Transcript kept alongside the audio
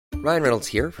Ryan Reynolds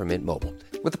here from Mint Mobile.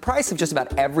 With the price of just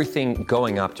about everything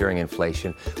going up during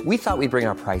inflation, we thought we'd bring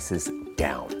our prices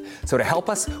down. So to help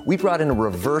us, we brought in a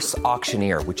reverse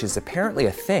auctioneer, which is apparently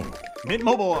a thing. Mint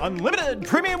Mobile Unlimited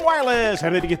Premium Wireless.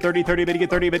 How to get 30, 30, bit to get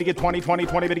 30, bit to get 20, 20,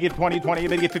 20, bit to get 20, 20,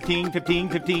 bit to get 15, 15,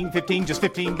 15, 15, just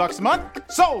 $15 a month?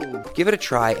 Sold! Give it a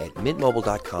try at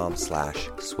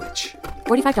mintmobile.com/switch.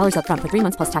 $45 up front for 3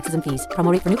 months plus taxes and fees.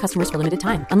 Promo rate for new customers for limited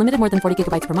time. Unlimited more than 40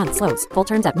 gigabytes per month. Slows full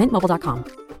terms at mintmobile.com.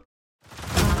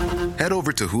 Head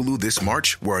over to Hulu this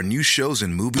March, where our new shows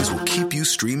and movies will keep you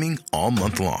streaming all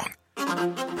month long.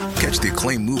 Catch the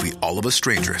acclaimed movie All of Us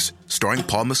Strangers, starring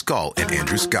Paul Mescal and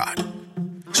Andrew Scott.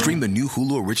 Stream the new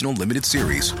Hulu original limited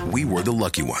series We Were the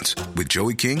Lucky Ones with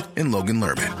Joey King and Logan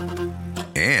Lerman.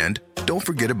 And don't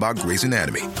forget about Grey's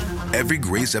Anatomy. Every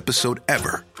Grey's episode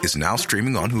ever is now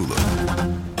streaming on Hulu.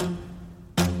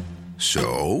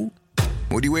 So,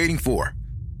 what are you waiting for?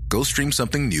 Go stream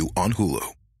something new on Hulu.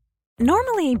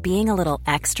 Normally, being a little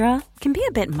extra can be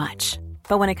a bit much.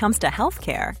 But when it comes to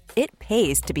healthcare, it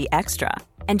pays to be extra.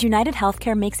 And United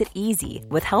Healthcare makes it easy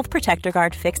with Health Protector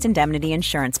Guard fixed indemnity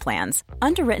insurance plans.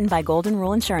 Underwritten by Golden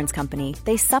Rule Insurance Company,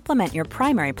 they supplement your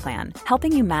primary plan,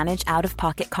 helping you manage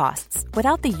out-of-pocket costs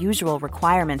without the usual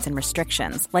requirements and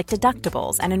restrictions like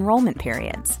deductibles and enrollment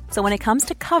periods. So when it comes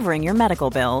to covering your medical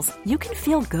bills, you can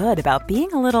feel good about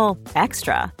being a little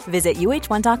extra. Visit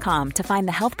uh1.com to find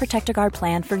the Health Protector Guard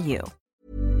plan for you.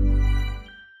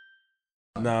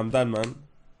 Nah, I'm done, man.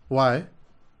 Why?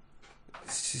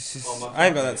 I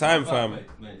ain't got that time, fam.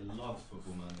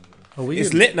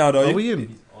 It's in? lit now, though. Are we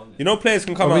in? You know, players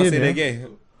can come out and say they're gay.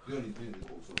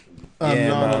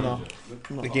 No.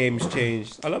 The game's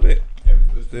changed. I love it.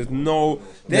 There's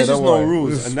just no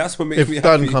rules, and that's what makes me happy.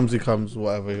 happy. If Dan comes, he comes.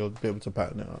 Whatever, you'll be able to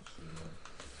pattern it up.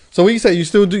 So what you say? You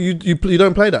still do? You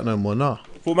don't play that no more, nah?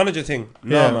 Full manager thing?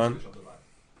 Nah, man.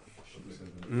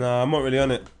 Nah, I'm not really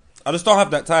on it. I just don't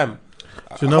have that time.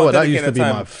 Do you know what? That used to be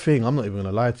my thing. I'm not even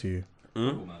gonna lie to you.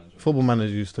 Football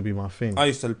manager used to be my thing. I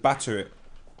used to batter it.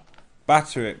 But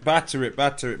then,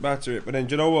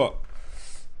 do you know what?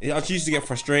 I just used to get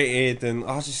frustrated, and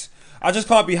I just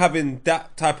can't be having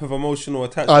that type of emotional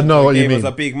attachment I know to what the you game mean. as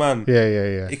a big man.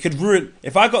 Yeah. It could ruin.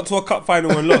 If I got to a cup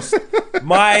final and lost,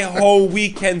 my whole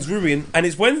weekend's ruined, and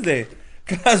it's Wednesday.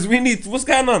 Because what's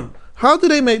going on? How do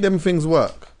they make them things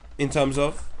work? In terms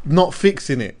of? Not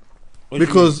fixing it. What do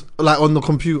Because, like, on the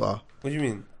computer. What do you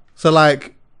mean? So,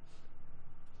 like,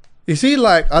 you see,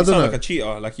 like, I don't know. Like a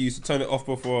cheater. Like, you used to turn it off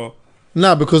before.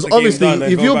 Nah, because obviously,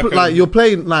 if you're like you're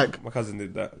playing like my cousin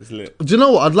did that. It's lit. Do you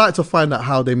know what? I'd like to find out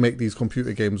how they make these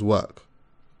computer games work.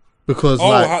 Because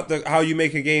how you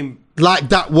make a game like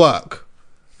that work,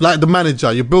 like the manager,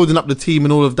 you're building up the team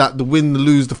and all of that, the win, the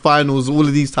lose, the finals, all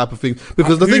of these type of things.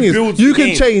 Because the thing is, you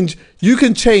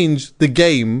can change the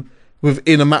game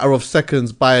within a matter of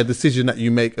seconds by a decision that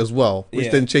you make as well,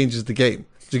 which then changes the game.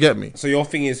 Do you get me? So your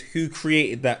thing is, who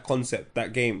created that concept,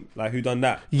 that game? Like, who done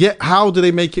that? Yeah, how do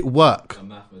they make it work?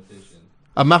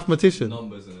 A mathematician.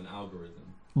 Numbers and an algorithm.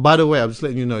 By the way, I'm just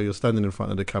letting you know you're standing in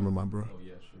front of the camera, man, bro. Oh,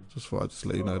 yeah, sure. Just thought I'd just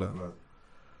let you know that.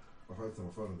 I've had some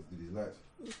fun with these lights.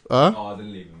 Huh? Oh, I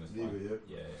didn't leave him. Leave it,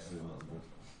 yeah? Yeah.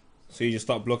 So you just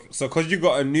start blocking. So because you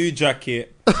got a new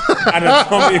jacket and a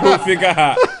Tommy Hilfiger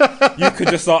hat, you could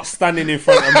just start standing in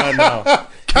front of man now.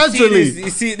 Casually. You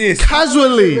see this?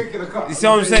 Casually. You see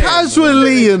what I'm saying?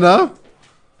 Casually, you know.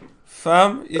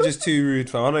 Fam, you're just too rude,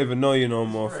 fam. I don't even know you no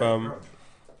more, fam.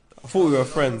 I thought we were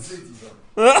friends.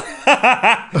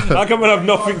 How come I have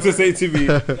nothing to say to me?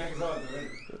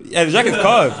 Yeah, the jacket's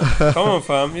cold. Come on,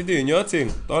 fam. You're doing your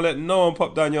thing. Don't let no one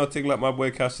pop down your thing like my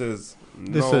boy Cash says.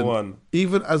 Listen, no one.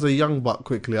 Even as a young buck,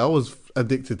 quickly, I was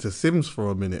addicted to Sims for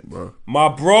a minute, bro. My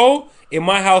bro, in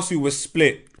my house, we were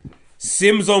split.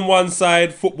 Sims on one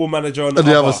side, Football Manager on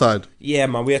the other side. Yeah,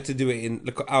 man, we had to do it in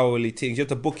hourly things. You have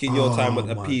to book in your time with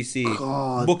a PC.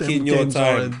 God, book in your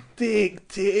time. Are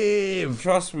addictive.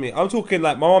 Trust me, I'm talking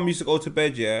like my mum used to go to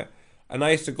bed, yeah, and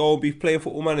I used to go be playing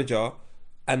Football Manager,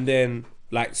 and then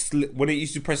like when it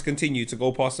used to press continue to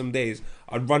go past some days,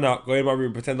 I'd run out, go in my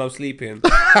room, pretend I'm sleeping,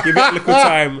 give it a little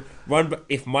time, run.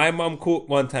 If my mum caught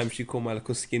one time, she caught my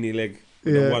little skinny leg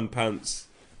with the one pants.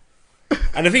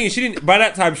 And the thing is, she didn't. By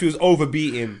that time, she was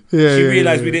overbeating. She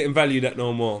realised we didn't value that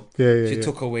no more. She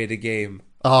took away the game.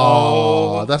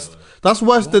 Oh, that's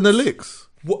worse than the licks.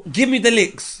 What? Give me the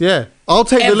licks. Yeah, I'll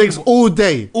take the licks all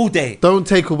day. All day. Don't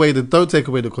take away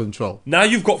the control. Now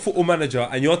you've got Football Manager,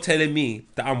 and you're telling me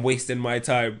that I'm wasting my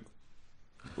time.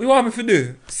 What do you want me to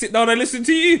do? Sit down and listen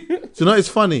to you? Do you know it's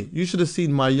funny? You should have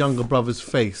seen my younger brother's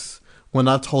face when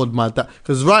I told my dad.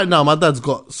 Because right now my dad's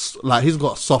got he's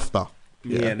got softer.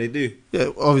 Yeah, they do. Yeah,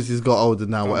 obviously he's got older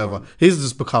now, whatever. He's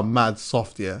just become mad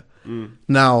soft, yeah.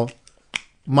 Now,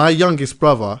 my youngest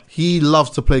brother, he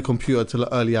loves to play computer till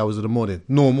the early hours of the morning.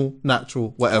 Normal,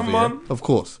 natural, whatever, yeah, of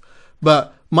course.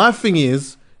 But my thing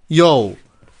is,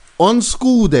 on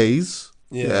school days,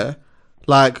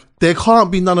 like, there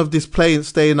can't be none of this playing,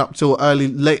 staying up till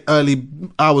late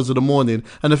hours of the morning.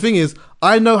 And the thing is,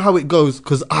 I know how it goes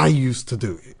because I used to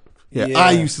do it. Yeah,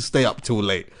 I used to stay up till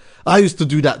late. I used to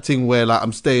do that thing where, like,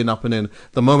 I'm staying up and then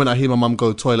the moment I hear my mum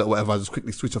go toilet or whatever, I just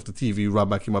quickly switch off the TV, run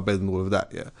back in my bed and all of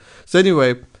that, yeah. So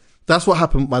anyway, that's what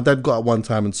happened. My dad got up one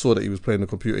time and saw that he was playing the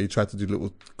computer. He tried to do a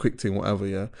little quick thing, whatever,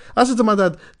 yeah. I said to my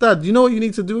Dad, you know what you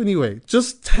need to do anyway?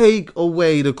 Just take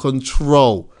away the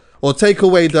control or take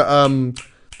away the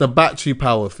battery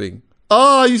power thing.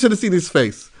 Oh, you should have seen his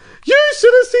face. You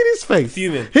should have seen his face.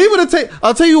 Fuming. He would have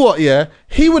I'll tell you what, yeah.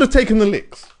 He would have taken the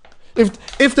licks.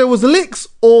 If there was licks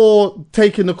or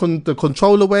taking the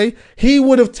control away, he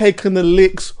would have taken the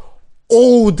licks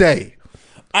all day.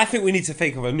 I think we need to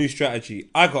think of a new strategy.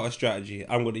 I got a strategy.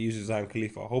 I'm going to use Zion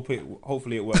Khalifa.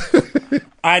 Hopefully it works.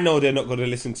 I know they're not going to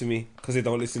listen to me because they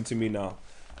don't listen to me now.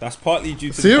 That's partly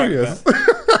due to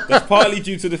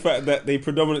the fact that they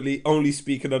predominantly only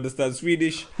speak and understand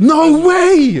Swedish. No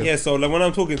way! Yeah, so like when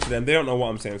I'm talking to them, they don't know what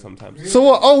I'm saying sometimes. So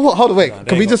what? Oh, hold on, wait.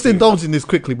 Can we just indulge in this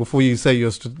quickly before you say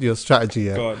your strategy?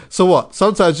 Yeah. Go on. So what?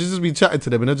 Sometimes you just be chatting to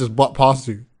them and they just butt past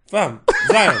you. Fam,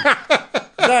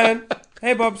 Zion,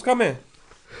 hey Bobs, come here.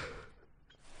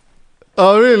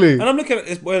 Oh really? And I'm looking at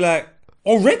this boy like,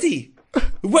 already?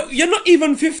 You're not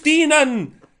even 15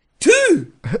 and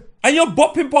 2. And you're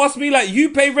bopping past me like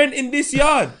you pay rent in this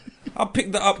yard. I'll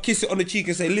pick that up, kiss it on the cheek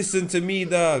and say, listen to me.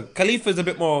 The Khalifa's a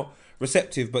bit more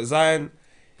receptive, but Zion,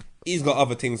 he's got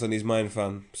other things on his mind,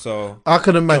 fam. So I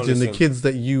can imagine the kids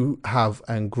that you have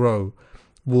and grow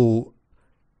will,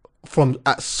 from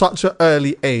at such an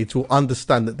early age, will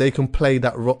understand that they can play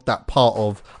that part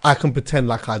of, I can pretend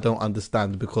like I don't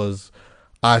understand because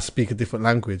I speak a different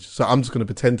language, so I'm just going to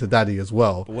pretend to daddy as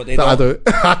well. But what they don't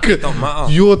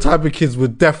matter. Your type of kids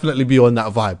would definitely be on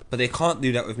that vibe. But they can't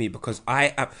do that with me because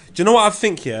I am. Do you know what I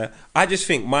think here? I just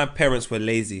think my parents were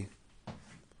lazy.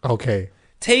 Okay.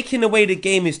 Taking away the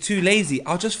game is too lazy.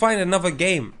 I'll just find another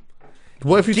game.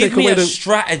 What if you Give take me away a the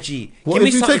strategy? What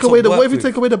if you take away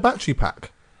the battery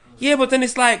pack? Yeah, but then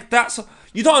it's like that's.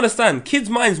 You don't understand. Kids'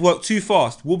 minds work too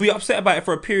fast. We'll be upset about it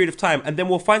for a period of time, and then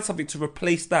we'll find something to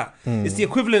replace that. It's the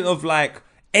equivalent of like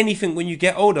anything when you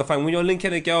get older. Fine, when you're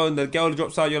linking a girl and the girl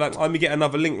drops out, you're like, let me get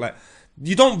another link. Like,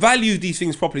 you don't value these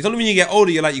things properly. It's only when you get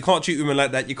older you're like, you can't treat women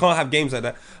like that. You can't have games like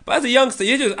that. But as a youngster,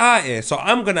 you're just out here. So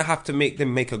I'm gonna have to make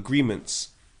them make agreements.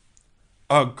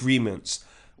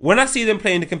 When I see them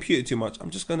playing the computer too much, I'm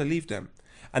just gonna leave them.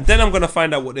 And then I'm going to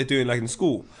find out what they're doing like in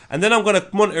school. And then I'm going to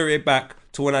monitor it back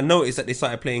to when I notice that they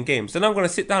started playing games. Then I'm going to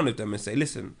sit down with them and say,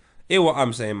 listen, hear what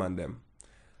I'm saying, man, them.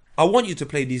 I want you to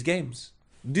play these games.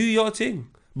 Do your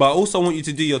thing. But I also want you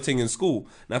to do your thing in school.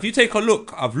 Now, if you take a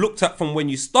look, I've looked at from when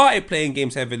you started playing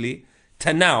games heavily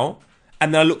to now.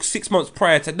 And I look 6 months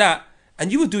prior to that.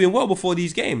 And you were doing well before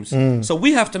these games. So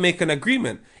we have to make an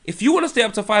agreement. If you want to stay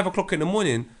up to 5 o'clock in the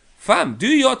morning, fam, do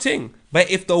your thing. But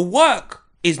if the work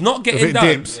is not getting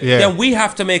done, then we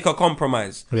have to make a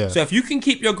compromise. Yeah. So if you can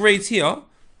keep your grades here,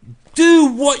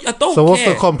 do what I don't care. So what's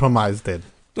the compromise then?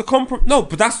 No,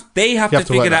 but they have to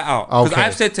figure that out. Because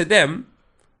I've said to them,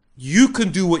 you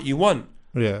can do what you want.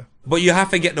 Yeah. But you have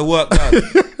to get the work done.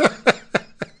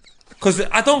 Because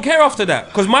I don't care after that.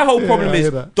 Because my whole problem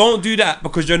is don't do that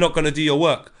because you're not going to do your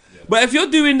work. But if you're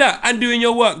doing that and doing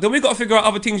your work, then we got to figure out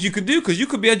other things you could do because you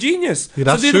could be a genius. Yeah,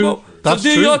 that's true. So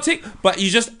do your thing. But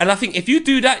and I think if you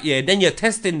do that, then you're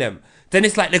testing them. Then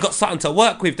it's like they got something to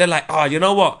work with. They're like, you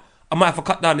know what? I might have to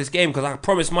cut down this game because I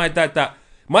promised my dad that.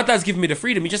 My dad's giving me the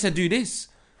freedom. He just said, do this.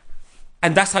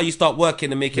 And that's how you start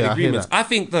working and making agreements. I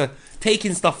think the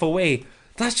taking stuff away,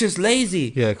 that's just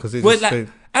lazy. Yeah, because it's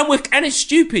and it's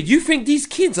stupid. You think these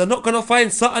kids are not going to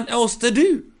find something else to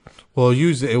do? Well,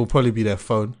 it will probably be their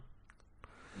phone.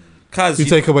 If you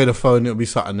take away the phone, it'll be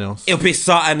something else. It'll be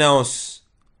something else.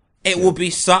 It will be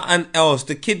something else.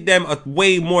 The kid them are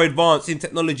way more advanced in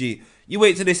technology. You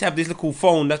wait till they have this little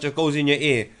phone that just goes in your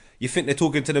ear. You think they're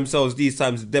talking to themselves these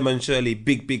times, them and Shirley,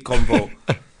 big convo.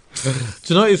 Do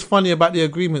you know what is funny about the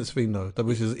agreements thing though,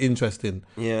 which is interesting?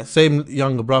 Yeah. Same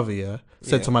younger brother,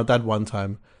 said to my dad one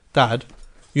time, Dad,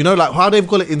 you know like how they've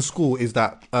got it in school is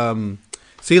that,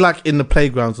 see like in the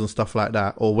playgrounds and stuff like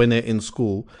that, or when they're in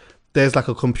school, there's like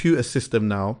a computer system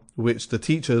now which the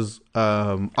teachers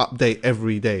update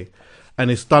every day,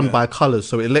 and it's done by colours,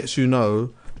 so it lets you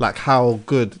know like how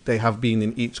good they have been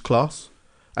in each class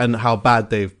and how bad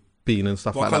they've bean and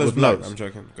stuff What like that colour's with black? notes. I'm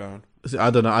joking. Go on. I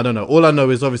don't know. All I know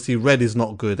is obviously red is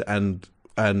not good and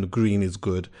green is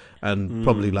good, and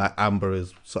probably like amber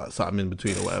is something in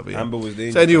between or whatever. Yeah? Amber was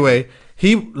the. So anyway,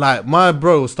 my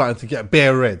bro was starting to get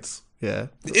bare reds. Yeah,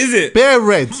 Is it? bare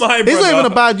reds? My He's not brother.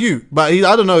 even a bad youth, but I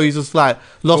don't know. He's just like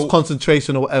lost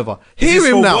concentration or whatever. Is Hear this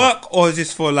him for now. work or is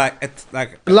this for like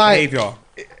behavior?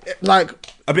 Like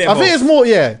A bit of I think both. it's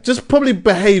more, just probably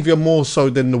behavior more so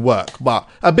than the work, but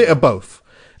a bit of both.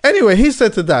 Anyway, he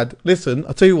said to Dad, "Listen,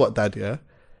 I'll tell you what, Dad. Yeah,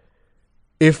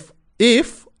 if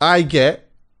I get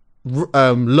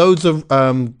loads of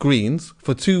greens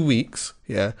for 2 weeks,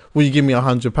 yeah, will you give me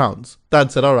 £100?"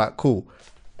 Dad said, "All right, cool."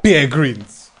 Beer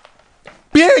greens.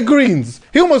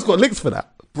 He almost got licks for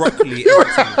that. Broccoli.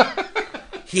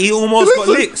 He almost got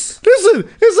licks. Listen,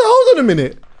 hold on a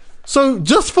minute. So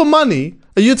just for money,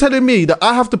 are you telling me that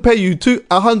I have to pay you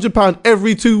 £100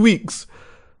 every 2 weeks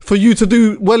for you to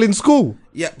do well in school?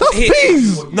 Yeah, That's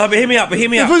peas. No, but hear me out.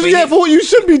 Because you get for what you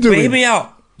should be But doing. hear me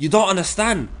out. You don't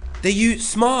understand. They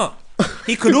smart.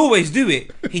 He could always do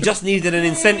it. He just needed an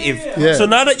incentive. Yeah. So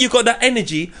now that you got that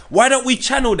energy, why don't we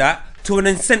channel that to an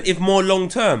incentive more long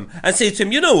term and say to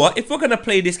him, you know what? If we're gonna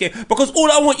play this game, because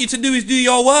all I want you to do is do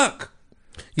your work.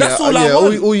 That's all I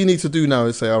want. All you need to do now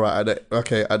is say, all right, at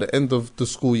the end of the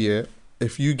school year,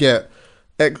 if you get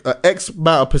X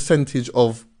amount of percentage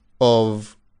of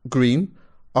green,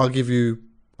 I'll give you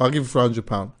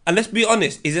 £100. And let's be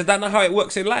honest, is that not how it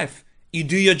works in life? You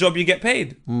do your job, you get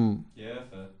paid. Yeah,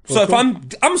 fair. So if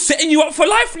I'm setting you up for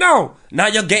life now. Now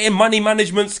you're getting money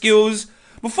management skills.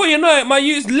 Before you know it, my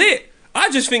youth's lit. I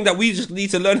just think that we just need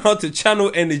to learn how to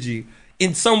channel energy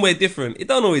in somewhere different. It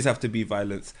don't always have to be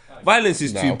violence. Violence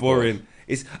is too boring.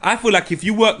 I feel like if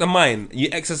you work the mind, you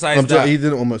exercise that. He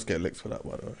didn't almost get licks for that,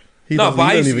 by the way. He No,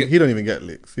 doesn't- but he don't even get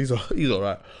licks. He's all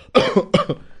right.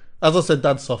 As I said,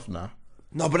 Dad's soft now.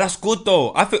 No, but that's good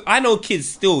though. I know kids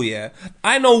still, yeah.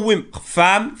 I know women,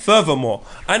 fam, furthermore.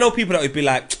 I know people that would be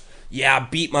like, yeah, I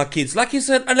beat my kids. Like it's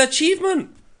an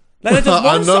achievement. Like they just I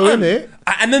won know, something.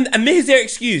 innit? And here's their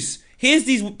excuse. Here's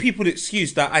these people's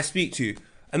excuse that I speak to.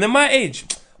 And then my age,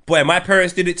 boy, my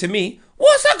parents did it to me.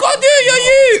 What's that got to do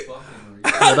with you?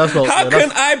 How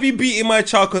can I be beating my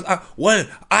child because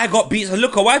I got beat, so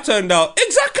look how I turned out.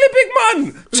 Exactly, big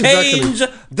man. Change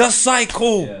the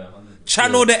cycle. Yeah,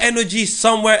 Channel the energy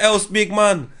somewhere else, big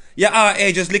man. You're out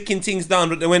here just licking things down,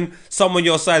 but when someone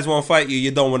your size won't fight you,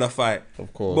 you don't want to fight.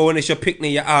 Of course. But when it's your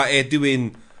picnic, you're out here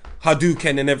doing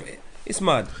Hadouken and everything. It's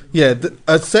mad. Yeah,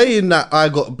 saying that I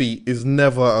got beat is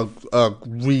never a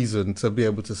reason to be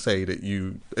able to say that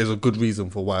is a good reason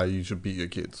for why you should beat your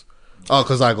kids. Oh,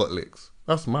 because I got licks.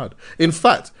 That's mad. In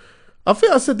fact, I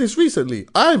think I said this recently.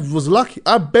 I was lucky.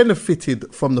 I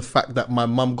benefited from the fact that my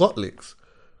mum got licks.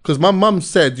 Because my mum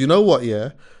said, you know what,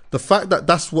 yeah? The fact that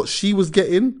that's what she was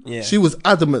getting, she was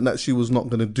adamant that she was not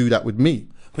going to do that with me.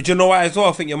 But you know why as well?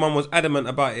 I think your mum was adamant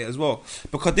about it as well.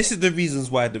 Because this is the reasons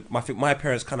why I think my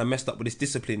parents kind of messed up with this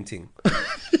discipline thing.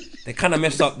 They kind of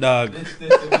messed up, dog.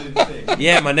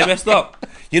 Yeah, man, they messed up.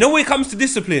 You know when it comes to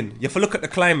discipline, you have to look at the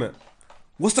climate.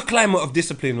 What's the climate of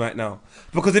discipline right now?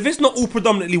 Because if it's not all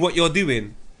predominantly what you're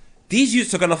doing, these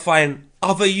youths are going to find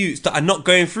other youths that are not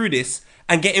going through this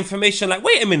and get information like,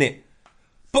 wait a minute.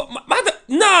 But,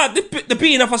 the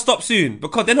beating up will stop soon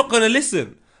because they're not going to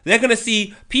listen. They're going to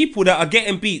see people that are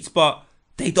getting beats, but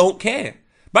they don't care.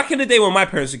 Back in the day when my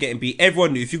parents were getting beat,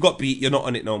 everyone knew if you got beat, you're not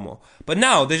on it no more. But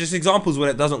now, there's just examples where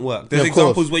it doesn't work. There's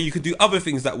examples where you could do other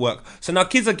things that work. So now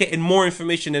kids are getting more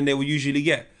information than they will usually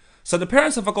get. So the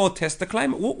parents have to go test the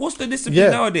climate. What's the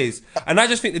discipline nowadays? And I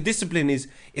just think the discipline is,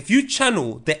 if you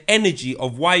channel the energy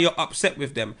of why you're upset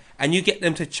with them and you get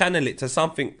them to channel it to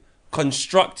something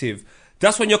constructive,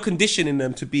 that's when you're conditioning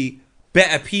them to be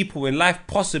better people in life,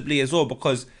 possibly as well.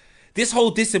 Because this whole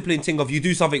discipline thing of you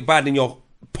do something bad and you're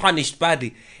punished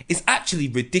badly is actually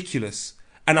ridiculous.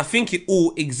 And I think it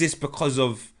all exists because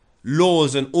of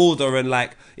laws and order, and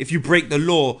like if you break the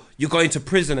law you're going to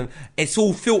prison, and it's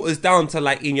all filters down to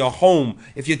like in your home.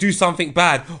 If you do something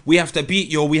bad, we have to beat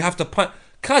you, or we have to punch.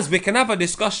 Cuz we can have a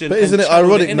discussion. But isn't it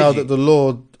ironic now that the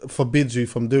law forbids you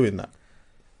from doing that?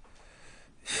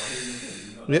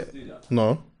 Yeah.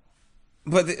 No.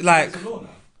 But like,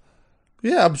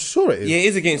 yeah, I'm sure it is. yeah, it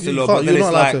is against the You law. can't- But then you're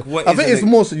it's not allowed like, to- what I is think it? it's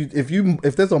more so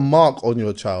if there's a mark on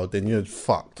your child, then you're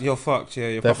fucked. You're fucked. Yeah,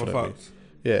 you're proper Definitely. fucked.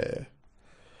 Yeah.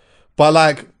 But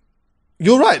like,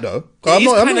 you're right though. It is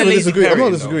I'm kinda not lazy disagreeing. I'm not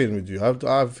parenting, disagreeing with you.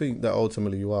 I think that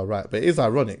ultimately you are right. But it is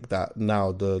ironic that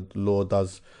now the law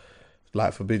does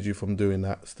like forbid you from doing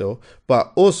that still.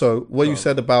 But also what you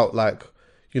said about like,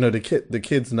 you know, the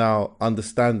kids now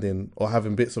understanding or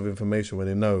having bits of information when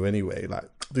they know anyway. Like,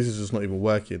 this is just not even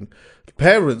working.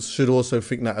 Parents should also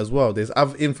think that as well. There's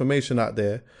other information out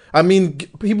there. I mean,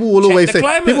 people will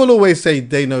always say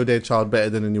they know their child better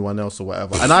than anyone else or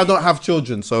whatever. And I don't have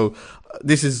children, so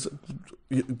this is,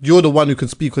 you're the one who can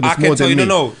speak on this more than me.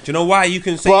 Do you know why you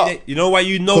can say that? You know why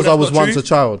you know that's because I was once true? a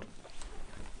child.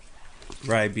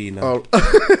 Right, B now.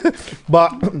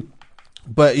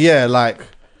 But yeah, like,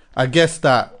 I guess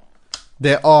that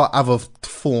there are other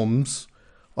forms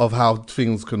of how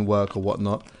things can work or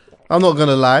whatnot. I'm not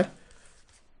gonna lie.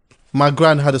 My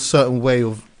gran had a certain way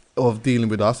of dealing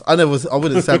with us. I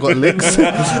wouldn't say I got licks.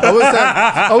 I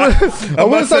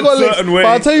wouldn't say I got licks. But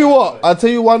I'll tell you what. I'll tell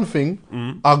you one thing.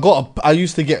 I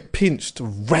used to get pinched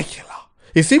regular.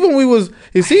 You see,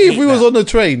 if we was on the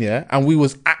train, yeah, and we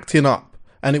was acting up,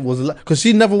 and it was because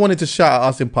she never wanted to shout at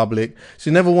us in public. She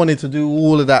never wanted to do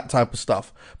all of that type of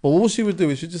stuff. But all she would do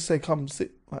is she'd just say, "Come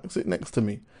sit next to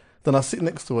me." Then I sit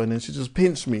next to her, and then she just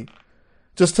pinch me,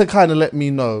 just to kind of let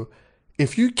me know,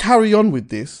 if you carry on with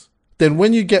this, then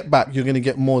when you get back, you're going to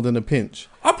get more than a pinch.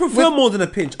 I prefer more than a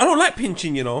pinch. I don't like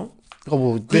pinching, you know. Oh,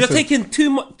 well, you're taking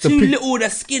too little of the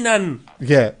skin and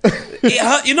it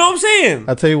hurt. You know what I'm saying?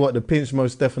 I tell you what, the pinch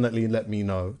most definitely let me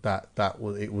know that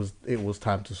it was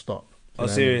time to stop. Oh,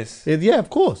 serious? Yeah, of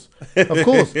course.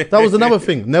 That was another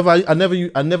thing. I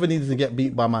never needed to get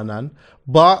beat by my nan,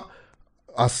 but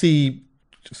I see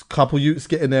just a couple youths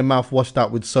getting their mouth washed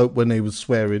out with soap when they was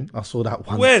swearing. I saw that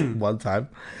one time.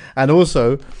 And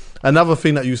also, another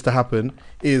thing that used to happen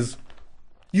is...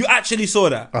 You actually saw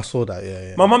that? I saw that,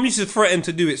 yeah. My mum used to threaten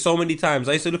to do it so many times.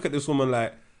 I used to look at this woman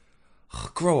like,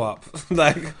 grow up.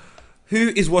 Like,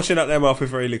 who is washing out their mouth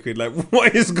with very liquid? Like,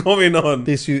 what is going on?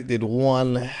 This youth did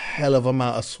one hell of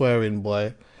amount of swearing,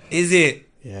 boy. Is it?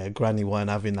 Yeah, Granny weren't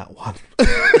having that one.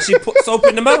 She put soap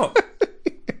in the mouth?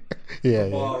 Yeah.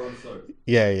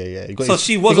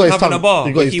 She wasn't having a bar,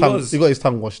 he got his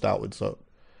tongue washed out with soap.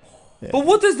 Yeah. But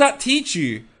what does that teach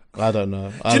you? I don't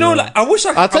know. Do you know, like, I wish I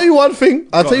could... I'll tell you one thing.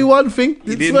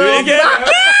 You didn't do it again?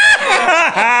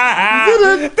 He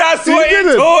didn't. That's what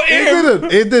it taught him.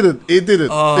 It didn't.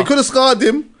 They could have scarred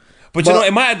him. But you know what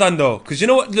it might have done, though? Because you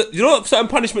know what certain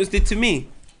punishments did to me?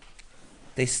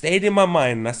 They stayed in my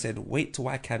mind, and I said, wait till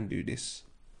I can do this.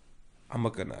 I'm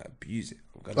not going to abuse it.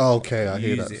 I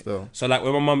hear that still. So like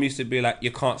when my mum used to be like, you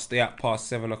can't stay up past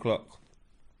 7 o'clock.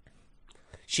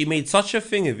 She made such a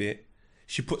thing of it.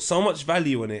 She put so much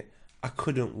value on it. I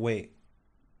couldn't wait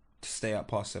to stay up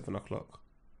past 7 o'clock.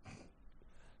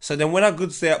 So then when I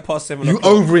could stay up past 7 o'clock. You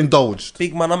overindulged.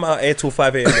 Big man, I'm out here till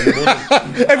 5 a.m. in the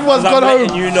morning. Everyone's gone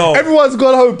home. You know. Everyone's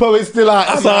gone home, but it's still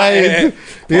outside.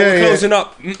 Yeah, closing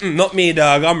up. Not me,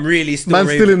 dog. I'm really still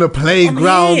man's still in the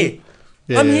playground.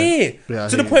 I'm here.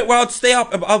 To the point where I'd stay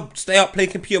up, play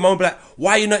computer. Mum would be like,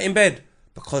 why are you not in bed?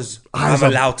 Because I'm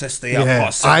allowed to stay up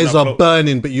past 7 eyes o'clock. are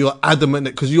burning, but you're adamant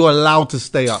that because you're allowed to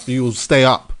stay up, you will stay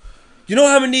up. You know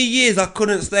how many years I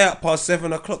couldn't stay up past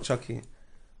 7 o'clock, Chucky?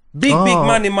 Big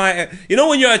man in my... You know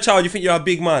when you're a child, you think you're a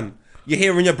big man. You're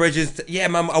hearing your brothers, yeah,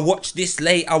 man, I watched this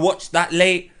late, I watched that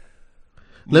late.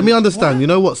 Let me understand. What? You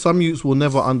know what? Some youths will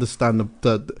never understand.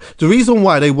 The reason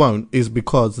why they won't is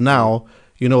because now...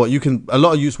 You know what? A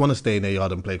lot of youths want to stay in their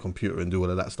yard and play computer and do all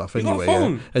of that stuff anyway.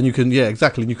 Yeah? And you can,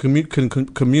 exactly. And you can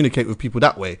communicate with people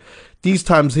that way. These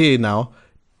times here now,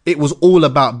 it was all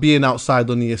about being outside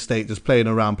on the estate, just playing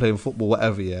around, playing football,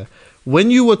 whatever. Yeah.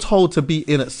 When you were told to be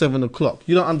in at 7 o'clock,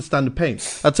 you don't understand the pain.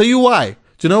 I'll tell you why.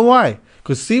 Do you know why?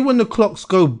 Because see when the clocks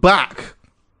go back.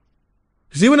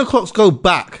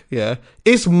 Yeah,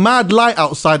 it's mad light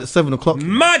outside at 7 o'clock.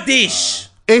 Maddish.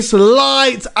 It's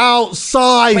light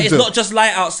outside. But it's not just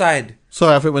light outside.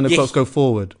 Sorry, I think when the clocks go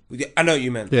forward. I know what you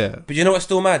meant. Yeah. But you know what's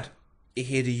still mad? You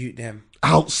hear the youth them.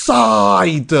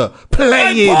 Outside.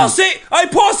 Playing. I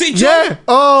pass it, John. Yeah.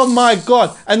 Oh my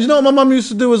God. And you know what my mum used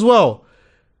to do as well?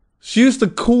 She used to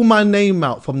call my name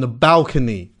out from the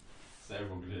balcony.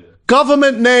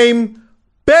 Government name.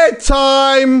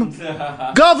 Bedtime.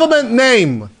 Government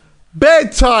name.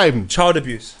 Bedtime. Child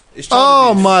abuse.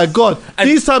 Oh my God. And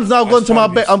these times now I've gone to my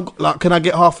bed, I'm like, can I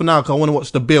get half an hour because I want to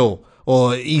watch The Bill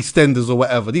or EastEnders or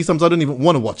whatever. These times I don't even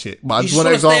want to watch it, but I just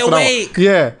want to go half an hour.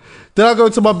 Yeah. Then I go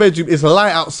to my bedroom, it's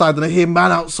light outside and I hear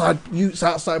man outside, youths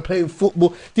outside playing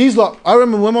football. These I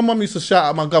remember when my mum used to shout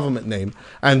out my government name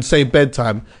and say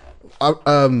bedtime,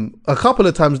 a couple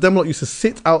of times them lot used to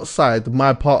sit outside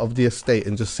my part of the estate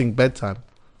and just sing bedtime.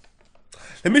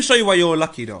 Let me show you why you're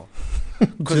lucky though.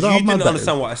 Because you didn't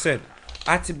understand what I said.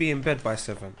 I had to be in bed by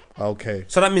 7. Okay.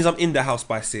 So that means I'm in the house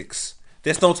by 6.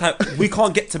 There's no time. We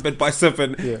can't get to bed by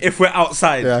 7 if we're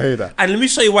outside. Yeah, I hear that. And let me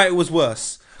show you why it was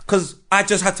worse. Because I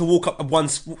just had to walk up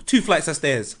 2 flights of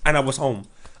stairs and I was home.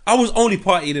 I was only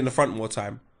partying in the front more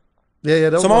time. Yeah.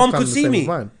 So my mum could see me.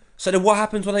 So then what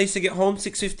happens when I used to get home?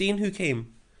 6:15. Who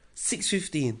came?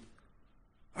 6:15.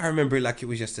 I remember it like it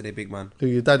was yesterday, big man.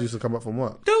 Your dad used to come up from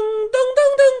work. Dung, dung,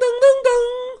 dung, dung, dung, dung,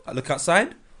 dung. I look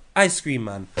outside. Ice cream,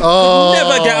 man. Oh. Could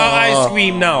never get our ice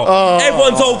cream now. Oh.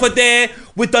 Everyone's over there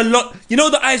with the lot. You know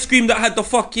the ice cream that had the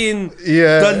fucking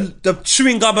the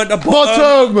chewing gum at the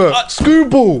bottom.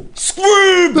 Screwball.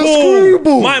 Screwball. The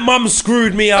screwball. My mum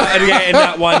screwed me out of getting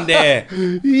that one there.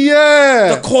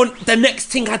 Yeah. The next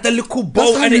thing had the little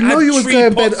bowl That's how and you it know had you was 3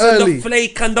 going bed pots and early. the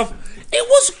flake and the. It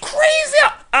was crazy.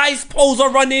 Ice poles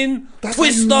are running. That's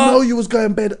Twister. how you know you was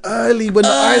going bed early when the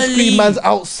ice cream man's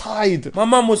outside. My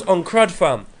mum was on crud,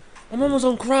 fam. My mum was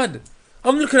on crud.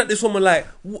 I'm looking at this woman like,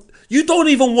 you don't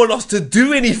even want us to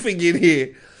do anything in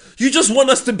here. You just want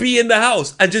us to be in the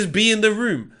house and just be in the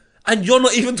room. And you're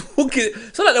not even talking.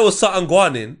 It's not like there was something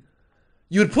going in.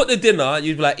 You would put the dinner,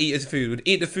 you'd be like, eat his food. We'd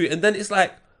eat the food. And then it's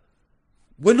like,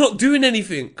 we're not doing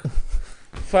anything.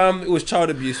 Fam, it was child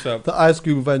abuse, fam. The ice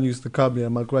cream van used to come here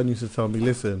and my gran used to tell me,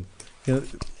 listen,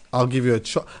 I'll give you a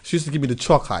choc. She used to give me the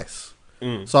choc ice.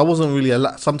 So I wasn't really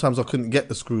sometimes I couldn't get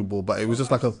the screwball, but it was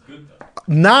just like a.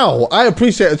 Now I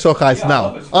appreciate a choc ice.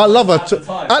 Now I love a.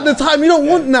 At the time, you don't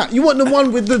want that. You want the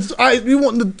one with the. You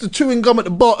want the chewing gum at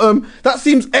the bottom. That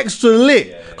seems extra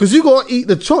lit because you gotta eat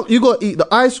the choc. You gotta eat the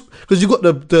ice because you got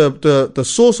the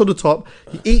sauce on the top.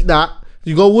 You eat that.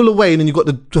 You go all the way, and then you got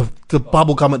the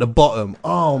bubble gum at the bottom.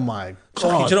 Oh my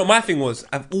god! Do you know what my thing was?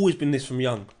 I've always been this from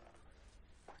young.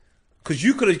 Because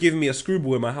you could have given me a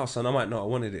screwball in my house and I might not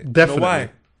have wanted it. Definitely. Do you know why?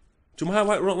 Do you know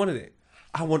why I not wanted it?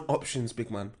 I want options,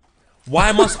 big man.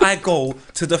 Why must I go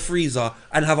to the freezer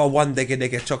and have a one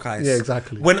dege choc ice? Yeah,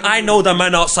 exactly. When I know the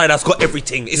man outside has got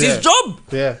everything. It's his job.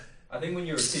 Yeah. I think when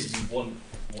you're a kid, you want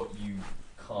what you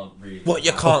can't really. What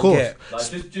you can't get.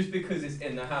 Like just because it's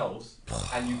in the house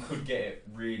and you could get it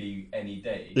really any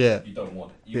day. Yeah. You don't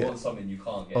want it. You want something you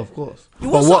can't get. Of course.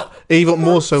 You But want even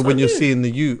more so when you're seeing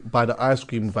the youth by the ice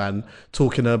cream van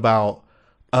talking about,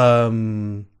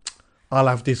 I'll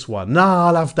have this one. Nah,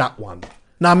 I'll have that one.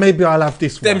 Nah, maybe I'll have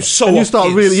this one. Them show and you off start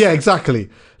kids. really, yeah, exactly.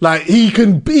 Like he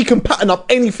can pattern up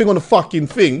anything on the fucking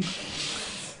thing.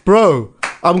 Bro,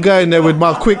 I'm going there with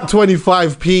my quick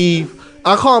 25p.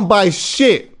 I can't buy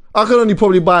shit. I can only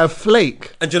probably buy a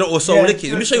flake. And do you know what was so lit?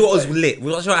 Let me show you what was lit.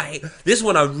 This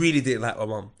one I really didn't like my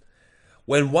mum.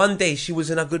 When one day she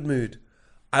was in a good mood.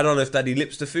 I don't know if daddy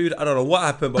lips the food. I don't know what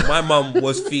happened, but my mum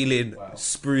was feeling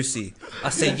sprucey. I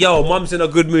said, yo, mum's in a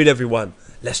good mood, everyone.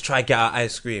 Let's try get our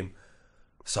ice cream.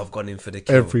 So I've gone in for the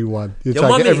kill. Everyone. You're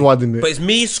trying to get everyone in it. But it's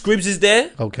me, Scribs is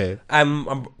there. Okay. And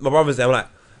my brother's there. I'm like,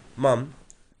 Mum,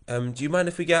 do you mind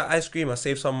if we get ice cream? I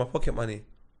save some of my pocket money.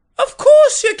 Of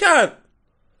course you can.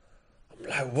 I'm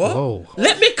like, what? Whoa.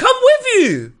 Let me come with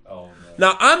you. Oh,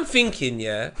 no. Now I'm thinking,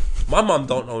 my mum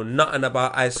don't know nothing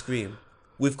about ice cream.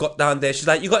 We've got down there. She's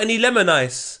like, you got any lemon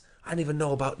ice? I didn't even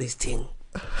know about this thing.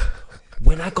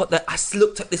 When I got that, I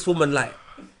looked at this woman like,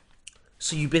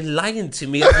 so you've been lying to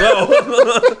me as well.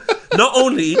 Not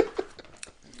only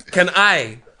can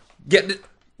I get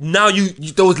now you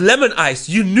there was lemon ice.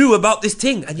 You knew about this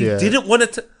thing and you didn't want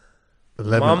it to.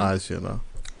 Lemon ice, you know.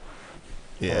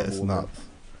 Yeah, it's nuts.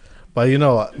 But you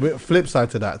know what? Flip side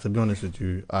to that, to be honest with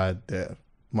you,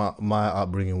 my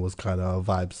upbringing was kind of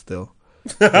a vibe still.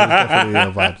 It was definitely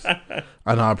a vibes,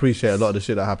 and I appreciate a lot of the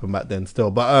shit that happened back then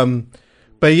still.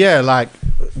 But yeah, like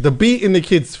the beating the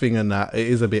kids thing and that, it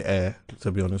is a bit air.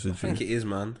 To be honest with you, I think it is,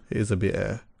 man. It is a bit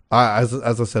air. As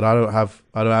I said, I don't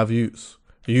have youths.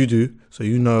 You do, so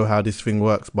you know how this thing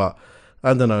works. But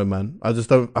I don't know, man. I just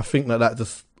don't. I think that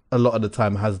just a lot of the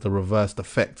time has the reversed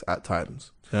effect at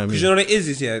times. You know what I mean? Because you know what it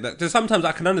is like, there's sometimes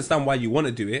I can understand why you want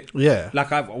to do it. Yeah.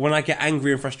 Like when I get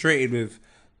angry and frustrated with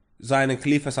Zion and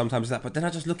Khalifa, sometimes that. But then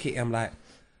I just look at it, I'm like,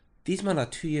 these men are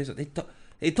 2 years old.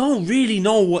 They don't really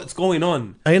know what's going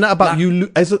on. Ain't that about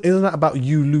you? Isn't that about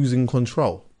you losing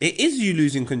control? It is you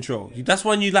losing control. That's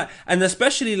when you like, and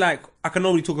especially like, I can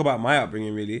only talk about my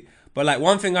upbringing really, but like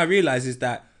one thing I realized is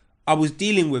that I was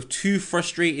dealing with two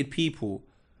frustrated people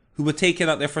who were taking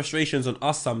out their frustrations on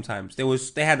us sometimes.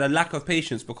 They had a lack of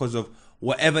patience because of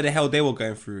whatever the hell they were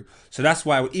going through. So that's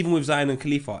why, even with Zion and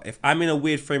Khalifa, if I'm in a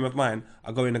weird frame of mind,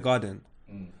 I go in the garden.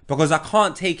 Because I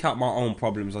can't take out my own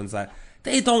problems on Zion.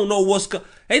 They don't know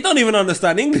they don't even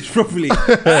understand English properly.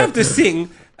 I have to sing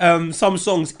some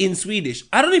songs in Swedish.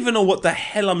 I don't even know what the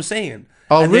hell I'm saying.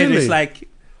 Oh, and really? Then it's like,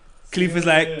 Khalifa's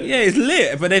like, yeah, it's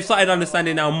lit. But they've started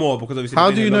understanding now more because obviously. How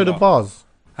do you know the bars?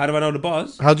 How do I know the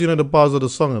bars? How do you know the bars of the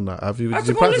song and that? I have to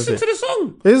go listen to the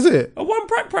song. Is it? A one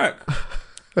prac.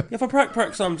 You have a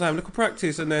prac sometime. Little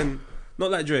practice and then,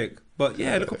 not like Drake, But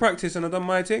yeah, look at practice, and I done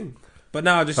my thing. But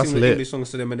now I just sing the lit. English songs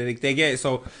to them, and then they get it.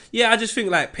 So yeah, I just think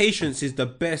like patience is the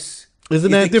best. Isn't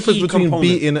there a the difference key between component.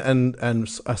 beating and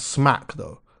a smack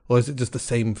though, or is it just the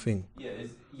same thing?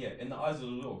 Yeah, in the eyes of the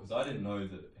law, because I didn't know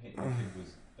that hitting a kid was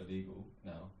illegal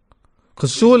now.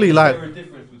 Because surely, Is like there a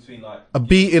difference between like a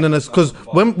beating and a because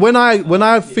when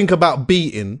I think about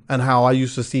beating and how I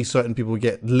used to see certain people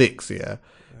get licks,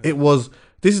 it was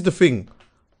this is the thing,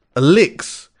 a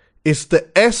licks it's the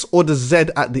S or the Z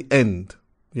at the end,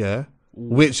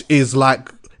 which is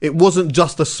like it wasn't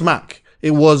just a smack,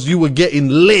 it was you were getting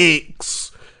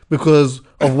licks because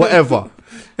of whatever.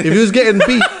 If you was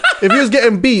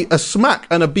getting beat, a smack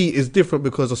and a beat is different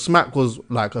because a smack was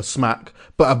like a smack,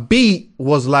 but a beat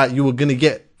was like you were gonna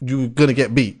get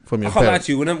beat from your I can't lie parents.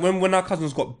 to you. When our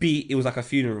cousins got beat, it was like a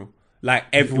funeral. Like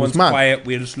everyone's quiet.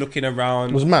 We're just looking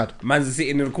around. It was mad. Man's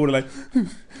sitting in the corner like.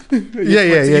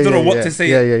 Yeah. You don't know what to say.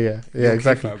 Yeah,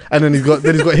 exactly. And then he's got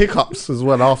hiccups as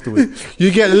well afterwards.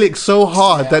 You get licked so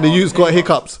hard that the youth's got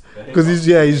hiccups because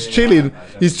he's chilling.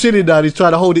 He's chilling now. He's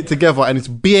trying to hold it together, and it's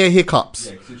bare hiccups.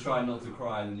 Yeah, because you try not to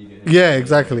cry and then you get. Yeah,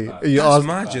 exactly. That's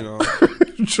mad, you know.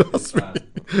 Trust me.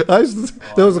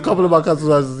 There was a couple of my cousins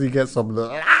who I used to see get some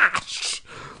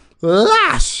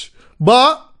lash,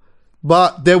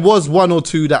 but there was one or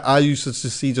two that I used to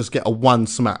see just get a one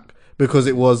smack because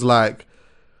it was like,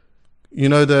 you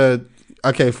know,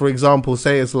 for example,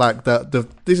 say it's like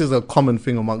this is a common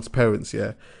thing amongst parents,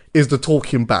 is the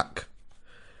talking back.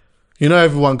 You know,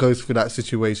 everyone goes through that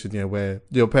situation, where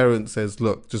your parent says,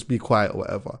 look, just be quiet or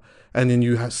whatever. And then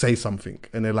you say something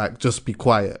and they're like, just be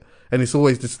quiet. And it's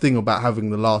always this thing about having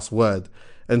the last word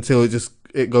until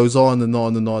it goes on and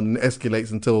on and on and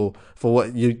escalates until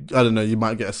you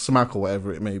might get a smack or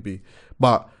whatever it may be.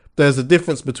 But there's a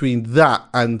difference between that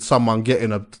and someone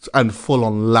getting a full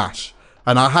on lash.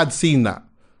 And I had seen that.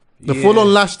 The full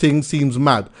on lash thing seems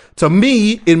mad. To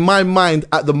me, in my mind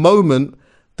at the moment,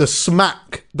 the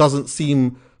smack doesn't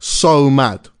seem so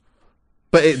mad.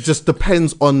 But it just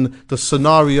depends on the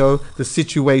scenario, the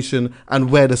situation, and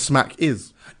where the smack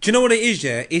is. Do you know what it is?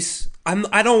 Yeah,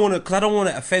 I don't want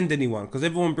to offend anyone because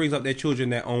everyone brings up their children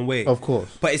their own way. Of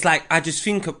course. But it's like I just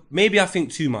think maybe I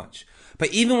think too much. But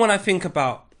even when I think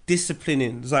about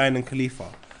disciplining Zion and Khalifa,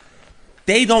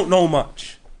 they don't know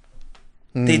much.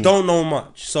 They don't know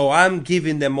much. So I'm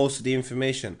giving them most of the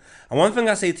information. And one thing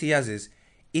I say to Yaz is,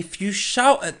 if you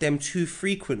shout at them too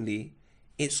frequently,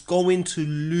 it's going to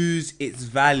lose its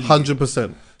value.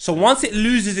 100%. So once it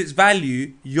loses its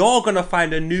value, you're going to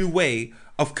find a new way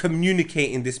of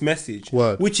communicating this message,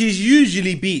 which is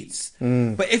usually beats.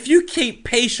 But if you keep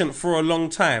patient for a long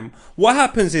time, what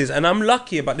happens is, and I'm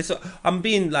lucky about this, I'm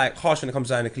being like harsh when it comes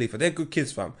to Zion and Khalifa. They're good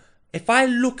kids, fam. If I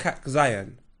look at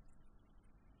Zion,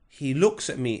 he looks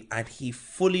at me and he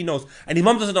fully knows. And his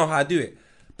mum doesn't know how I do it.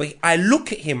 But I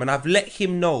look at him and I've let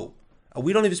him know. And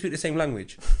we don't even speak the same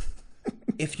language.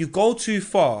 If you go too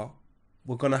far,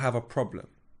 we're going to have a problem.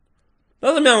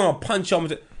 Doesn't mean I'm going to punch you.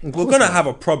 We're going to have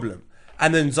a problem.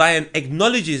 And then Zion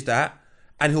acknowledges that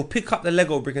and he'll pick up the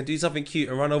Lego brick and do something cute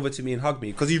and run over to me and hug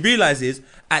me. Because he realizes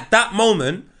at that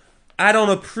moment, I don't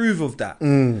approve of that.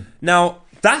 Now,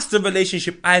 that's the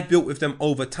relationship I've built with them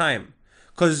over time.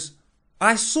 Because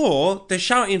I saw the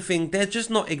shouting thing, they're just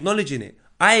not acknowledging it.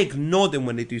 I ignore them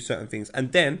when they do certain things.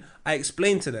 And then I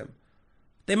explain to them.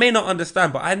 They may not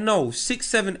understand, but I know 6,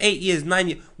 7, 8 years, 9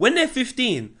 years, when they're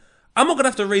 15, I'm not going to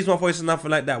have to raise my voice or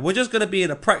nothing like that. We're just going to be in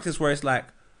a practice where it's like,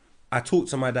 I talk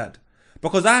to my dad.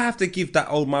 Because I have to give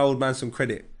my old man some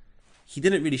credit. He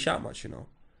didn't really shout much,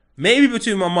 Maybe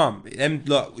between my mum, them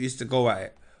lot used to go at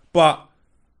it. But,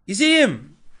 you see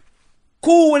him?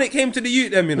 Cool when it came to the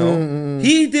youth, them,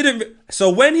 He didn't. So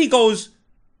when he goes,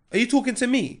 are you talking to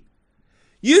me?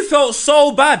 You felt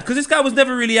so bad because this guy was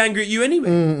never really angry at you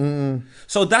anyway.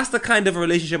 So that's the kind of a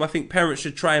relationship I think parents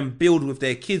should try and build with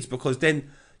their kids, because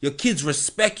then your kids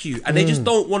respect you and they just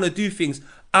don't want to do things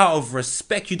out of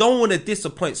respect. You don't want to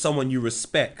disappoint someone you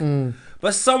respect.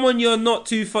 But someone you're not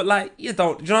too for, like, you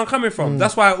know where I'm coming from?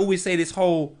 That's why I always say this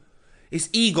whole, it's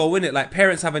ego, innit? Like,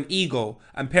 parents have an ego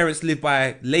and parents live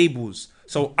by labels.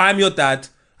 So I'm your dad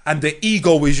and the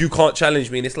ego is you can't challenge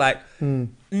me. And it's like,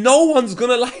 no one's going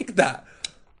to like that.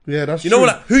 Yeah, that's true. You know,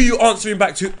 like, who you answering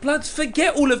back to? Bloods,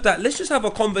 forget all of that. Let's just have a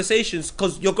conversation,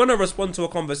 because you're going to respond to a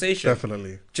conversation.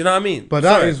 Definitely. Do you know what I mean? But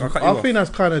I think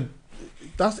that's kind of,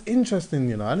 that's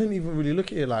interesting, I didn't even really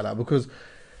look at it like that, because,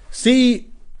 see,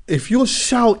 if you're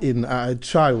shouting at a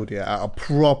child, at a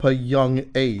proper young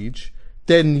age,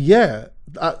 then at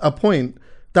a point,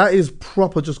 that is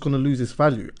proper just going to lose its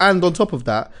value. And on top of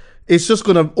that, it's just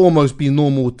going to almost be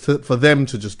normal for them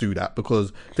to just do that,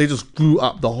 because they just grew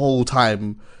up the whole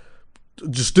time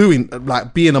just doing,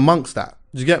 like, being amongst that.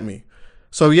 Do you get me?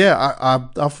 So yeah,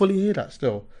 I fully hear that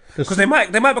still. Because they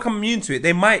might become immune to it.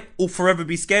 They might all forever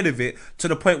be scared of it to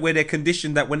the point where they're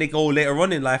conditioned that when they go later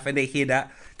on in life and they hear that,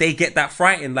 they get that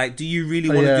frightened. Like, do you really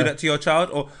want to do that to your child?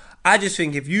 Or I just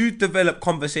think if you develop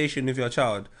conversation with your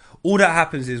child, all that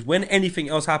happens is when anything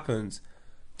else happens,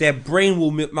 their brain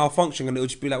will malfunction and it'll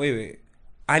just be like, wait,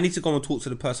 I need to go and talk to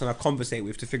the person I conversate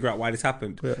with to figure out why this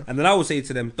happened. Yeah. And then I will say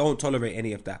to them, don't tolerate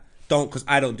any of that. Don't, because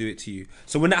I don't do it to you.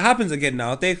 So when that happens again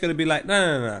now, they're going to be like,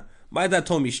 no. My dad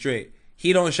told me straight.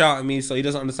 He don't shout at me, so he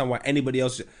doesn't understand why anybody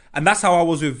else... And that's how I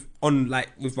was with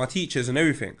my teachers and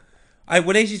everything.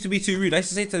 When they used to be too rude, I used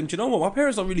to say to them, do you know what? My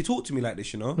parents don't really talk to me like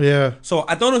this, you know? Yeah. So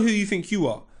I don't know who you think you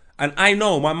are. And I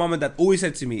know my mum and dad always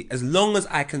said to me, as long as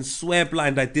I can swear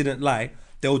blind I didn't lie,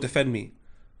 they'll defend me.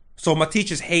 So my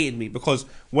teachers hated me because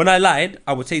when I lied,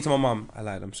 I would say to my mum, I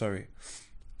lied, I'm sorry.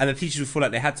 And the teachers would feel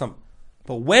like they had some.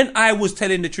 But when I was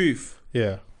telling the truth...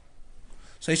 Yeah.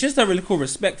 So it's just a really cool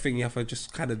respect thing you have to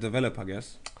just kind of develop, I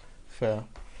guess. Fair.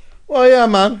 Well, yeah,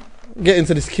 man. Get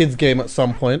into this kids game at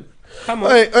some point. Come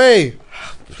on. Hey,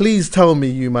 please tell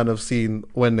me you, man, have seen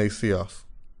When They See Us.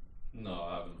 No,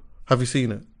 I haven't. Have you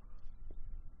seen it?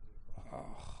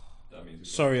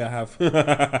 Sorry, I have.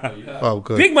 Oh,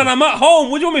 good. Big man, I'm at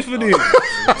home. What do you want me to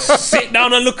do? Sit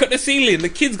down and look at the ceiling. The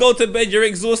kids go to bed. You're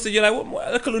exhausted. You're like,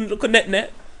 what? Look at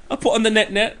net. I put on the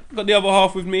net. Got the other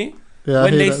half with me. Yeah,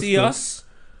 When They See Us.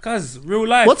 Cause real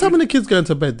life. What time are the kids going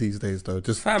to bed these days, though?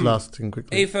 Just last thing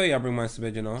quickly. 8:30 I bring mine to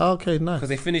bed, you know. Okay, nice. Because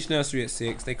they finish nursery at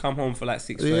 6. They come home for like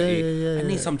 6:30. Yeah, I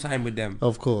need some time with them.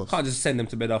 Of course. Can't just send them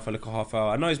to bed after like a half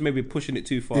hour. I know it's maybe pushing it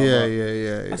too far.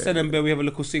 Yeah. I send them to bed. We have a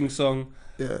little sing song.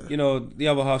 Yeah. You know, the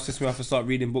other half sits me have to start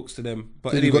reading books to them.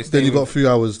 But then anyway, you got a few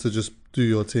hours to just do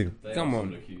your thing. Come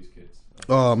on. Kids.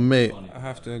 Oh, mate. Funny. I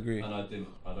have to agree. And I don't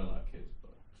like kids,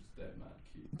 but just they're mad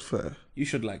cute. Fair. You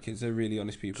should like kids. They're really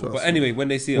honest people. Trust but anyway, When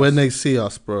They See Us. When They See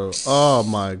Us, bro. Oh,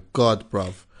 my God,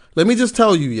 bruv. Let me just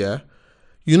tell you, yeah.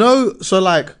 You know, so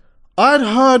like, I'd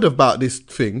heard about this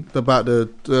thing, about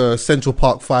the Central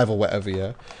Park 5 or whatever,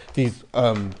 yeah. These,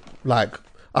 like,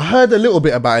 I heard a little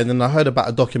bit about it, and then I heard about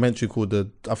a documentary called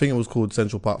I think it was called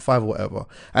Central Park 5 or whatever.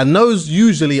 And those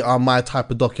usually are my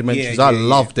type of documentaries. I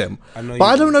love them. But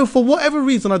I don't know, for whatever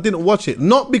reason, I didn't watch it.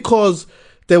 Not because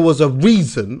there was a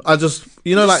reason. I just,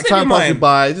 you know, like time passed me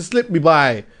by. It just slipped me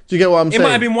by. Do you get what I'm saying? It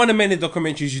might have been one of many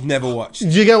documentaries you've never watched. Do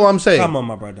you get what I'm saying? Come on,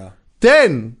 my brother.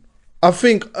 Then, I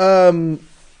think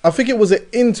it was an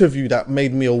interview that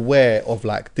made me aware of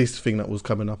like this thing that was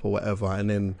coming up or whatever. And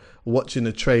then watching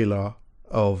the trailer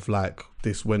of like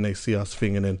this When They See Us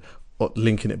thing, and then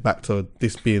linking it back to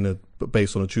this being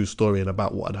based on a true story and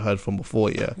about what I'd heard from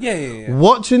before. Yeah.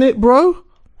 Watching it, bro.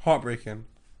 Heartbreaking.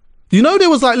 You know, there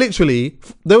was literally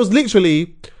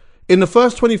in the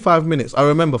first 25 minutes, I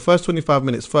remember first 25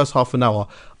 minutes, first half an hour,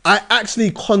 I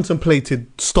actually contemplated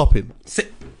stopping.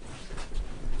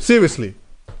 Seriously.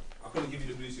 I couldn't give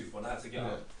you the Bluetooth one. I had to get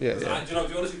out. Yeah. Do you know, to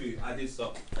be honest with you, I did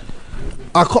stop.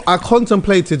 I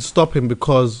contemplated stopping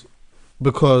because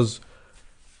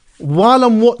while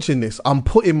I'm watching this, I'm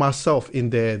putting myself in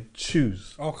their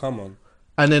shoes. Oh, come on.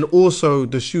 And then also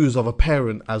the shoes of a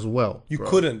parent as well. You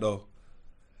couldn't, though.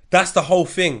 That's the whole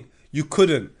thing. You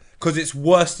couldn't. Because it's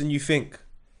worse than you think.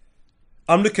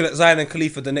 I'm looking at Zion and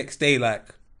Khalifa the next day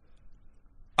like...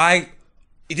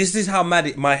 This is how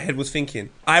mad my head was thinking.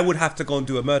 I would have to go and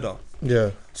do a murder.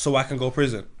 Yeah. So I can go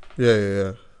prison.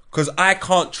 Yeah. Because I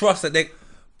can't trust that they...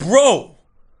 Bro!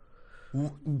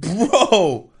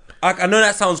 I know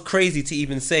that sounds crazy to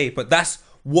even say, but that's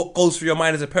what goes through your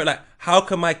mind as a parent. Like, how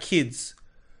can my kids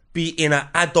be in an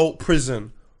adult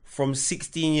prison from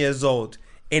 16 years old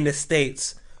in the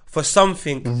States for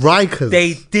something Rikers.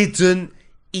 They didn't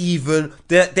even...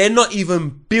 They're not even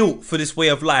built for this way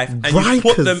of life. And Rikers. You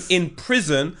put them in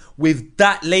prison with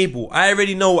that label. I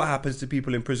already know what happens to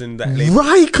people in prison with that label.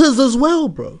 Rikers as well,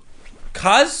 bro.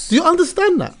 Cuz? Do you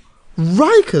understand that?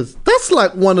 Rikers. That's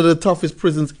like one of the toughest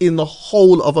prisons in the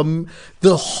whole of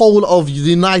the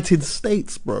United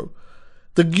States, bro.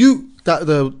 There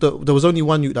was only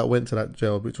one youth that went to that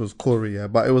jail, which was Corey, yeah.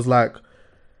 But it was like,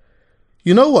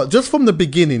 you know what? Just from the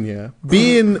beginning, yeah,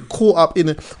 being caught up in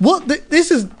this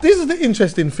is the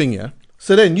interesting thing, yeah.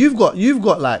 So then you've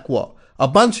got like what, a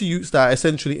bunch of youths that are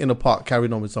essentially in a park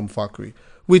carrying on with some fuckery,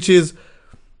 which is,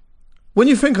 when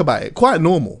you think about it, quite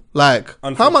normal. Like,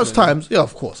 how much times? Yeah,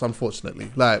 of course, unfortunately.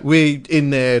 Like, we in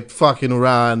there fucking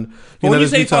around. But when you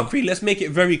say fuckery, let's make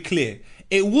it very clear.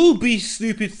 It will be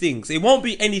stupid things. It won't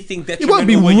be anything detrimental. It won't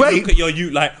be when rape. you look at your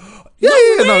youth like, no.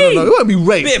 It won't be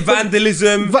rape. Bit of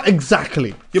vandalism.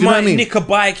 Exactly. You might nick a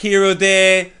bike here or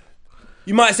there.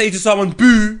 You might say to someone,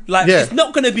 boo. Like, it's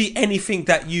not going to be anything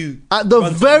that you... At the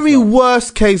very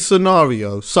worst case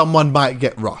scenario, someone might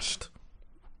get rushed.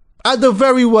 At the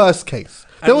very worst case.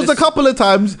 There was a couple of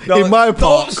times in my park...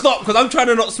 Don't stop, because I'm trying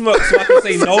to not smirk so I can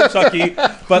say no, Chucky.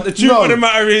 But the truth of the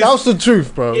matter is... That's the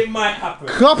truth, bro. It might happen.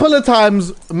 Couple of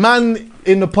times, man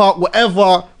in the park,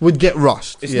 whatever, would get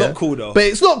rushed. It's not cool, though. But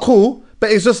it's not cool,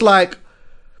 but it's just like...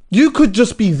 You could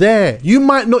just be there. You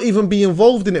might not even be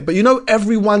involved in it, but you know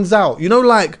everyone's out. You know,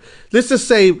 like, let's just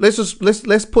say,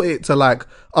 let's put it to like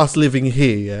us living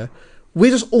here, yeah?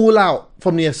 We're just all out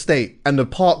from the estate and the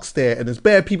park's there and there's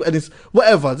bare people and it's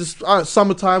whatever, just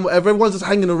summertime, whatever. Everyone's just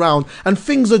hanging around and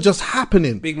things are just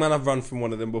happening. Big man, I've run from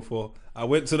one of them before. I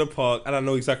went to the park and I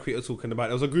know exactly what you're talking about.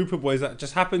 There was a group of boys that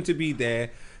just happened to be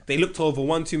there. They looked over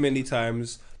one too many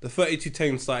times. The 32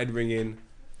 Ting started ringing.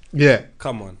 Yeah.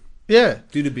 Come on. Yeah,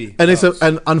 do the B. And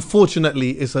and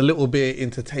unfortunately, it's a little bit of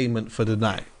entertainment for the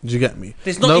night. Do you get me?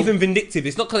 It's not even vindictive.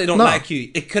 It's not because they don't like you.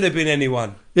 It could have been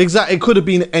anyone. Exactly, it could have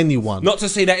been anyone. Not to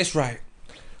say that it's right,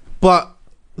 but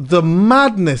the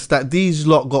madness that these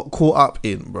lot got caught up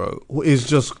in, bro, is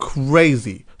just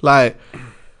crazy. Like,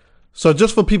 so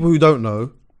just for people who don't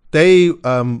know, they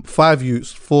 5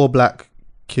 youths, 4 black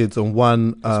kids, and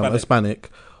 1 Hispanic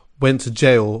went to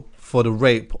jail for the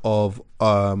rape of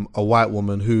a white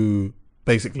woman who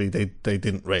basically they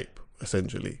didn't rape,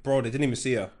 essentially. Bro, they didn't even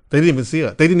see her. They didn't even see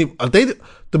her. They didn't even.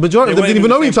 The majority of them didn't even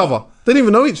know each other. They didn't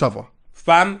even know each other.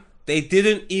 Fam,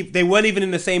 they weren't even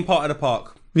in the same part of the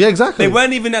park. Yeah, exactly. They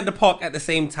weren't even at the park at the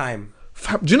same time.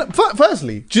 Fam, do you know?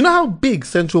 Firstly, do you know how big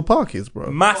Central Park is,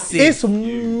 bro? Massive. It's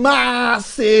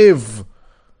massive.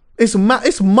 It's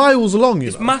miles long.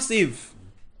 It's massive.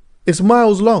 It's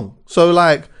miles long. So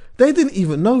like, they didn't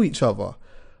even know each other.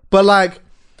 But like,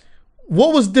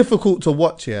 what was difficult to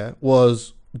watch here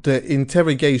was the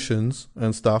interrogations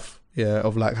and stuff, yeah,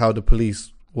 of like how the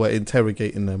police were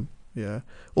interrogating them, yeah.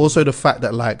 Also the fact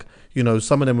that like, you know,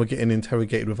 some of them were getting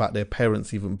interrogated without their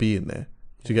parents even being there.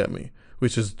 Do you get me?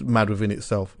 Which is mad within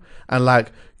itself. And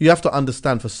like, you have to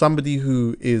understand, for somebody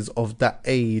who is of that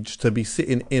age to be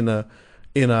sitting in a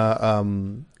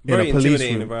police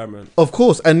room, environment. Of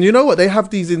course. And you know what? They have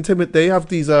these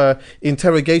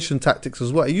interrogation tactics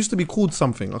as well. It used to be called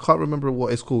something. I can't remember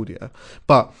what it's called, yeah.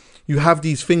 But you have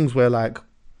these things where like,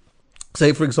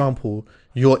 say for example,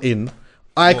 you're in,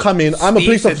 I come in, I'm a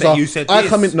police officer, I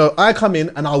come in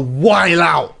and I while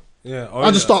out. Yeah,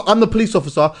 I'm the police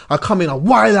officer, I come in, I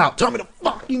while out, tell me the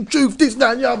fucking truth, this,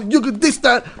 that, yeah, you could this,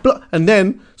 that, blah. And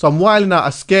then, so I'm whiling out,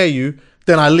 I scare you,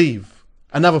 then I leave.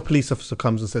 Another police officer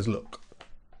comes and says, look,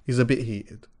 he's a bit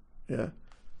heated, yeah.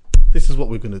 This is what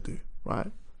we're gonna do,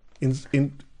 right?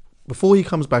 Before he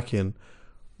comes back in,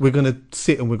 we're gonna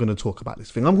sit and we're gonna talk about this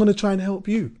thing. I'm gonna try and help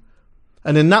you,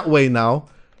 and in that way now,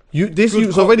 this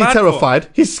youth's already terrified.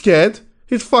 He's scared.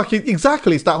 He's fucking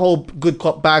exactly. It's that whole good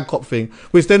cop, bad cop thing,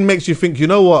 which then makes you think, you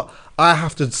know what? I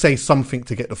have to say something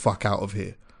to get the fuck out of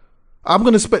here.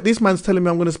 This man's telling me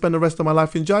I'm gonna spend the rest of my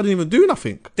life in jail. I didn't even do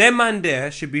nothing. Their man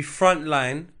there should be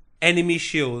frontline enemy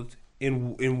shield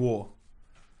in war,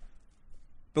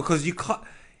 because you can't.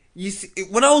 You see,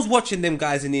 when I was watching them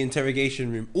guys in the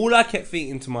interrogation room, all I kept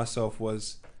thinking to myself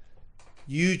was,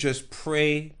 you just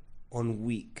prey on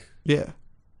weak. Yeah.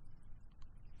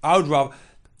 I would rather.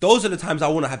 Those are the times I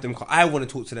want to have them. I want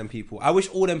to talk to them people. I wish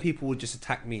all them people would just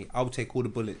attack me. I would take all the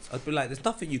bullets. I'd be like, there's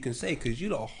nothing you can say because you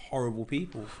lot are horrible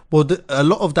people. Well, a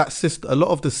lot of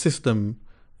the system,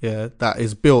 yeah, that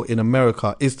is built in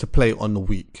America is to play on the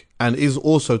weak, and is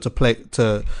also to play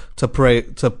on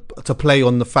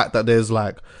the fact that there's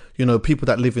like, you know, people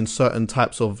that live in certain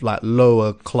types of like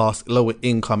lower class, lower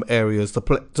income areas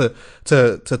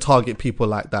to target people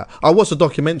like that. I watched a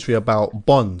documentary about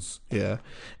bonds, yeah,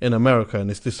 in America, and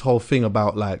it's this whole thing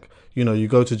about like, you know, you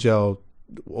go to jail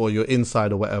or you're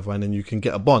inside or whatever, and then you can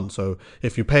get a bond. So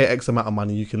if you pay X amount of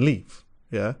money, you can leave,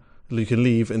 yeah. You can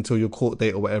leave until your court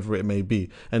date or whatever it may be.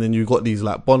 And then you've got these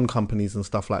like bond companies and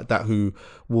stuff like that who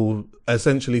will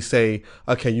essentially say,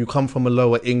 okay, you come from a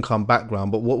lower income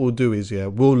background, but what we'll do is, yeah,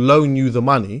 we'll loan you the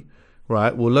money,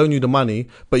 right? We'll loan you the money,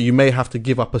 but you may have to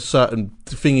give up a certain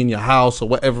thing in your house or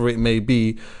whatever it may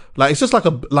be. Like, it's just like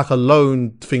a loan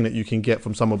thing that you can get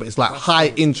from someone, but it's like high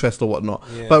interest or whatnot.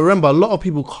 Yeah. But remember, a lot of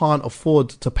people can't afford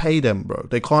to pay them, bro.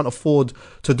 They can't afford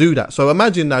to do that. So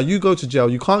imagine now you go to jail,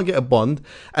 you can't get a bond,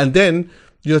 and then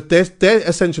they're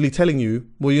essentially telling you,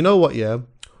 well, you know what, yeah,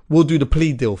 we'll do the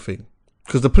plea deal thing.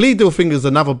 Because the plea deal thing is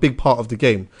another big part of the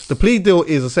game. The plea deal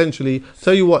is essentially,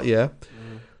 tell you what, yeah,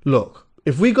 look,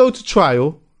 if we go to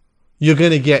trial, you're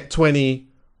going to get 20,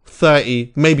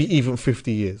 30, maybe even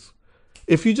 50 years.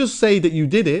 If you just say that you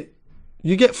did it,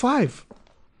 you get 5.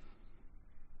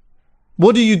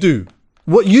 What do?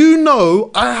 What you know,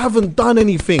 I haven't done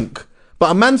anything. But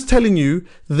a man's telling you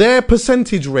their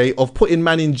percentage rate of putting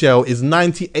man in jail is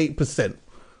 98%.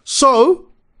 So,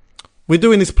 we're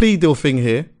doing this plea deal thing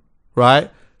here,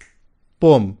 right?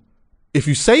 Boom. If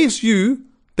you say it's you,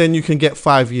 then you can get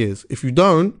 5 years. If you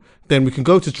don't, then we can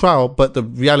go to trial. But the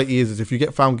reality is if you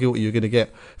get found guilty, you're going to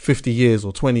get 50 years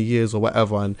or 20 years or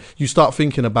whatever. And you start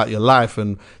thinking about your life.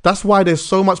 And that's why there's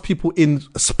so much people in,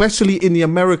 especially in the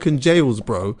American jails,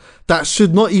 bro, that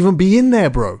should not even be in there,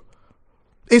 bro.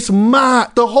 It's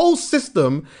mad. The whole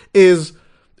system is,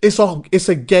 it's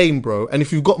a game, bro. And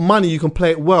if you've got money, you can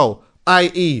play it well.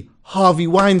 I.e. Harvey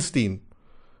Weinstein.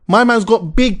 My man's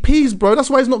got big P's, bro. That's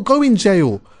why he's not going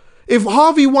jail. If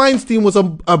Harvey Weinstein was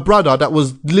a brother that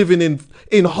was living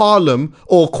in Harlem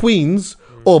or Queens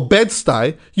or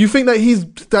Bed-Stuy, you think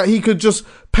that he could just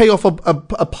pay off a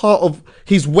part of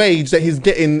his wage that he's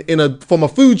getting from a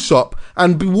food shop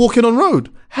and be walking on road?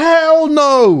 Hell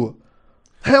no.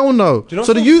 Hell no. You know,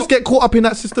 so the youths get caught up in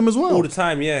that system as well. All the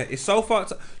time, yeah. It's so fucked.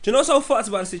 Do you know what's so fucked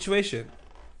about the situation?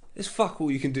 It's fuck all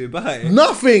you can do about it.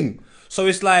 Nothing. So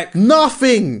it's like...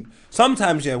 Nothing.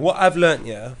 Sometimes, yeah, what I've learnt,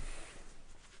 yeah,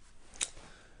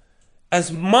 as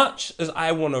much as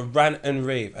I want to rant and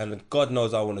rave, and God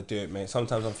knows I want to do it, mate.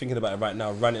 Sometimes I'm thinking about it right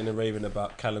now, ranting and raving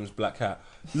about Callum's black hat.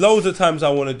 Loads of times I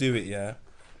want to do it, yeah.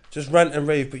 Just rant and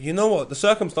rave. But you know what? The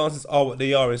circumstances are what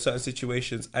they are in certain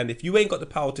situations. And if you ain't got the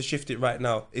power to shift it right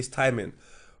now, it's timing.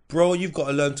 Bro, you've got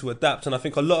to learn to adapt. And I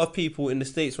think a lot of people in the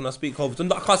States, when I speak of...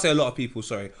 I can't say a lot of people,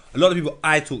 sorry. A lot of people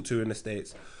I talk to in the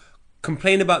States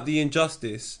complain about the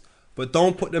injustice, but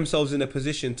don't put themselves in a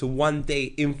position to one day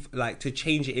to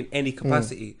change it in any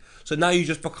capacity. So now you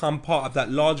just become part of that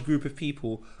large group of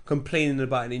people complaining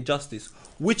about an injustice,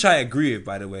 which I agree with,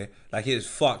 by the way. Like, it is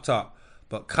fucked up.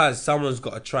 But cuz someone's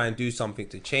got to try and do something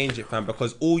to change it, fam.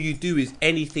 Because all you do is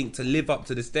anything to live up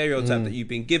to the stereotype that you've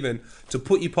been given, to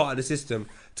put you part of the system,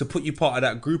 to put you part of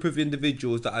that group of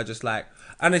individuals that are just like...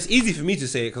 And it's easy for me to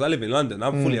say it because I live in London.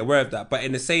 I'm fully aware of that. But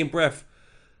in the same breath...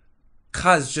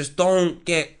 Cuz, just don't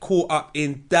get caught up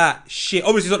in that shit.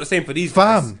 Obviously, it's not the same for these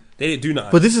guys. They didn't do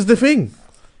nothing. But this is the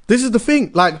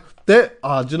thing. Like, do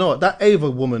you know what? That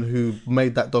Ava woman who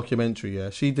made that documentary, yeah,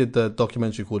 she did the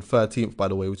documentary called 13th, by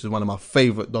the way, which is one of my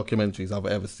favourite documentaries I've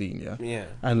ever seen, yeah? Yeah.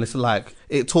 And it's like,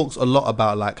 it talks a lot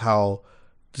about, like, how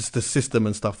just the system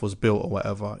and stuff was built or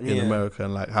whatever in America,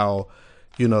 and, like, how...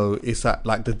 You know, it's at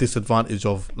like the disadvantage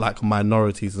of like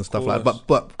minorities and stuff like that.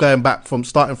 But going back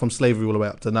starting from slavery all the way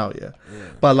up to now, yeah.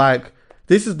 But like,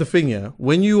 this is the thing, yeah.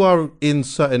 When you are in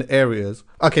certain areas,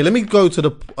 okay, let me go to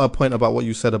the point about what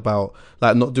you said about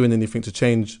like not doing anything to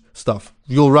change stuff.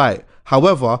 You're right.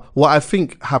 However, what I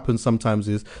think happens sometimes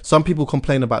is some people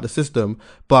complain about the system,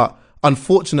 but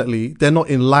unfortunately, they're not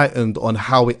enlightened on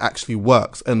how it actually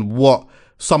works and what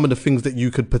some of the things that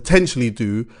you could potentially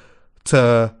do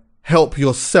to help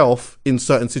yourself in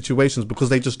certain situations because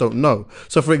they just don't know.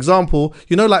 So for example,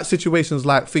 you know, like situations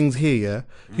like things here,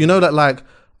 yeah, you know that like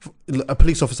a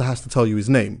police officer has to tell you his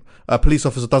name. A police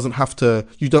officer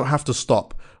you don't have to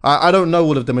stop. I don't know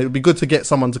all of them. It would be good to get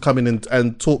someone to come in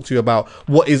and talk to you about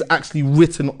what is actually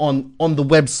written on the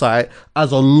website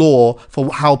as a law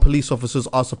for how police officers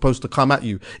are supposed to come at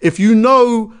you. If you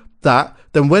know that,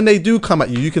 then when they do come at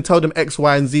you, you can tell them X,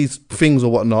 Y, and Z things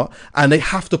or whatnot, and they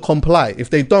have to comply.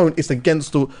 If they don't, it's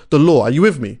against the law. Are you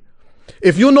with me?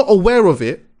 If you're not aware of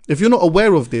it, if you're not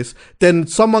aware of this, then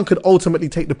someone could ultimately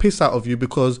take the piss out of you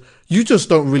because you just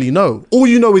don't really know. All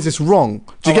you know is it's wrong.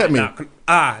 Do you get me?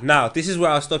 Now, this is where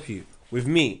I'll stop you. With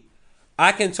me,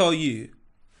 I can tell you,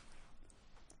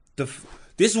 this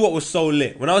is what was so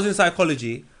lit. When I was in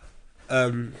psychology,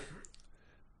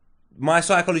 my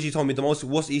psychology told me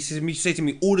he say to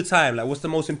me all the time, like, what's the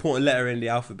most important letter in the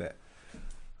alphabet?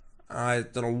 I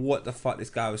don't know what the fuck this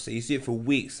guy was saying. You see it for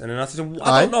weeks. And then I said,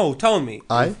 I don't know, tell me.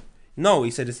 No, he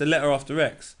said, it's the letter after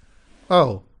X.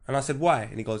 Oh. And I said, why?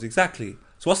 And he goes, exactly.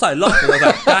 So I started laughing. I was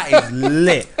like, that is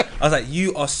lit. I was like,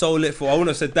 you are so lit for... I wouldn't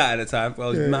have said that at the time, I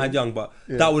was mad young, but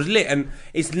that was lit. And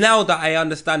it's now that I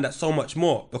understand that so much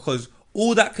more, because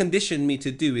all that conditioned me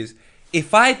to do is,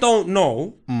 if I don't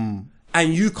know...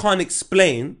 and you can't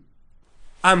explain,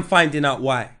 I'm finding out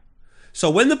why. So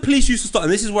when the police used to start,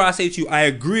 and this is where I say to you, I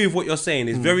agree with what you're saying.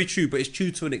 It's very true, but it's true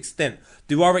to an extent.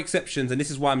 There are exceptions, and this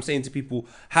is why I'm saying to people,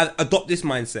 adopt this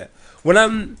mindset.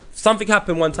 When something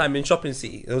happened one time in Shopping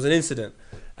City, there was an incident,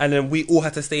 and then we all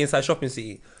had to stay inside Shopping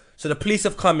City. So the police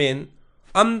have come in.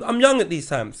 I'm young at these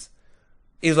times.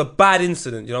 It was a bad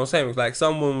incident, you know what I'm saying? It was like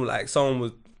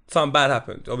something bad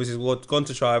happened. Obviously, we've gone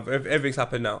to trial. Everything's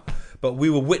happened now. But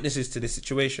we were witnesses to this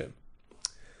situation.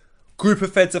 group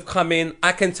of feds have come in.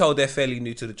 I can tell they're fairly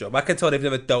new to the job. I can tell they've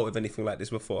never dealt with anything like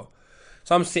this before.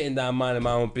 So I'm sitting down minding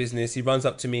my own business. He runs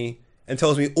up to me and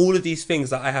tells me all of these things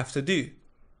that I have to do.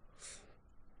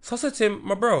 So I said to him,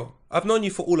 my bro, I've known you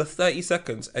for all of 30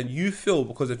 seconds and you feel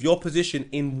because of your position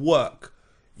in work,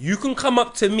 you can come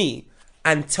up to me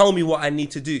and tell me what I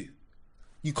need to do.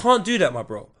 You can't do that, my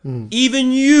bro.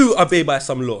 Even you obey by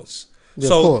some laws. Yeah,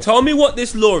 so tell me what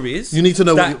this law is. You need to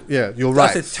know your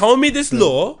rights. I said, tell me this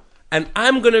law and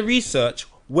I'm going to research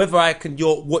whether I can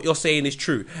what you're saying is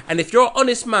true. And if you're an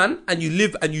honest man and you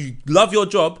live and you love your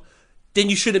job, then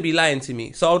you shouldn't be lying to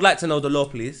me. So I would like to know the law,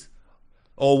 please.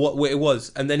 Or what it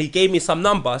was. And then he gave me some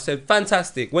number. I said,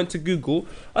 fantastic. Went to Google.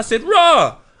 I said,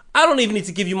 rah, I don't even need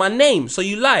to give you my name. So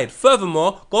you lied.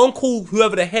 Furthermore, go and call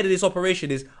whoever the head of this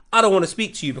operation is. I don't want to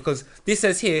speak to you because this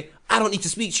says here, I don't need to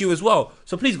speak to you as well.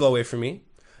 So please go away from me.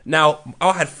 Now,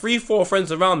 I had 3-4 friends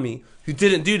around me who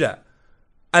didn't do that.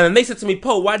 And then they said to me,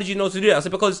 Paul, why did you know to do that? I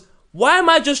said, because why am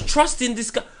I just trusting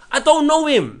this guy? I don't know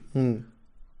him.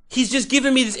 He's just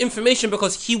giving me this information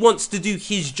because he wants to do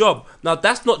his job. Now,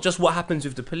 that's not just what happens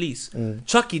with the police.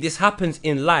 Chucky, this happens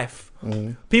in life.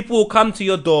 People will come to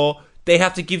your door. They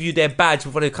have to give you their badge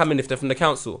before they come in if they're from the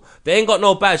council. They ain't got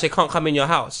no badge. They can't come in your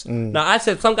house. Now, I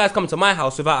said, some guys come to my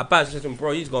house without a badge. I said to him,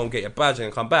 bro, you just go and get your badge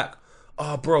and come back.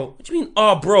 Oh, bro. What do you mean,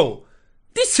 oh, bro?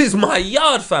 This is my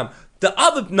yard, fam. The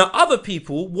other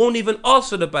people won't even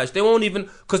ask for the badge. They won't even,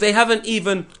 because they haven't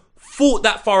even thought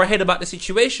that far ahead about the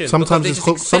situation. Sometimes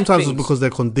it's because they're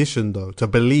conditioned though to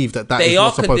believe that they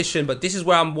are conditioned. But this is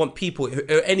where I want people,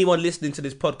 anyone listening to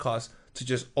this podcast, to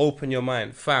just open your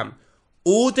mind, fam.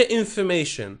 All the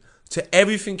information to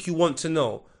everything you want to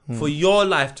know for your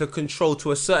life to control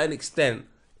to a certain extent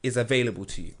is available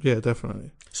to you. Yeah,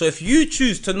 definitely. So if you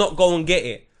choose to not go and get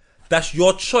it, that's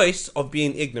your choice of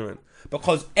being ignorant.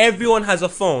 Because everyone has a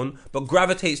phone, but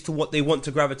gravitates to what they want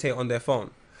to gravitate on their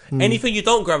phone. Anything you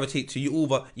don't gravitate to,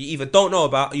 you either don't know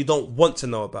about or you don't want to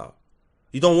know about.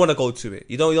 You don't want to go to it.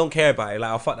 You don't care about it.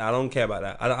 Like, oh, fuck that. I don't care about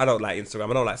that. I don't like Instagram.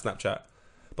 I don't like Snapchat.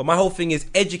 But my whole thing is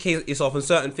educate yourself on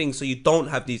certain things so you don't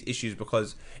have these issues,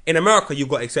 because in America, you've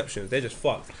got exceptions. They're just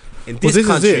fucked. In this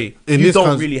country, you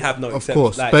don't really have no exceptions. Of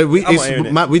course. Like, but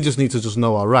we just need to just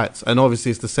know our rights. And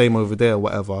obviously, it's the same over there or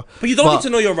whatever. But you don't need to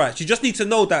know your rights. You just need to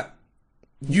know that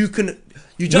you can...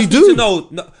 You just need to know,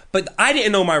 but I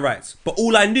didn't know my rights. But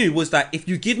all I knew was that if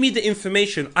you give me the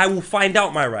information, I will find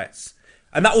out my rights.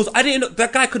 And I didn't know,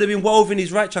 that guy could have been well within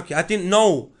his right, Chucky. I didn't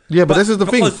know. Yeah, but this is the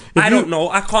thing. I don't know,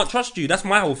 I can't trust you. That's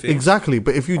my whole thing. Exactly.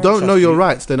 But if you don't know your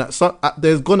rights, then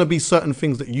there's going to be certain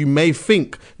things that you may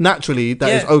think naturally that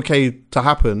is okay to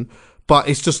happen, but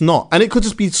it's just not. And it could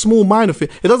just be small, minor thing.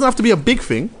 It doesn't have to be a big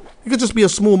thing. It could just be a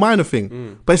small minor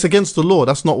thing, but it's against the law.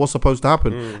 That's not what's supposed to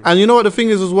happen. And you know what the thing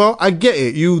is as well? I get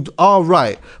it. You are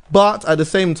right. But at the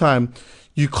same time,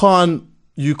 you can't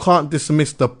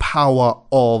dismiss the power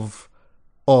of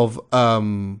what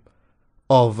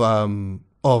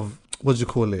do you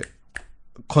call it?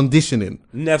 Conditioning.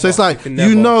 Never. So it's like,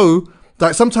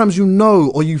 like sometimes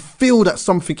or you feel that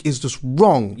something is just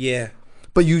wrong. Yeah.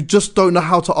 But you just don't know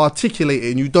how to articulate it,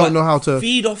 and you don't know how to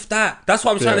feed off that. That's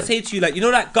what I'm trying to say to you. Like, you know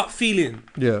that gut feeling?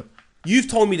 Yeah. You've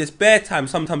told me this bare time.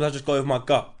 Sometimes I just go with my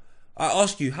gut. I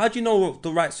ask you, how do you know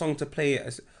the right song to play?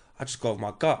 I just go with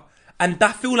my gut. And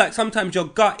I feel like sometimes your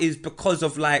gut is because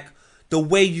of like the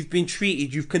way you've been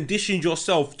treated. You've conditioned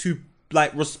yourself to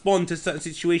like respond to certain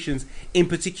situations in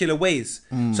particular ways.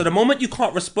 So the moment you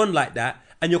can't respond like that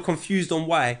and you're confused on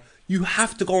why, you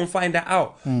have to go and find that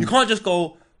out. You can't just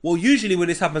go, well, usually when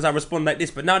this happens, I respond like this,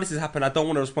 but now this has happened, I don't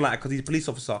want to respond like that because he's a police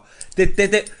officer. If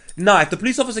the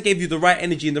police officer gave you the right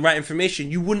energy and the right information,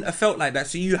 you wouldn't have felt like that.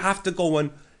 So you have to go and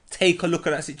take a look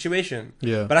at that situation.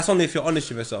 Yeah. But that's only if you're honest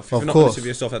with yourself. If you're not honest with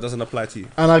yourself, that doesn't apply to you.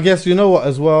 And I guess, you know what,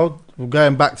 as well,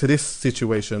 going back to this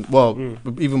situation,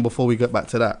 even before we get back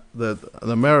to that, the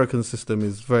American system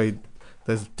is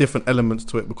there's different elements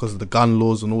to it because of the gun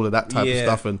laws and all of that type of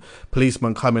stuff, and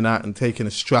policemen coming out and taking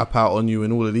a strap out on you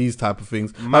and all of these type of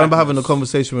things. Madness. I remember having a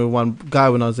conversation with one guy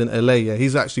when I was in LA. Yeah,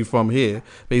 he's actually from here,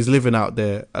 but he's living out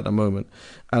there at the moment.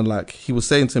 And like, he was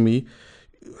saying to me,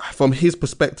 from his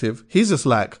perspective, he's just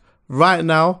like, right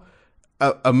now,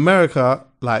 America,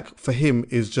 like for him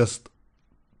is just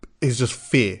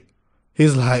fear.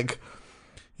 He's like,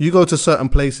 you go to certain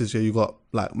places, you got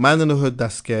like man in the hood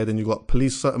that's scared, and you got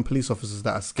certain police officers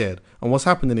that are scared. And what's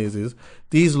happening is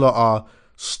these lot are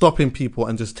stopping people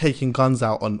and just taking guns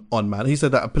out on man. He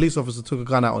said that a police officer took a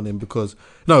gun out on him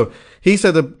he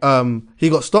said that he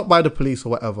got stopped by the police or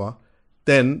whatever.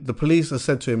 Then the police has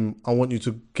said to him, I want you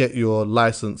to get your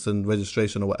license and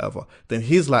registration or whatever. Then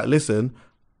he's like, listen,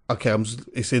 okay,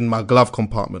 it's in my glove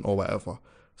compartment or whatever.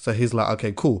 So he's like,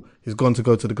 okay, cool. He's gone to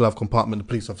go to the glove compartment. The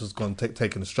police officer's gone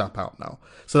taking the strap out now.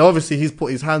 So obviously he's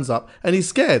put his hands up and he's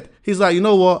scared. He's like, you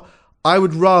know what? I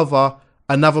would rather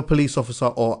another police officer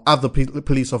or other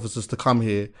police officers to come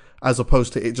here as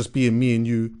opposed to it just being me and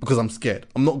you because I'm scared.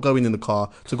 I'm not going in the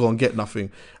car to go and get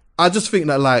nothing. I just think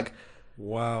that like,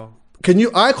 wow.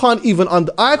 I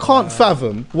can't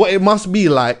fathom what it must be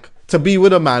like to be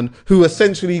with a man who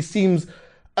essentially seems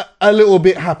a little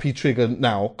bit happy triggered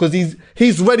now because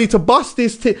he's ready to bust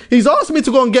this. He's asked me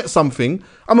to go and get something.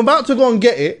 I'm about to go and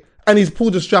get it. And he's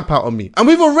pulled a strap out on me. And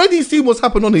we've already seen what's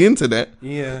happened on the internet.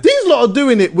 Yeah. These lot are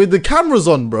doing it with the cameras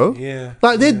on, bro. Yeah.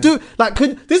 Like they do. Like,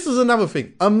 this is another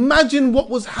thing. Imagine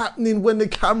what was happening when the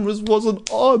cameras wasn't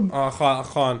on. I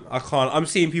can't. I'm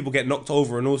seeing people get knocked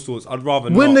over and all sorts. I'd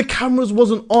rather not. When the cameras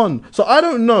wasn't on. So I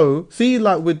don't know. See,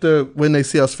 like with when they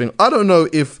see us thing, I don't know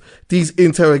if these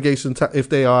interrogations, if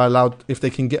they are allowed, if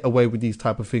they can get away with these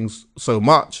type of things so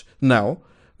much now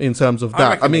in terms of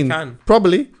that. I mean,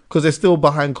 probably. Because they're still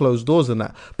behind closed doors and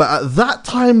that. But at that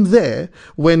time there,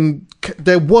 when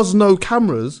there was no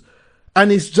cameras, and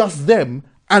it's just them,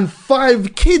 and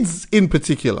 5 kids in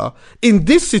particular, in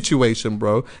this situation,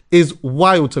 bro, is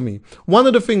wild to me. One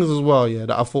of the things as well, yeah,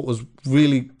 that I thought was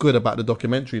really good about the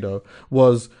documentary, though,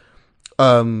 was,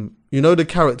 you know the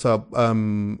character,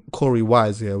 Corey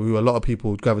Wise, yeah, who a lot of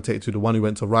people gravitate to, the one who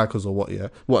went to Rikers or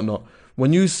whatnot.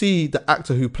 When you see the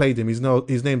actor who played him, his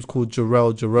name's called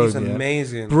Jarrell Jerome. He's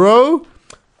amazing. Bro,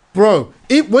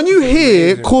 when you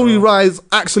hear Corey Wise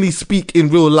actually speak in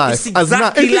real life, it's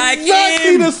exactly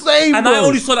him. The same, and bro. I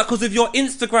only saw that because of your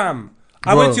Instagram.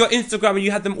 I went to your Instagram and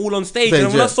you had them all on stage. And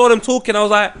when I saw them talking, I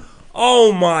was like,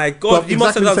 oh my God, you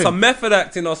must have done some method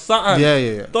acting or something.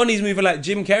 Yeah. Donnie's moving like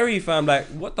Jim Carrey, fam. Like,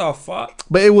 what the fuck?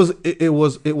 But it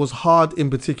was hard in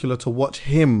particular to watch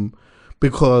him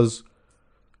because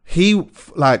he,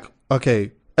 like,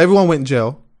 okay, everyone went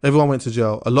to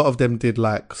jail. A lot of them did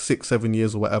like 6-7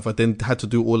 years or whatever, then had to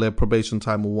do all their probation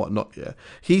time or whatnot, yeah.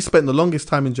 He spent the longest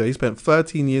time in jail. He spent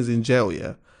 13 years in jail,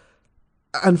 yeah.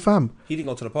 And fam, he didn't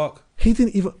go to the park. He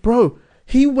didn't even, bro,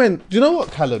 he went, do you know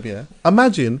what, Callum, yeah?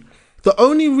 Imagine, the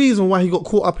only reason why he got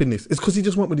caught up in this is because he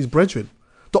just went with his brethren.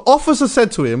 The officer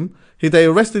said to him, they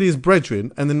arrested his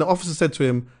brethren, and then the officer said to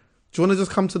him, do you want to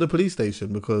just come to the police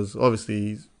station? Because obviously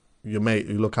he's your mate,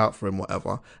 you look out for him,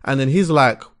 whatever. And then he's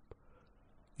like,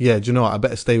 yeah, do you know what? I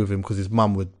better stay with him because his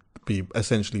mum would be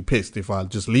essentially pissed if I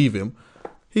just leave him.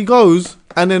 He goes,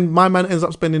 and then my man ends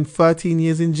up spending 13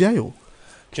 years in jail.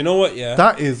 Do you know what, yeah?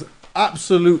 That is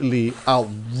absolutely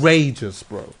outrageous,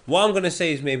 bro. What I'm going to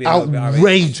say is maybe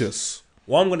outrageous.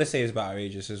 What I'm going to say is about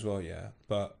outrageous as well, yeah.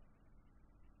 But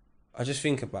I just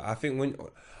think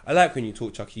I like when you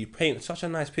talk, Chucky, you paint such a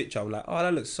nice picture. I'm like, oh,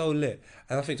 that looks so lit.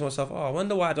 And I think to myself, oh, I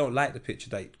wonder why I don't like the picture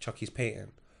that Chucky's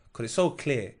painting. Because it's so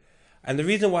clear. And the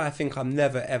reason why I think I'm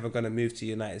never, ever going to move to the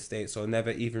United States or never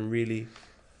even really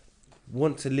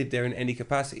want to live there in any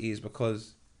capacity is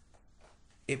because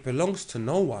it belongs to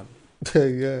no one.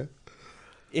 Yeah.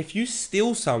 If you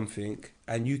steal something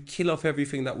and you kill off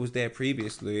everything that was there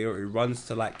previously, or it runs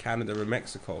to like Canada or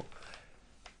Mexico,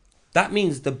 that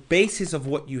means the basis of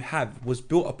what you have was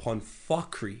built upon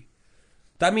fuckery.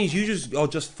 That means you are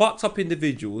just fucked up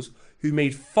individuals who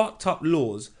made fucked up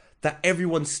laws that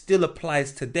everyone still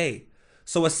applies today.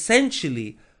 So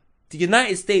essentially, the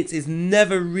United States is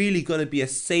never really going to be a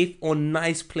safe or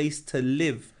nice place to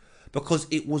live because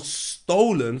it was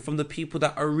stolen from the people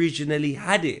that originally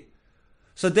had it.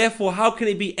 So therefore, how can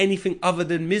it be anything other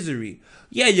than misery?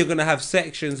 Yeah, you're going to have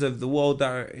sections of the world that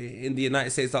are in the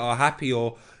United States that are happy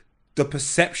or the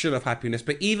perception of happiness.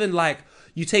 But even like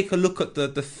you take a look at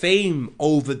the fame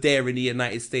over there in the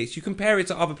United States, you compare it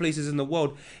to other places in the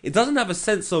world, it doesn't have a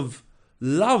sense of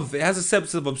love. It has a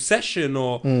sense of obsession,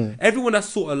 or everyone that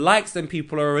sort of likes them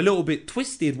people are a little bit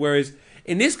twisted. Whereas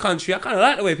in this country, I kind of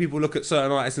like the way people look at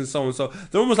certain artists and so on. So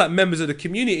they're almost like members of the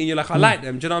community and you're like, I like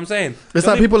them. Do you know what I'm saying? It's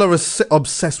like people are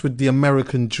obsessed with the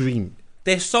American dream.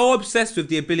 They're so obsessed with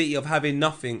the ability of having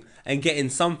nothing and getting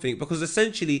something because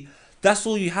essentially that's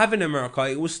all you have in America.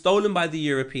 It was stolen by the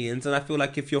Europeans, and I feel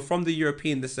like if you're from the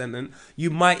European descendant, you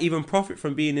might even profit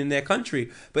from being in their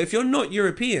country. But if you're not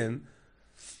European,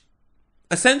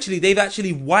 essentially they've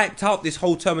actually wiped out this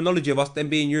whole terminology of us them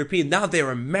being European. Now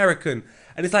they're American.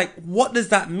 And it's like, what does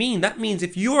that mean? That means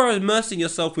if you're immersing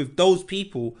yourself with those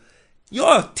people,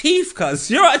 you're a thief,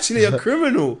 cuz. You're actually a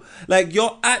criminal. Like,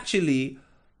 you're actually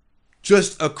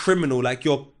just a criminal. Like,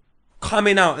 you're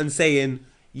coming out and saying,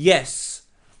 yes,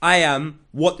 I am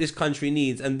what this country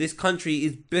needs, and this country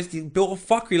is basically built of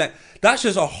fuckery. Like, that's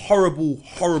just a horrible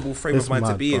frame of mind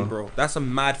to be in, bro. That's a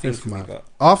mad thing to me.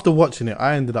 After watching it,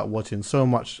 I ended up watching so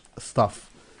much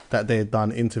stuff that they had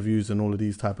done, interviews and all of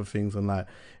these type of things, and like,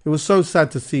 it was so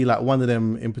sad to see like one of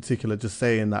them in particular just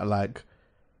saying that like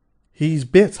he's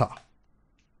bitter.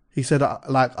 He said,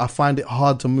 like, I find it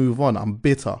hard to move on. I'm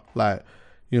bitter. Like,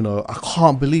 you know, I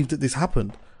can't believe that this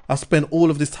happened. I spent all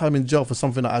of this time in jail for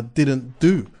something that I didn't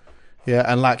do. Yeah,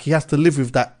 and like, he has to live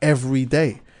with that every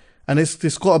day. And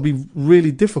it's got to be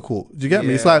really difficult. Do you get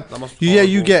me? It's like,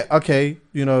 you get, okay,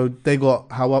 you know, they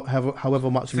got however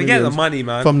much Forget the money,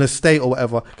 man. From the state or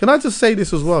whatever. Can I just say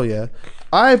this as well, yeah?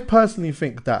 I personally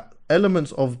think that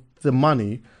elements of the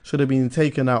money should have been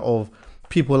taken out of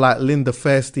people like Linda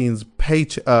Fairstein's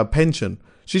pension.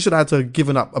 She should have had to have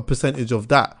given up a percentage of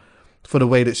that for the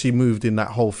way that she moved in that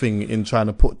whole thing in trying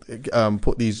to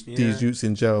put these youths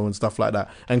in jail and stuff like that,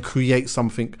 and create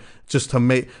something just to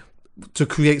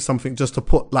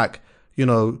put, like, you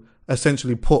know,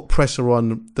 essentially put pressure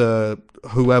on the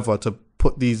whoever to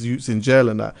put these youths in jail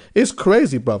and that. It's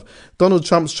crazy, bruv. Donald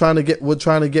Trump's trying to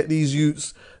get these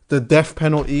youths the death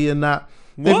penalty and that.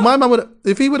 What? If my man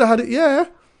if he would have had it, yeah.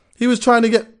 He was trying to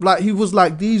get, like, he was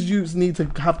like, these youths need to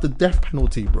have the death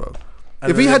penalty, bro. And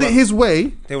if he had it his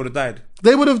way, they would have died.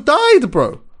 They would have died,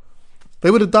 bro. They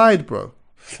would have died, bro.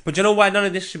 But you know why none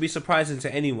of this should be surprising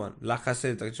to anyone? Like I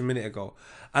said like a minute ago.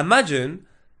 Imagine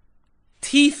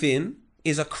thieving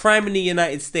is a crime in the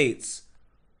United States,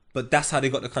 but that's how they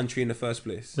got the country in the first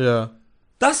place. Yeah.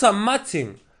 That's a mad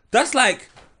thing. That's like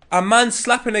a man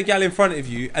slapping a gal in front of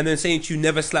you and then saying you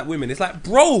never slap women. It's like,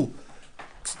 bro,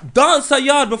 dance a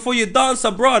yard before you dance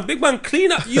abroad. Big man,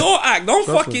 clean up your act. Don't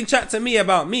fucking chat to me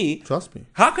about me. Trust me.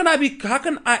 How can I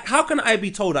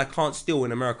be told I can't steal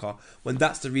in America when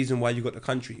that's the reason why you got the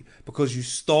country? Because you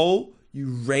stole, you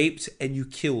raped, and you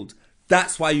killed.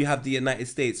 That's why you have the United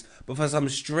States. But for some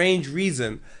strange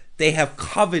reason, they have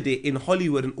covered it in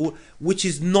Hollywood and all, which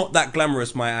is not that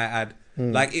glamorous, might I add.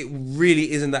 Like, it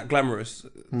really isn't that glamorous.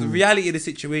 The reality of the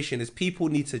situation is people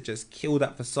need to just kill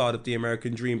that facade of the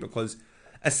American dream, because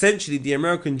essentially the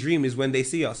American dream is when they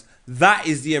see us. That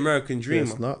is the American dream.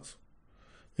 Yeah, it's nuts.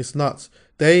 It's nuts.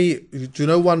 Do you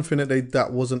know one thing that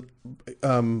wasn't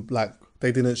like,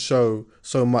 they didn't show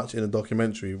so much in the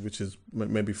documentary, which is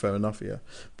maybe fair enough, yeah.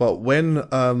 But when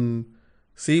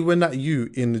when that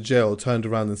youth in the jail turned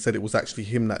around and said it was actually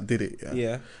him that did it,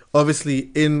 yeah. Obviously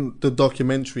in the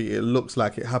documentary it looks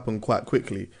like it happened quite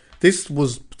quickly. This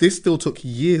still took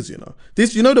years, you know.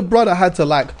 The brother had to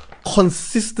like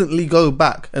consistently go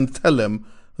back and tell him,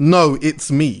 no,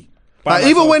 it's me. Like,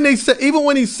 even when he said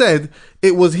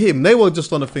it was him, they were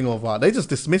just on a thing of they just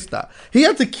dismissed that. He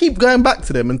had to keep going back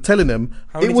to them and telling them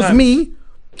it was me.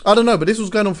 I don't know, but this was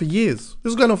going on for years.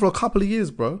 This was going on for a couple of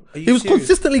years, bro. He was serious?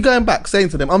 Consistently going back, saying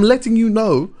to them, I'm letting you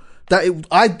know that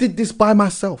I did this by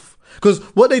myself. Because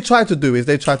what they tried to do is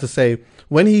they tried to say,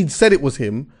 when he said it was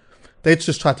him, they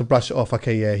just tried to brush it off.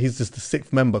 Okay, yeah, he's just the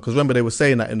sixth member. Because remember, they were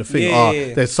saying that in the thing.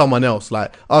 There's someone else.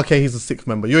 Like, okay, he's the sixth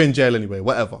member. You're in jail anyway,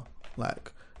 whatever.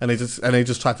 Like, and they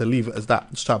just tried to leave it as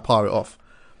that, just try to par it off.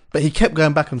 But he kept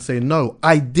going back and saying, no,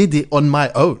 I did it on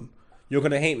my own. You're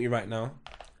gonna hate me right now.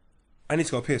 I need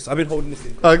to go piss. I've been holding this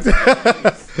in. Alright,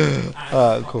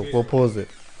 cool. We'll pause it.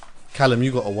 Callum,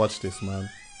 you gotta watch this, man.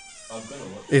 I'm gonna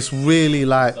watch it. It's really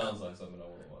like, sounds like something I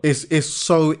wanna watch. It's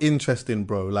so interesting,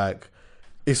 bro. Like,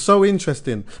 it's so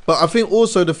interesting. But I think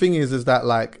also the thing is that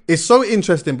like, it's so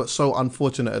interesting but so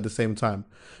unfortunate at the same time,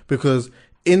 because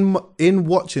in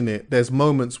watching it, there's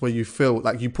moments where you feel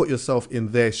like you put yourself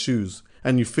in their shoes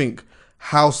and you think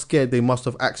how scared they must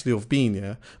have actually have been,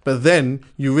 yeah? But then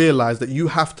you realise that you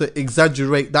have to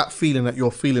exaggerate that feeling that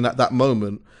you're feeling at that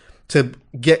moment to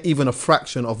get even a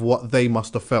fraction of what they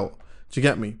must have felt. Do you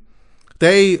get me?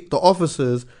 The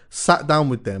officers sat down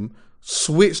with them,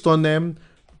 switched on them,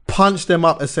 punched them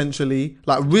up essentially,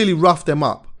 like really roughed them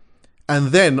up. And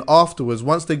then afterwards,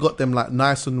 once they got them like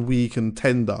nice and weak and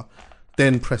tender,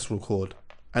 then press record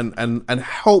and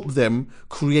help them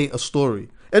create a story.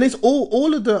 And it's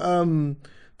all of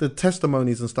the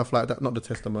testimonies and stuff like that. Not the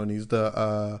testimonies,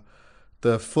 the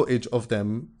footage of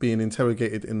them being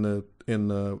interrogated in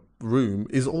the room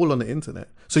is all on the internet.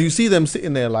 So you see them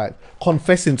sitting there like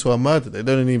confessing to a murder they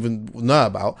don't even know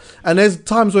about. And there's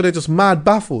times where they're just mad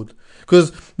baffled,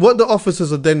 because what the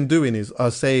officers are then doing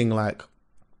are saying like,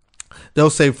 they'll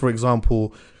say, for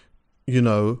example, you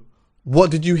know,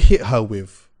 what did you hit her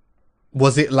with?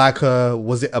 Was it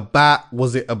a bat?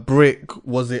 Was it a brick?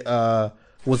 Was it a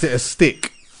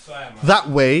stick? That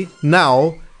way,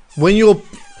 now, when you're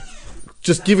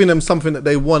just giving them something that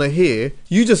they want to hear,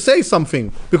 you just say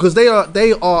something, because they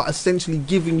are essentially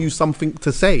giving you something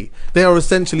to say. They are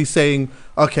essentially saying,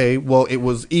 okay, well, it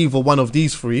was either one of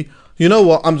these three. You know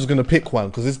what? I'm just going to pick one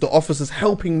because it's the officers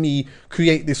helping me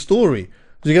create this story.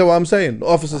 Do you get what I'm saying? The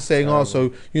officer's saying, oh,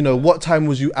 so, you know, what time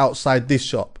was you outside this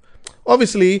shop?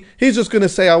 Obviously, he's just going to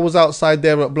say I was outside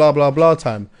there at blah, blah, blah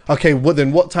time. Okay, well,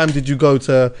 then what time did you go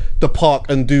to the park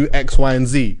and do X, Y, and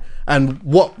Z? And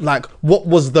what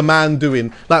was the man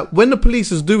doing? Like, when the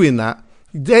police is doing that,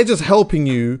 they're just helping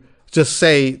you just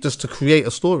to create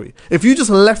a story. If you just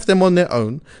left them on their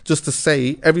own, just to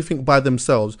say everything by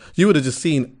themselves, you would have just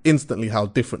seen instantly how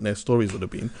different their stories would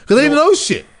have been. Because they didn't know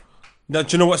shit. No,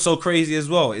 do you know what's so crazy as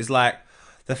well? Is like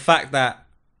the fact that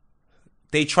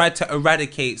they tried to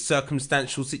eradicate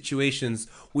circumstantial situations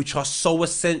which are so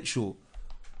essential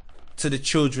to the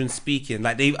children speaking.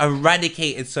 Like, they've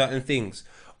eradicated certain things.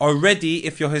 Already,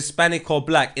 if you're Hispanic or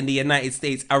black in the United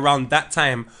States around that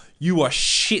time, you are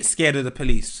shit scared of the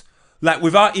police. Like,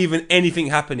 without even anything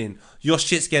happening, you're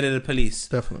shit scared of the police.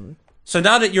 Definitely. So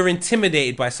now that you're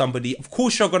intimidated by somebody, of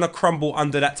course you're going to crumble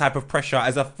under that type of pressure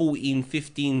as a 14,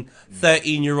 15,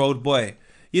 13-year-old boy.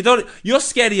 You're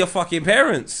scared of your fucking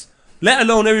parents, let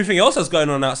alone everything else that's going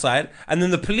on outside. And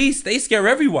then the police, they scare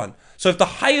everyone. So if the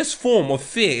highest form of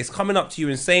fear is coming up to you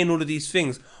and saying all of these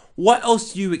things, what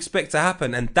else do you expect to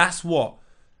happen? And that's what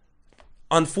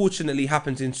unfortunately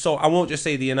happens I won't just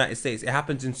say the United States, it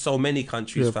happens in so many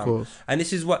countries, fam. Course. And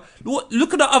this is look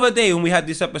at the other day when we had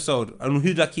this episode, and who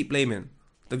did I keep blaming?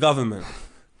 The government.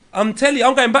 I'm telling you,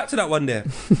 I'm going back to that one there.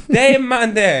 They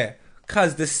man there,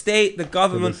 cause the state, the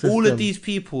government, all of these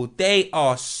people, they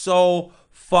are so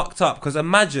fucked up. Cause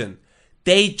imagine,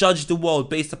 they judge the world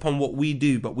based upon what we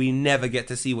do, but we never get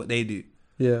to see what they do.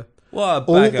 Yeah. What a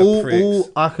bag of pricks. All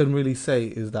I can really say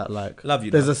is that, like, love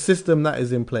you, there's a system that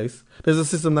is in place. There's a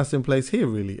system that's in place here,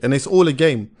 really. And it's all a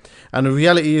game. And the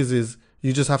reality is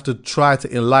you just have to try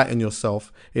to enlighten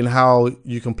yourself in how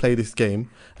you can play this game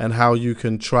and how you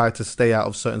can try to stay out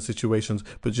of certain situations.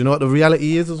 But you know what the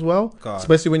reality is as well? God.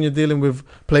 Especially when you're dealing with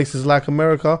places like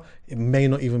America, it may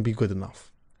not even be good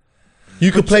enough.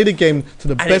 You could play the game to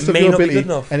the best of your ability,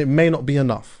 and it may not be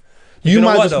enough. You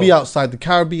might just be outside the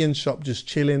Caribbean shop just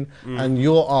chilling, and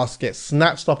your ass gets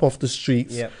snatched up off the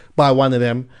streets by one of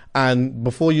them, and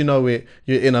before you know it,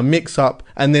 you're in a mix-up,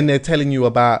 and then they're telling you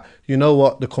about, you know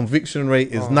what, the conviction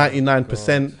rate is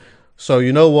 99%. God. So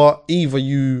you know what, either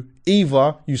you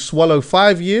swallow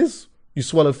 5 years,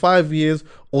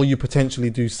 or you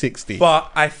potentially do 60.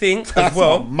 But I think as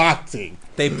well,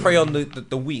 they prey on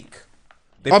the weak.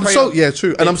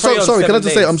 True. And I'm so sorry. Can I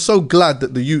just say, I'm so glad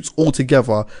that the youths all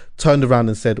together turned around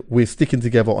and said, we're sticking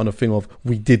together on a thing of,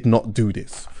 we did not do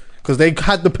this. Because they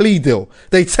had the plea deal.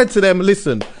 They said to them,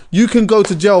 listen, you can go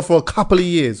to jail for a couple of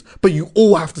years, but you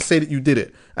all have to say that you did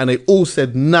it. And they all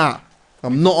said, nah,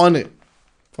 I'm not on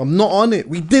it.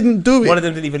 We didn't do it. One of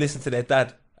them didn't even listen to their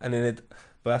dad. And then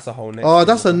but that's a whole next thing.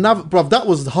 That's another, bruv, that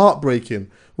was heartbreaking.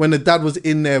 When the dad was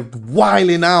in there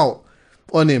whiling out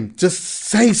on him. Just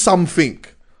say something.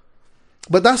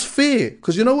 But that's fear,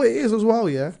 because you know what it is as well,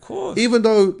 yeah? Of course. Even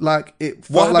though, like, it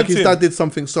felt like his dad did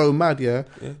something so mad, yeah?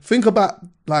 Think about,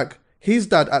 like, his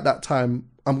dad at that time,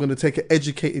 I'm going to take an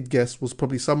educated guess, was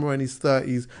probably somewhere in his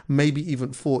 30s, maybe even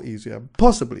 40s, yeah?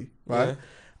 Possibly, right? Yeah.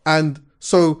 And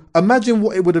so imagine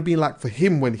what it would have been like for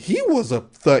him when he was a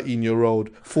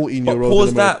 13-year-old, 14-year-old. But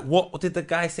pause that. What did the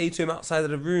guy say to him outside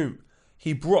of the room?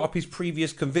 He brought up his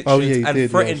previous convictions and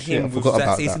threatened him with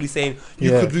basically saying, you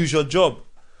could lose your job.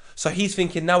 So he's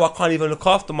thinking, now I can't even look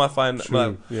after my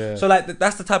family. Yeah. So like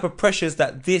that's the type of pressures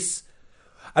that this,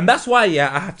 and that's why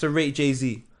I have to rate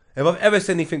Jay-Z. If I've ever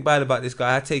said anything bad about this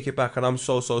guy, I take it back, and I'm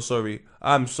so sorry.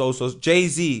 I'm so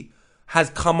Jay-Z has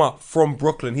come up from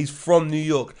Brooklyn. He's from New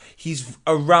York. He's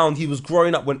around. He was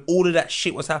growing up when all of that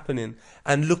shit was happening,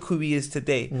 and look who he is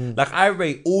today. Like, I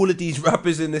rate all of these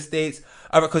rappers in the States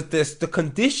because there's the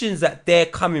conditions that they're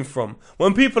coming from.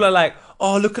 When people are like,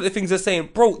 oh, look at the things they're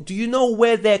saying, bro, do you know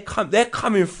where they're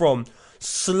coming from?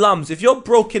 Slums. If you're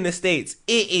broke in the States,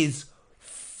 it is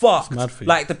fucked.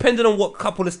 Like, depending on what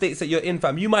couple of states that you're in,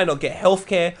 fam, you might not get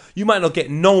healthcare. You might not get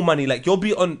no money. Like, you'll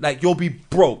be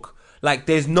broke. Like,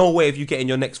 there's no way of you getting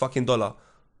your next fucking dollar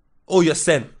or your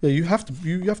cent. Yeah, you have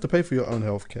to pay for your own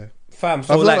healthcare, fam.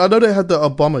 So I know they had the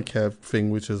Obamacare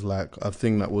thing, which is like a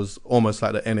thing that was almost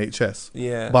like the NHS.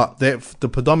 Yeah. But the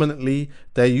predominantly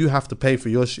there, you have to pay for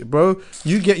your shit, bro.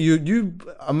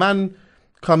 A man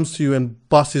comes to you and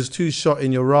busts 2 shot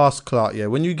in your ass clot. Yeah.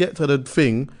 When you get to the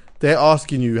thing, they're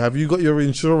asking you, have you got your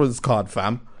insurance card,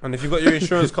 fam? And if you've got your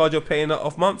insurance card, you're paying that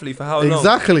off monthly for how long?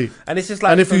 Exactly. And it's just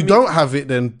like, and if you don't have it,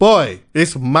 then boy,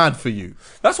 it's mad for you.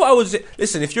 That's what I would say.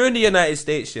 Listen, if you're in the United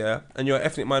States, yeah, and you're an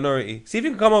ethnic minority, see if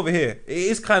you can come over here. It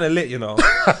is kind of lit, you know.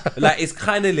 Like, it's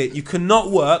kind of lit. You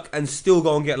cannot work and still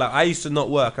go and get, like, I used to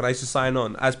not work and I used to sign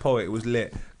on as poet. It was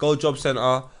lit. Go job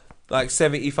centre, like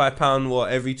 £75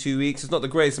 every 2 weeks. It's not the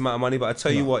greatest amount of money, but I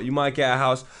tell you what, you might get a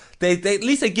house. They at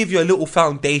least they give you a little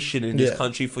foundation in this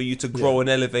country for you to grow and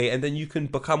elevate, and then you can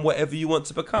become whatever you want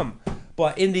to become.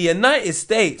 But in the United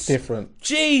States, different.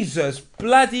 Jesus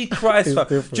bloody Christ!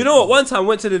 Do you know what? One time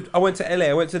I went to LA.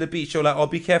 I went to the beach. They were like, "Oh,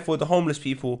 be careful with the homeless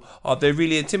people. Oh, they're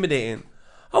really intimidating."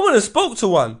 I went and spoke to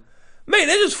one. Mate,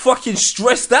 they're just fucking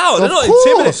stressed out. They're not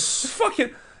intimidating. Fucking,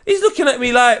 he's looking at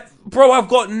me like, bro, I've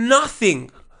got nothing,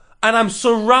 and I'm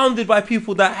surrounded by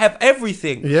people that have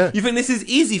everything. Yeah. You think this is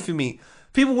easy for me?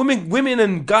 People, women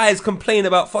and guys complain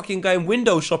about fucking going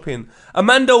window shopping.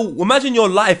 Imagine your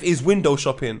life is window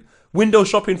shopping. Window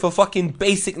shopping for fucking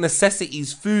basic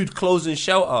necessities, food, clothes and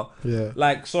shelter. Yeah.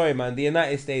 Like, sorry man, the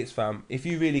United States, fam, if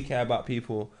you really care about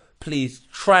people, please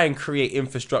try and create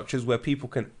infrastructures where people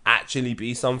can actually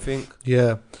be something.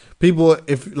 Yeah. People,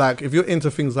 if you're into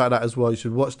things like that as well, you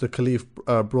should watch the Khalif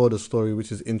Broader story,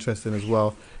 which is interesting as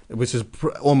well, which is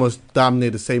almost damn near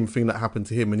the same thing that happened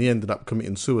to him, and he ended up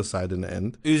committing suicide in the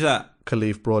end. Who's that?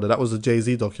 Khalif Broader. That was a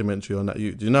Jay-Z documentary on that. Do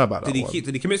you know about that? Did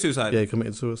he commit suicide? Yeah, he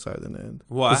committed suicide in the end.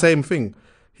 Why? The same thing.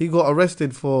 He got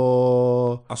arrested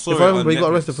for... I remember, he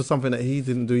got arrested for something that he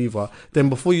didn't do either. Then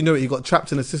before you know it, he got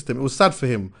trapped in the system. It was sad for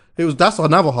him. That's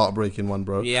another heartbreaking one,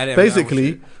 bro. Yeah, I didn't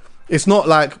basically, it's not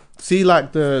like... See,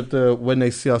 like the When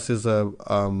They See Us is a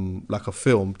like a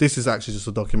film. This is actually just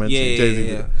a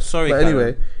documentary. Yeah. Sorry, but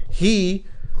anyway, he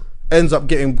ends up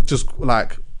getting just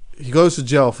like... He goes to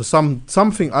jail for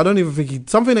something. I don't even think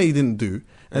something that he didn't do.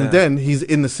 And then he's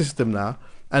in the system now.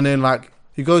 And then like...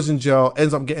 He goes in jail,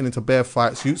 ends up getting into bear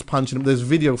fights, shoots, punching him. There's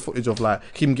video footage of like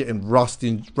him getting rushed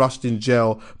in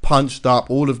jail, punched up,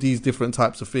 all of these different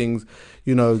types of things.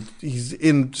 You know, he's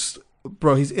in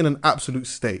an absolute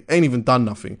state. Ain't even done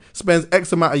nothing. Spends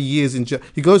X amount of years in jail.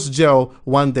 He goes to jail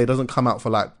one day, doesn't come out for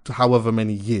like however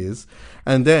many years.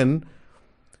 And then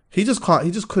he just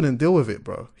couldn't deal with it,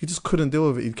 bro. He just couldn't deal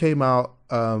with it. He came out,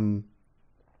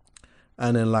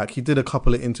 and then like he did a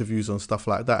couple of interviews and stuff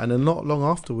like that, and then not long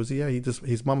afterwards,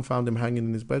 his mum found him hanging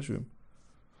in his bedroom.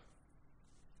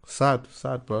 Sad,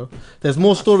 bro. There's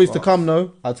more stories to come,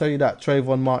 though. I'll tell you that.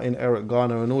 Trayvon Martin, Eric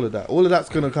Garner, and all of that. All of that's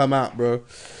gonna come out, bro.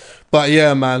 But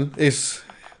yeah, man, it's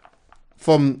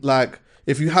from like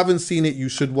if you haven't seen it, you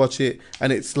should watch it,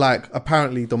 and it's like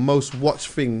apparently the most watched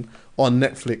thing on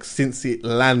Netflix since it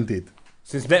landed.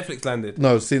 Since Netflix landed?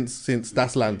 No, since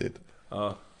that's landed.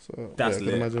 Oh. So, that's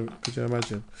lit. Could you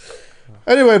imagine?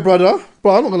 Anyway, bro,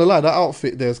 I'm not gonna lie, that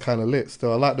outfit there is kind of lit.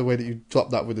 Still, I like the way that you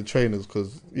dropped that with the trainers,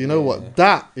 because you know what,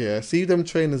 see them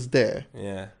trainers there.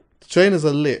 Yeah, the trainers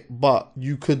are lit, but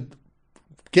you could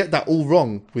get that all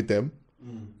wrong with them.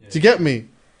 Do you get me?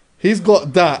 He's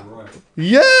got that. Right.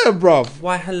 Yeah, bro.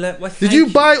 Why? Hello. Did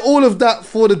you buy all of that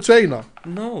for the trainer?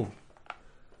 No.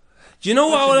 Do you know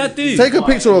what all I do? Take a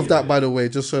picture of that, by the way,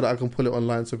 just so that I can put it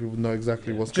online so people know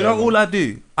exactly what's going on. Do you know all I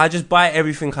do? I just buy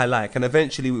everything I like, and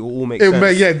eventually it will all make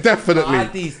sense. Yeah, definitely. I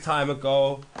had these time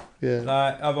ago. Yeah.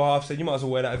 Like, other half said, you might as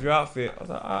well wear that with your outfit. I was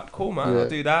like, alright, cool, man. I'll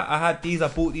do that. I had these. I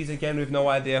bought these again with no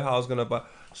idea how I was going to buy.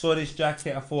 Saw this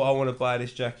jacket. I thought I want to buy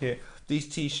this jacket. This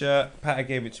t-shirt. Patter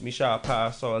gave it to me. Shout out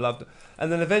Patter. So I loved it.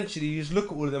 And then eventually you just look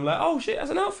at all of them like, oh shit, that's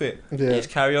an outfit. Yeah. You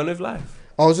just carry on with life.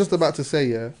 I was just about to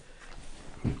say,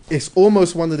 it's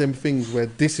almost one of them things where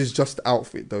this is just the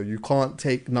outfit, though. You can't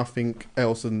take nothing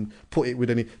else and put it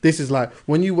with any... This is like,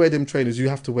 when you wear them trainers, you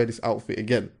have to wear this outfit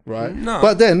again, right? No.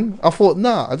 But then, I thought,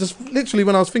 I just... Literally,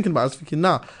 when I was thinking about it, I was thinking,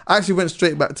 I actually went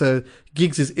straight back to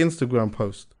Giggs' Instagram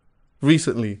post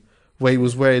recently, where he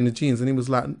was wearing the jeans, and he was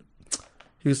like...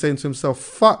 He was saying to himself,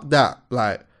 fuck that,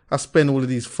 like... I spend all of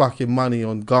these fucking money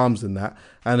on garms and that,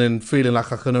 and then feeling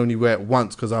like I can only wear it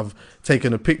once because I've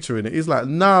taken a picture in it. He's like,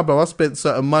 nah, bro, I spent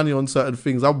certain money on certain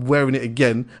things. I'm wearing it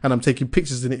again, and I'm taking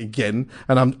pictures in it again,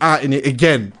 and I'm out in it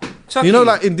again. Chucky. You know,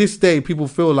 like in this day, people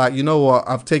feel like, you know what,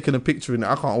 I've taken a picture in it,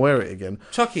 I can't wear it again.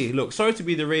 Chucky, look, sorry to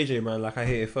be the Ray J man, like I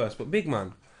hear it first, but big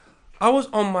man, I was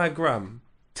on my gram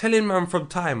telling man from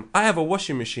time, I have a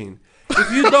washing machine.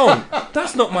 If you don't,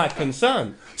 that's not my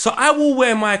concern. So I will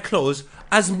wear my clothes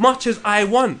as much as I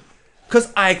want,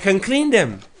 because I can clean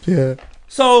them. Yeah.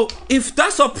 So if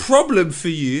that's a problem for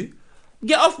you,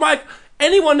 get off my...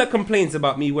 Anyone that complains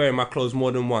about me wearing my clothes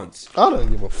more than once... I don't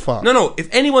give a fuck. No, if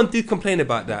anyone did complain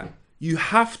about that, you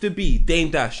have to be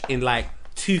Dame Dash in like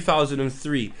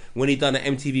 2003 when he done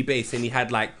an MTV Base and he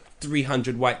had like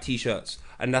 300 white t-shirts,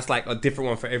 and that's like a different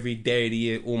one for every day of the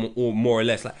year, or more or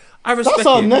less. Like, I respect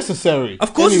That's unnecessary.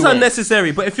 Of course it's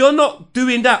unnecessary, but if you're not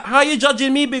doing that, how are you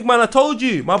judging me, big man? I told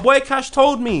you. My boy Cash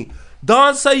told me.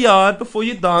 Dance a yard before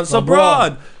you dance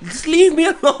abroad. Just leave me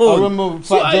alone. I remember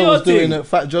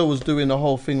Fat Joe was doing the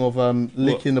whole thing of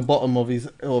licking the bottom of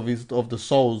the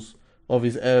soles of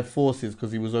his Air Forces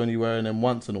because he was only wearing them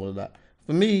once and all of that.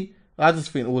 For me, I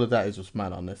just think all of that is just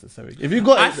mad unnecessary. If you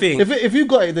got if you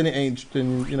got it, then it ain't.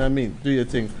 Then you know what I mean. Do your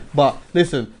thing. But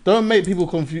listen, don't make people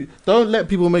confuse. Don't let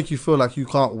people make you feel like you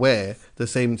can't wear the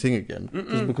same thing again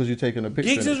just because you're taking a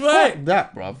picture. Gigs is right. Fuck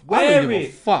that, bruv. Wear I don't give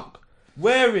a fuck.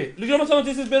 Wear it. Look at how much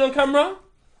this has been on camera,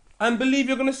 and believe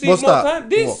you're gonna see it more time.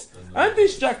 This and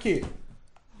this jacket.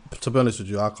 To be honest with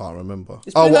you, I can't remember.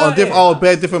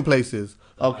 Bare different places.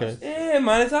 Okay. Yeah,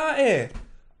 man, it's out here.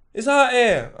 It's out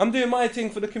here. I'm doing my thing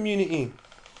for the community.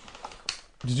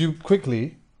 Did you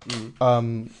quickly?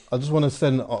 I just want to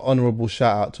send an honourable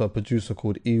shout out to a producer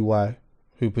called EY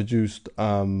who produced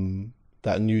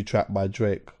that new track by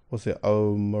Drake. What's it?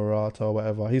 Oh Marata or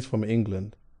whatever. He's from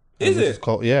England. Is it?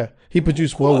 Yeah. He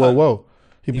produced Whoa Whoa Whoa.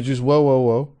 He produced Whoa Whoa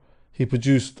Whoa. He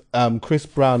produced Chris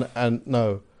Brown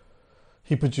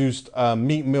he produced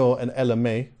Meek Mill and Ella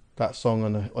May, that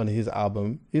song on his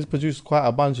album. He's produced quite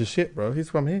a bunch of shit, bro.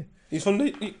 He's from here. He's from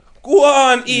the... Go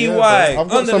on, EY. Yeah, I've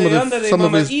got some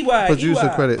of his producer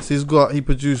EY. credits. He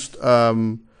produced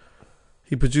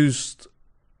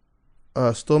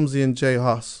Stormzy and J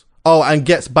Huss. Oh, and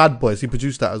Gets Bad Boys. He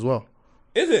produced that as well.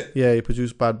 Is it? Yeah, he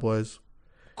produced Bad Boys.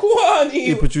 Go on,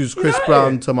 he produced Chris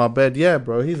Brown to My Bed. Yeah,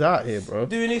 bro, he's out here, bro.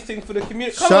 Doing his thing for the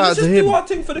community. Come on, let's just do our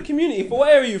thing for the community. For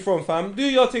where are you from, fam? Do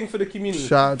your thing for the community.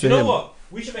 Shout out to him. Do you know what?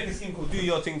 We should make a scheme called Do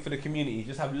Your Thing for the Community.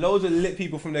 Just have loads of lit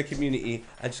people from their community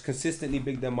and just consistently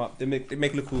big them up. They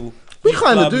make look cool. We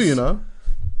kind of do, you know.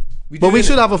 But we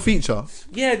should have a feature.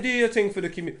 Yeah, do your thing for the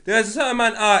community. There's a certain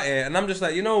man out here, and I'm just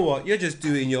like, you know what? You're just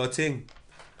doing your thing.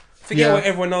 Forget what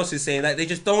everyone else is saying. Like, they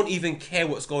just don't even care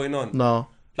what's going on. No.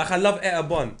 Like, I love Etta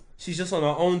Bun. She's just on her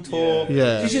own tour.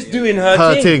 Yeah. She's just doing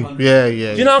her thing. Yeah. Do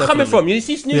you know where I'm coming from? You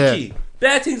see Snoochie? Yeah.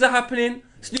 Bare things are happening.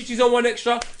 Snoochie's on one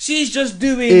extra. She's just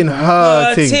doing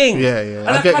her thing. Yeah. And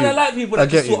I kind of like people that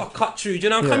just sort of cut through. Do you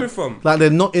know where I'm coming from? Like, they're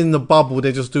not in the bubble.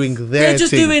 They're just doing their thing. They're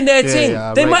just doing their thing.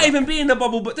 Yeah, they might even be in the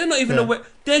bubble, but they're not even aware.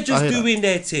 They're just doing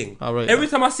their thing. Every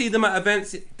time I see them at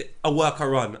events, a work I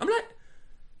run. I'm like,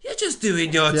 you're just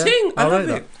doing your thing. I love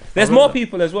it. There's more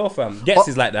people as well, fam. Gets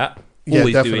is like that.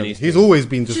 Always doing his thing. He's always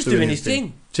been just doing his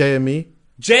thing. JME.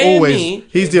 Always.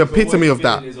 He's the epitome of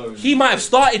that. He might have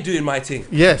started doing my thing.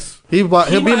 Yes. He might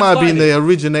have been the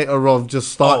originator of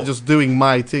just doing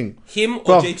my thing. Him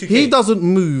or J2K? He doesn't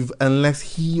move unless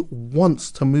he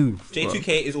wants to move.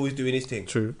 J2K is always doing his thing.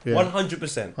 True. Yeah.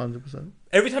 100%.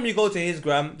 Every time you go to his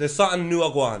gram, there's something new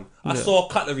I go on. I saw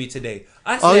cutlery today.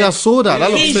 I saw that.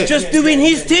 That looks sick. He's just doing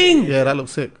his thing. Yeah, that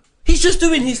looks sick. He's just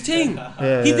doing his thing.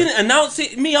 He didn't announce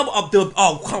it. Me,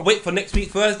 can't wait for next week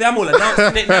Thursday. I'm all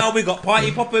announcing it now. We got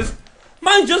party poppers.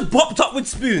 Man just bopped up with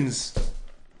spoons.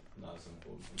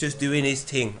 Just doing his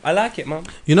thing. I like it, man.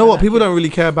 You know what? People don't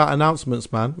really care about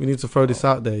announcements, man. We need to throw this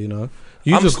out there, you know.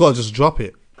 Just got to just drop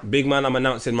it. Big man, I'm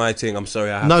announcing my thing. I'm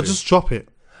sorry, I have to. Just drop it.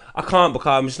 I can't because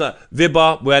I'm just not.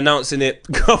 Vibba, we're announcing it.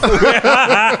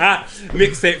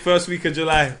 Mixtape first week of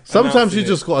July. Sometimes you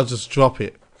just got to just drop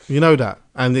it. You know that?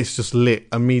 And it's just lit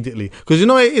immediately. Because you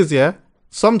know what it is, yeah?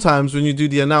 Sometimes when you do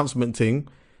the announcement thing,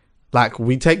 like,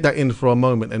 we take that in for a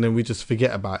moment and then we just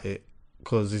forget about it.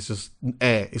 Because it's just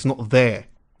air. It's not there.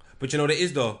 But you know what it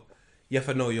is, though? You have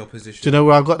to know your position. Do you know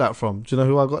where I got that from? Do you know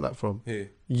who I got that from? Who?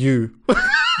 You.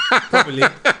 Probably.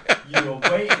 You were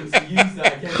waiting to use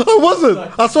that again. I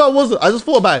wasn't. I swear I wasn't. I just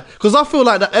thought about it. Because I feel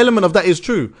like that element of that is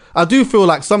true. I do feel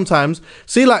like sometimes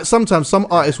some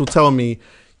artists will tell me,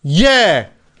 yeah,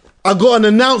 I got an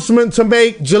announcement to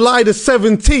make July the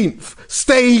 17th.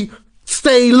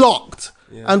 Stay locked.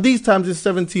 Yeah. And these times it's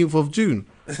 17th of June.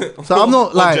 So I'm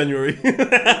not like January.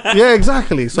 Yeah,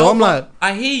 exactly. So I'm like,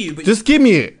 I hear you, but just give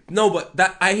me it. No, but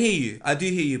that I hear you. I do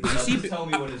hear you. But you see, tell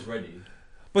me when it's ready.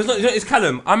 But it's not. You know, it's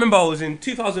Callum. I remember I was in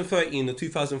 2013 or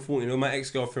 2014 with my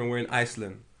ex-girlfriend. We're in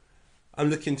Iceland. I'm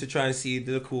looking to try and see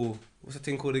the cool. What's the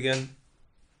thing called again?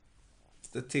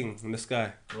 The thing in the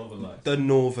sky. Northern Lights. The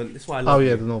Northern. That's why I love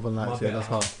the Northern Lights. Yeah, that's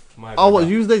hard. What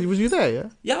you was there? Was you there? Yeah.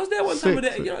 Yeah, I was there one time with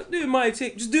it. You know, doing my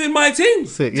thing. Just doing my thing.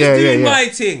 Sick. Just doing my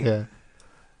thing. Yeah.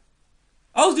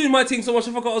 I was doing my thing so much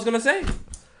I forgot what I was gonna say.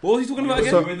 What was he talking about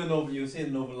again? You were seeing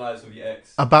the Northern Lights with your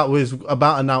ex.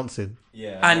 About announcing.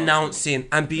 Yeah. Announcing.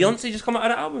 And Beyonce just come out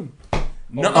of the album.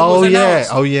 Oh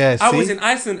yeah. I was in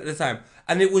Iceland at the time.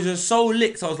 And it was just so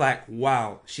lit. So I was like,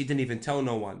 wow, she didn't even tell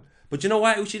no one. But you know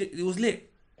why it was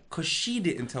lit? Because she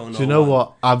didn't tell no one. Do you know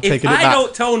what? I'm taking it back. If I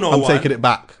don't tell no one... I'm taking it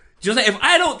back. Do you know what I'm saying? If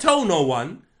I don't tell no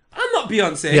one, I'm not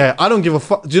Beyonce. Yeah, I don't give a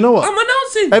fuck. Do you know what? I'm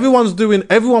announcing.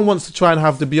 Everyone wants to try and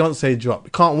have the Beyonce drop.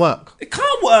 It can't work. It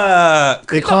can't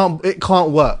work. It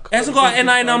can't work. It hasn't got an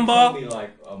NI number. Tell me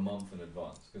like a month in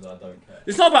advance because I don't care.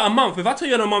 It's not about a month. If I tell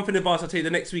you in a month in advance, I'll tell you the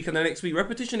next week and the next week.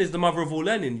 Repetition is the mother of all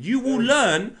learning. You will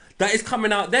learn that it's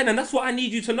coming out then, and that's what I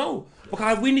need you to know.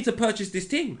 Because we need to purchase this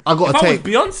thing. I was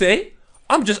Beyonce,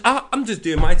 I'm just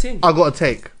doing my thing. I got to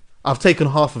take. I've taken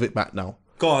half of it back now.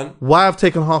 Go on. Why I've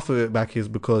taken half of it back is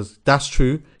because that's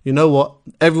true. You know what?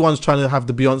 Everyone's trying to have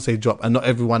the Beyonce drop, and not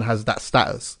everyone has that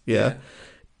status. Yeah.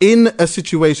 In a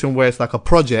situation where it's like a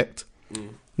project,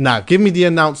 now give me the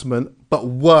announcement,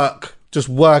 but just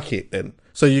work it then.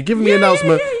 So you're giving me an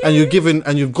announcement,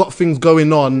 and you've got things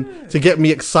going on to get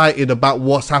me excited about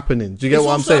what's happening. Do you get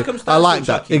what I'm saying? I like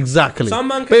that. Exactly.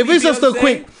 But if it's just a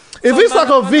quick, if it's like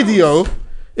a video.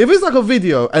 If it's like a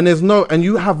video and and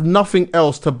you have nothing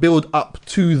else to build up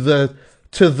to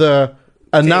the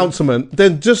announcement,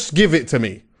 then just give it to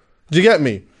me. Do you get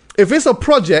me? If it's a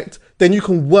project, then you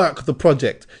can work the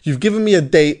project. You've given me a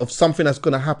date of something that's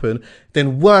going to happen,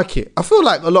 then work it. I feel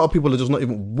like a lot of people are just not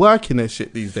even working their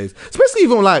shit these days. Especially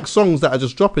even like songs that are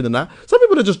just dropping and that. Some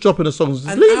people are just dropping the songs,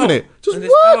 just leaving it. Just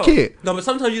work it. No, but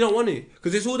sometimes you don't want it.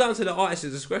 Because it's all down to the artist's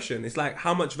discretion. It's like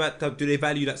how much do they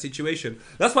value that situation.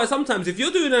 That's why sometimes if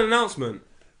you're doing an announcement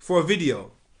for a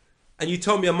video and you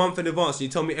tell me a month in advance and you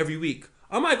tell me every week,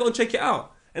 I might go and check it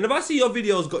out. And if I see your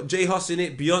video's got J Hus in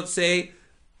it, Beyonce,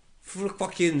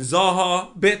 fucking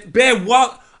Zaha, Bear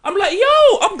Wild, I'm like,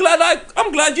 yo, I'm glad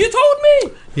you told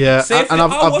me. Yeah, and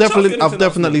I've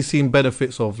definitely seen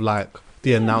benefits of like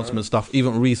the announcement stuff.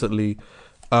 Even recently,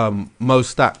 Mo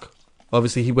Stack,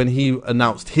 obviously when he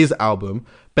announced his album,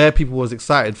 bare people was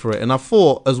excited for it, and I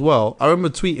thought as well. I remember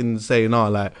tweeting saying,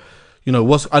 like, you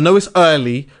know, I know it's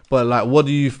early, but like, what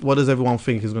does everyone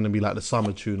think is going to be like the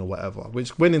summer tune or whatever?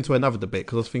 Which went into another debate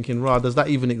because I was thinking, does that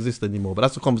even exist anymore? But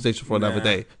that's a conversation for another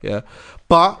day. Yeah,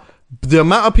 but the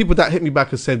amount of people that hit me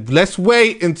back and said, let's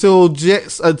wait until J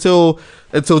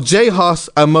Hus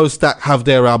and Mo Stack have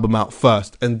their album out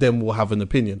first, and then we'll have an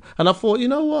opinion. And I thought, you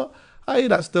know what, I hear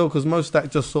that still because Mo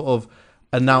Stack just sort of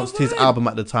announced his album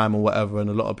at the time or whatever, and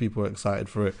a lot of people are excited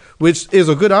for it, which is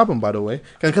a good album, by the way.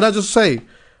 Can I just say,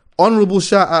 honourable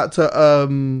shout out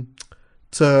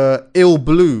to Ill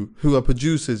Blue, who are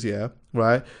producers, yeah,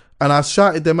 right? And I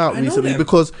shouted them out recently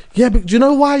because, but do you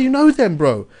know why you know them,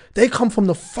 bro? They come from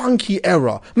the funky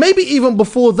era. Maybe even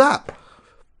before that.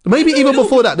 Maybe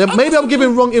I'm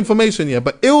giving wrong information here,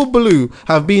 but Ill Blue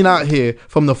have been out here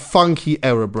from the funky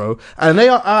era, bro. And they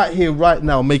are out here right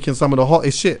now making some of the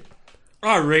hottest shit.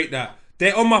 I rate that.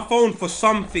 They're on my phone for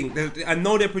something. I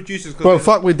know they're producers. Bro,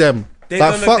 fuck with them.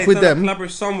 Fuck with them.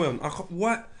 Collaborate somewhere.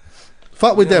 What?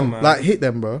 Fuck with them. Man. Like, hit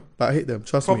them, bro. Like, hit them.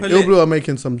 Trust me. Ill Blue are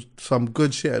making some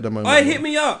good shit at the moment. Alright, hit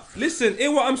me up. Listen,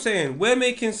 hear what I'm saying. We're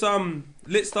making some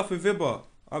lit stuff with Vibba.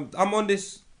 I'm on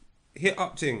this hit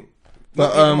up thing.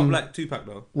 But up like Tupac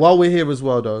though. While we're here as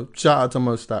well though, shout out to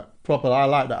Mo Stack. Proper, I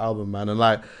like that album, man. And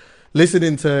like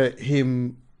listening to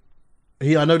him,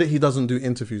 I know that he doesn't do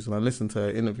interviews, and I listened to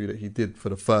an interview that he did for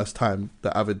the first time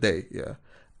the other day, yeah.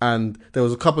 And there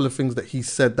was a couple of things that he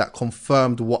said that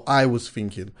confirmed what I was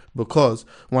thinking. Because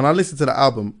when I listened to the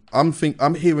album, I'm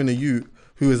hearing a youth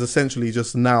who is essentially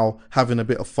just now having a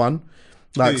bit of fun.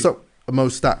 Like, so Mo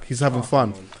Stack, he's having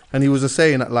fun. And he was just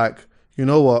saying that, like, you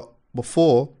know what,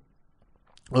 before,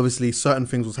 obviously certain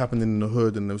things was happening in the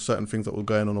hood and there were certain things that were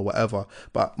going on or whatever.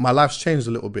 But my life's changed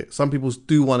a little bit. Some people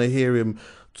do want to hear him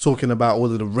talking about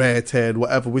all of the rare teared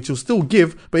whatever, which he'll still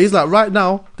give, but he's like, right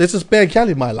now there's just bare gal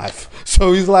in my life,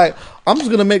 so he's like, I'm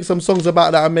just gonna make some songs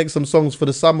about that and make some songs for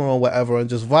the summer or whatever and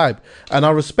just vibe, and I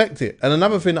respect it. And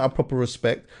another thing that I proper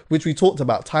respect, which we talked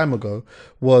about time ago,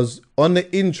 was on the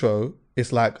intro,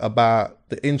 it's like about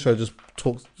the intro just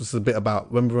talks just a bit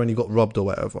about remember when you got robbed or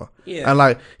whatever. Yeah. And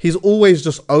like he's always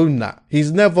just owned that.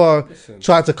 He's never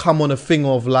tried to come on a thing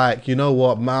of like, you know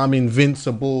what, man, I'm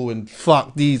invincible and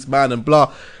fuck these man and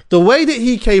blah. The way that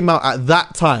he came out at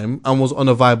that time and was on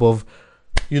a vibe of,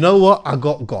 you know what, I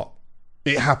got.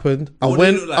 It happened.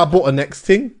 I bought a next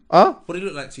thing. Huh? What did it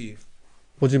look like to you?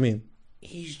 What do you mean?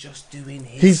 He's just doing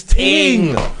his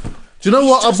thing. Do you know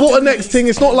what? I bought a next thing.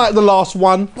 It's not like the last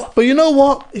one. But you know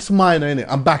what? It's mine, innit?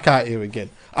 I'm back out here again.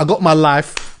 I got my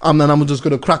life. And then I'm just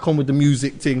going to crack on with the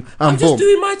music thing. And boom. Just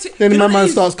doing my thing. Then my man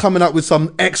starts coming up with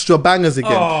some extra bangers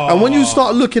again. And when you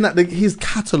start looking at his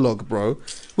catalogue, bro.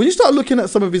 When you start looking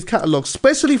at some of his catalogue,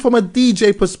 especially from a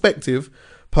DJ perspective,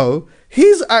 Poe,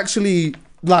 he's actually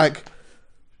like...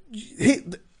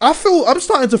 I'm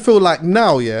starting to feel like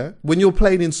now, yeah, when you're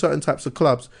playing in certain types of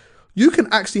clubs, you can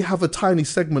actually have a tiny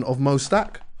segment of Mo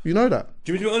Stack. You know that?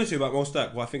 Do you want to be honest with you about Mo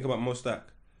Stack? What I think about Mo Stack?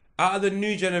 Out of the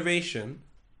new generation,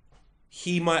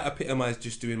 he might epitomise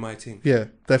just doing my thing. Yeah,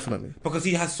 definitely. Because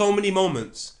he has so many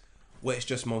moments where it's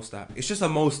just Mo Stack. It's just a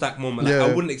Mo Stack moment. Like,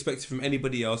 I wouldn't expect it from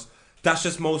anybody else. That's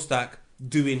just Mo Stack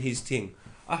doing his thing.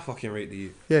 I fucking rate the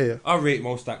youth. Yeah. I rate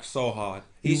Mo Stack so hard.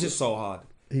 He's just so hard.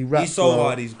 He's so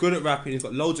hard. He's good at rapping. He's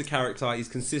got loads of character. He's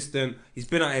consistent. He's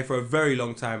been out here for a very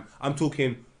long time. I'm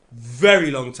talking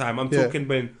very long time. I'm talking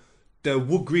when the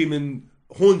Wood Green and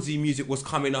Hornsey music was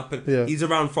coming up, and he's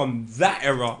around from that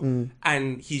era,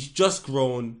 and he's just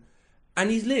grown, and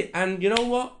he's lit. And you know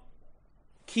what?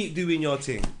 Keep doing your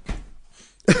thing.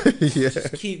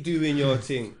 Just keep doing your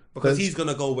thing, because he's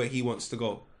gonna go where he wants to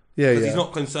go. Because he's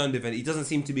not concerned with it. He doesn't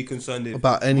seem to be concerned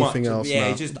about anything else.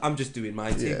 Yeah, I'm just doing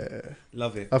my thing. Yeah.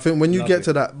 Love it. I think when you get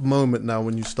to that moment now,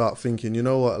 when you start thinking, you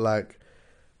know what, like,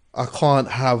 I can't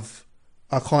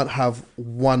have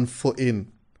one foot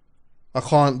in. I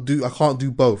can't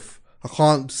do both. I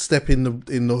can't step in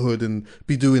the hood and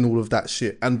be doing all of that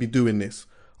shit and be doing this.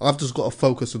 I've just got to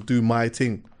focus and do my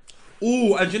thing.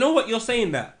 Ooh, and you know what, you're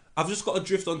saying that? I've just got to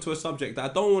drift onto a subject that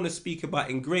I don't want to speak about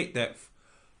in great depth,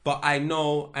 but I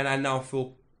know, and I now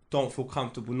don't feel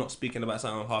comfortable not speaking about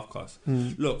something on half-cast.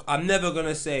 Look, I'm never going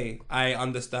to say I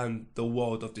understand the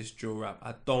world of this drill rap.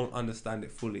 I don't understand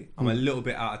it fully. I'm a little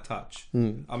bit out of touch.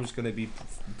 I'm just going to be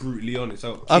brutally honest.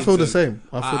 So, I feel the same.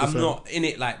 I'm not in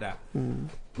it like that.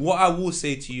 What I will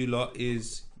say to you lot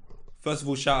is, first of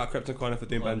all, shout out Krypton Corner for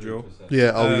doing band drill. Yeah,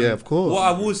 of course. What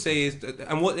I will say is,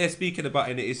 and what they're speaking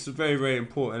about in it is very, very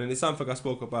important, and it's something I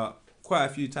spoke about quite a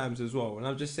few times as well. And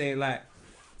I'm just saying, like,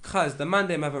 cause the man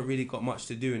them haven't really got much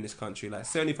to do in this country. Like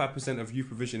 75% of youth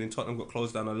provision in Tottenham got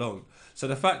closed down alone. So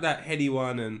the fact that Heady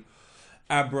One and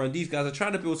Abra and these guys are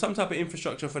trying to build some type of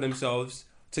infrastructure for themselves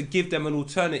to give them an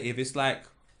alternative, it's like,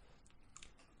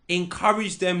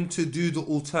 encourage them to do the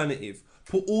alternative.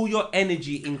 Put all your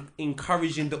energy in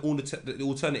encouraging the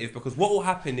alternative, because what will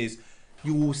happen is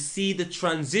you will see the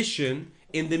transition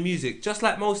in the music. Just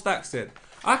like Mo Stack said,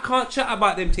 I can't chat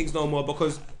about them things no more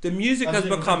because the music has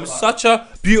become such a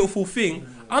beautiful thing.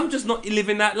 I'm just not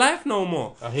living that life no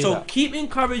more. So keep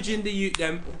encouraging the youth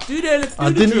them.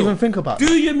 I didn't even think about that.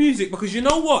 Do your music, because you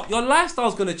know what? Your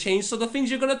lifestyle's going to change, so the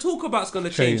things you're going to talk about is going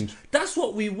to change. That's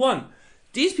what we want.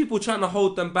 These people trying to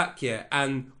hold them back here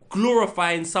and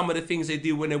glorifying some of the things they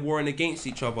do when they're warring against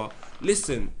each other.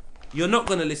 Listen, you're not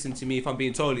going to listen to me if I'm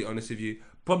being totally honest with you.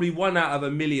 Probably 1 out of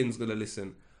 1 million's going to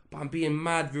listen. But I'm being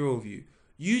mad real with you.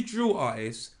 You drill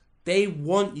artists, they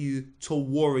want you to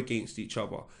war against each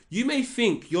other. You may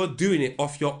think you're doing it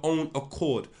off your own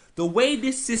accord. The way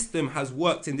this system has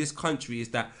worked in this country is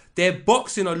that they're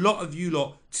boxing a lot of you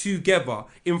lot together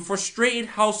in frustrated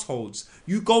households.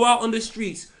 You go out on the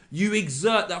streets, you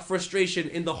exert that frustration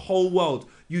in the whole world.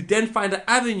 You then find an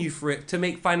avenue for it to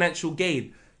make financial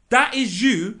gain. That is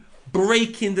you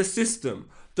breaking the system.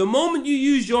 The moment you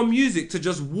use your music to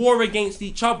just war against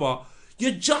each other,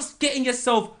 you're just getting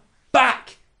yourself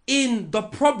back in the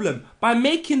problem. By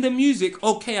making the music,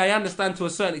 okay, I understand to a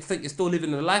certain extent you're still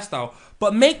living in a lifestyle,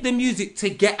 but make the music to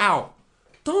get out.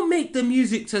 Don't make the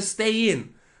music to stay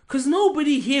in. Because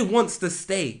nobody here wants to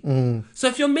stay. So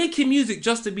if you're making music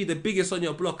just to be the biggest on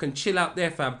your block and chill out there,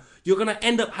 fam, you're going to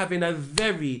end up having a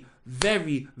very,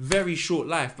 very, very short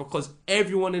life, because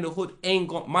everyone in the hood ain't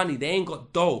got money. They ain't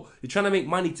got dough. You're trying to make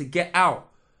money to get out.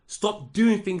 Stop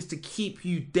doing things to keep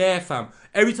you there, fam.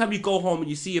 Every time you go home and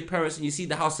you see your parents and you see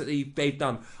the house that they've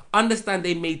done, understand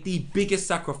they made the biggest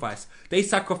sacrifice. They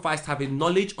sacrificed having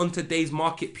knowledge on today's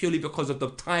market purely because of the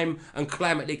time and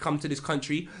climate they come to this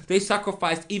country. They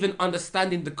sacrificed even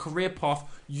understanding the career path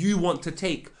you want to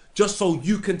take just so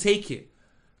you can take it.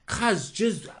 Cuz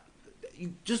just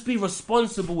be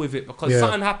responsible with it, because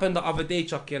something happened the other day,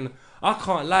 Chucky, and I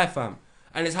can't lie, fam.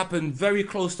 And it's happened very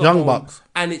close to Young home. Bucks.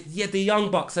 And the Young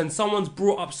Bucks, and someone's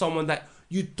brought up someone that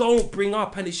you don't bring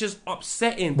up, and it's just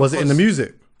upsetting. Was it in the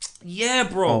music? Yeah,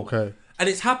 bro. Okay. And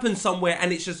it's happened somewhere,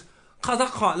 and it's just, cause I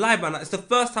can't lie, man. It's the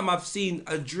first time I've seen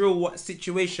a drill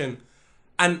situation,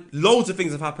 and loads of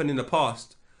things have happened in the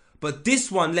past, but this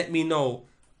one let me know,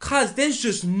 cause there's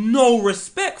just no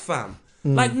respect, fam.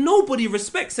 Like, nobody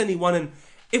respects anyone. And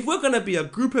if we're gonna be a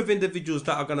group of individuals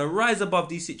that are gonna rise above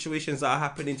these situations that are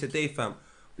happening today, fam,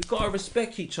 we gotta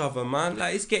respect each other, man.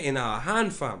 Like, it's getting out of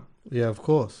hand, fam. Yeah, of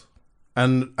course.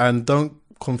 And don't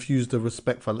confuse the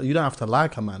respect for, you don't have to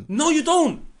like a man. No, you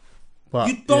don't. But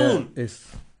you don't.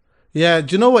 Yeah,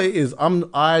 do you know what it is?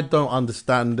 I don't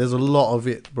understand. There's a lot of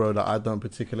it, bro, that I don't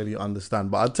particularly understand.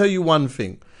 But I'll tell you one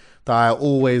thing. that I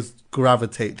always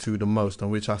gravitate to the most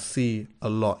and which I see a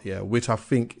lot, yeah, which I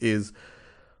think is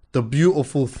the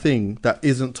beautiful thing that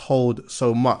isn't told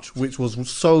so much, which was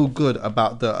so good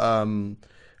about the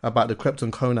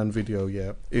Krypton Conan video,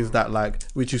 yeah, is that like,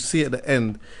 which you see at the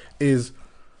end, is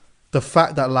the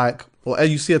fact that like, or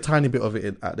you see a tiny bit of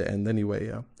it at the end anyway,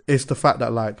 yeah, it's the fact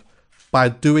that like, by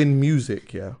doing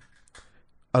music, yeah,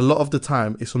 a lot of the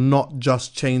time it's not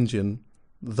just changing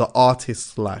the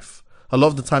artist's life. A lot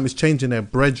of the time it's changing their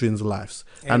brethren's lives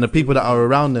and the people that are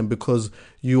around them, because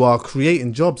you are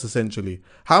creating jobs essentially.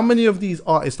 How many of these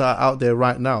artists that are out there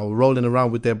right now rolling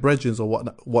around with their brethren's or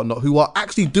whatnot who are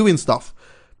actually doing stuff?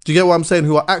 Do you get what I'm saying?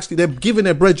 Who are actually, they're giving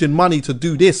their brethren money to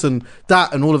do this and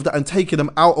that and all of that and taking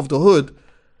them out of the hood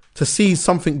to see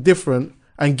something different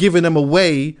and giving them a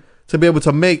way to be able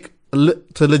to make,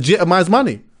 to legitimize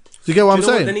money. Do you get what I'm saying?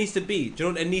 Do you know what there needs to be? Do you know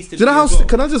what there needs to be? Do you know how, well?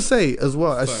 can I just say as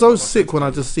well, it's so sick when I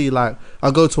just see like,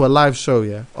 I go to a live show,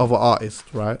 yeah, of an artist,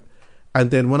 right? And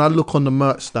then when I look on the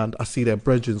merch stand, I see their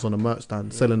brethrens on the merch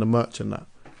stand selling the merch and that.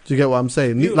 Do you get what I'm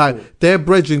saying? Beautiful. Like their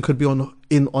brethren could be on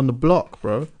the block,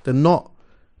 bro. They're not.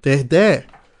 They're there.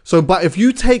 So, but if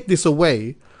you take this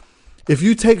away, if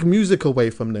you take music away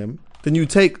from them, then you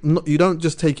don't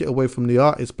just take it away from the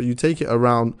artist, but you take it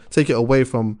away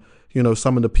from, you know,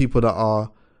 some of the people that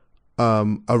are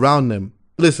around them.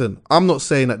 Listen, I'm not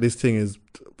saying that this thing is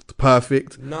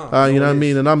perfect. No, you know what I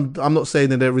mean? And I'm not saying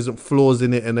that there isn't flaws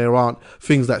in it and there aren't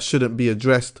things that shouldn't be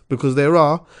addressed, because there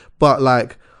are. But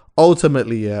like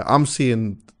ultimately, yeah, I'm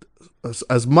seeing,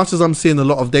 as much as I'm seeing a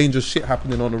lot of dangerous shit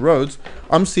happening on the roads,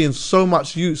 I'm seeing so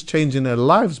much youths changing their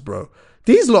lives, bro.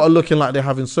 These lot are looking like they're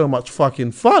having so much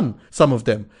fucking fun, some of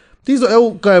them. These are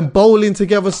all going bowling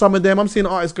together, some of them. I'm seeing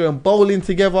artists going bowling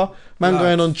together, man,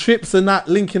 going on trips and that,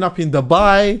 linking up in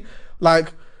Dubai.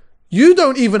 Like, you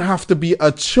don't even have to be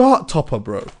a chart topper,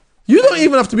 bro. You don't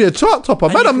even have to be a chart topper.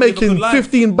 Man, I'm making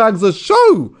 15 bags a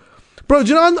show. Bro,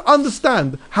 do you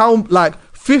understand how, like,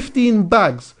 15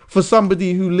 bags for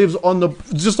somebody who lives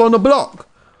just on the block?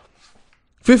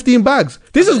 15 bags.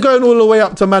 This is going all the way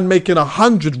up to man making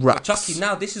 100 racks. Chucky,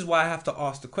 now this is why I have to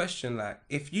ask the question, like,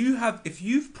 if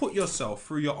you've put yourself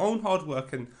through your own hard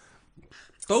work, and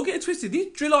don't get it twisted,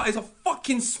 these drill artists are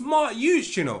fucking smart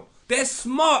youths, you know. They're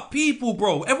smart people,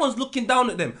 bro. Everyone's looking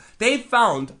down at them. They've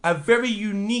found a very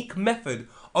unique method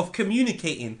of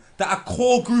communicating that a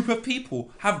core group of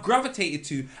people have gravitated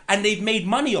to, and they've made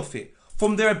money off it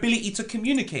from their ability to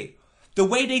communicate. The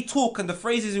way they talk and the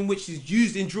phrases in which is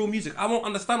used in drill music, I won't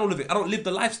understand all of it. I don't live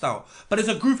the lifestyle. But there's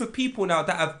a group of people now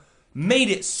that have made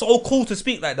it so cool to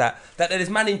speak like that there's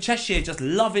man in Cheshire just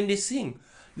loving this thing.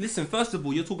 Listen, first of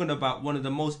all, you're talking about one of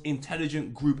the most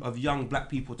intelligent group of young black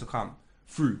people to come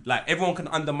through. Like, everyone can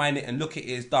undermine it and look at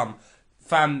it as dumb.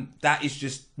 Fam, that is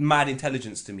just mad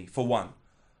intelligence to me, for one.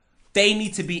 They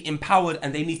need to be empowered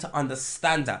and they need to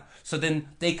understand that. So then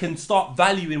they can start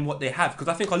valuing what they have. Because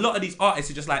I think a lot of these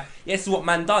artists are just like, yeah, this is what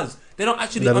man does. They don't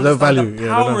actually understand the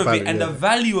power of it and the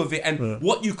value of it and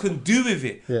what you can do with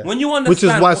it. Yeah. When you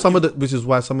understand, which is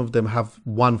why some of them have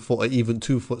 1 foot or even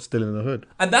 2 foot still in the hood.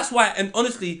 And that's why, and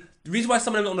honestly, the reason why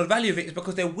some of them don't know the value of it is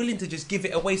because they're willing to just give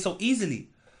it away so easily.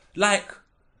 Like,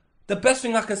 the best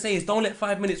thing I can say is don't let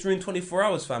 5 minutes ruin 24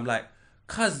 hours, fam. Like,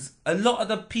 because a lot of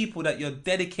the people that you're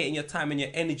dedicating your time and your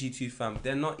energy to, fam,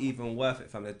 they're not even worth it,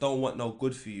 fam. They don't want no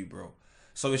good for you, bro.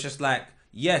 So it's just like,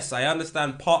 yes, I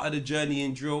understand part of the journey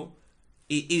in drill,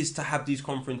 it is to have these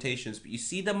confrontations. But you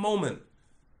see the moment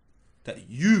that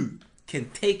you can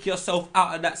take yourself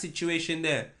out of that situation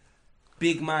there,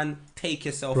 big man, take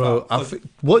yourself out. Bro, I think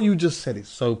what you just said is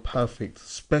so perfect,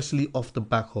 especially off the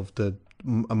back of the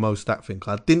Mo Stack thing.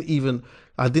 I didn't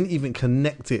even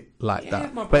connect it like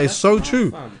that, but it's so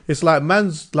true. It's like,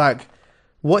 man's like,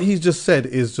 what he's just said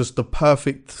is just the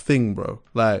perfect thing, bro.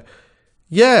 Like,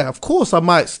 yeah, of course I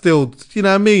might still, you know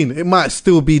what I mean, it might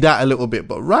still be that a little bit,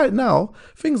 but right now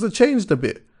things have changed a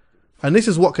bit, and this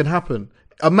is what can happen.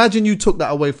 Imagine you took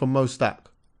that away from Mo Stack.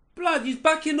 Blood, he's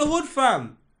back in the hood,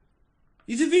 fam.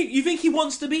 You think he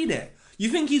wants to be there? You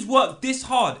think he's worked this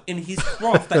hard in his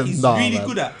craft that he's really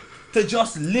good at to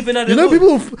just live in a hood?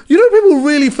 People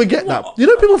really forget that.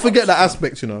 People forget that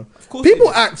aspect, you know. People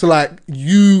act like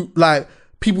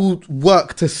people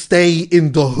work to stay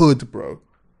in the hood, bro.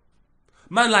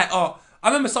 Man, like, I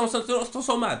remember someone said,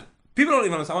 so mad. People don't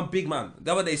even understand. I'm a big man.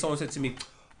 The other day, someone said to me,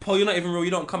 Paul, you're not even real.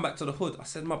 You don't come back to the hood. I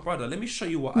said, my brother, let me show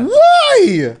you what I do. Why?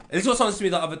 And this is what someone said to me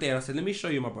the other day. And I said, let me show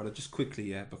you, my brother, just quickly,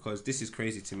 yeah, because this is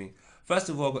crazy to me. First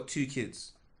of all, I've got 2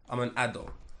 kids. I'm an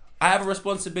adult. I have a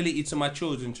responsibility to my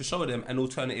children to show them an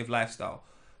alternative lifestyle.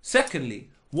 Secondly,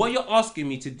 what you're asking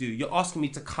me to do, you're asking me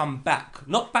to come back.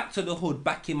 Not back to the hood,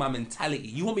 back in my mentality.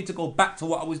 You want me to go back to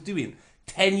what I was doing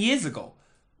 10 years ago.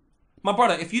 My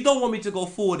brother, if you don't want me to go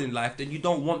forward in life, then you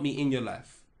don't want me in your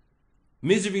life.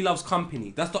 Misery loves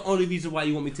company. That's the only reason why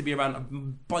you want me to be around a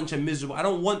bunch of miserable. I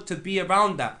don't want to be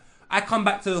around that. I come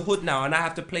back to the hood now and I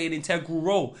have to play an integral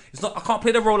role. I can't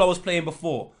play the role I was playing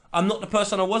before. I'm not the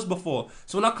person I was before.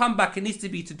 So when I come back, it needs to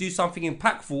be to do something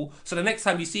impactful. So the next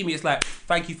time you see me, it's like,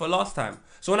 thank you for last time.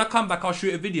 So when I come back, I'll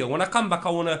shoot a video. When I come back,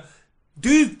 I want to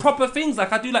do proper things.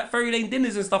 Like I do like Ferry Lane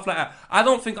dinners and stuff like that. I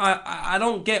don't think, I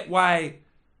don't get why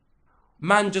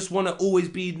man just want to always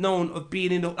be known of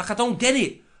being in the, like I don't get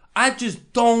it. I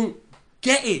just don't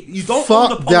get it. You don't own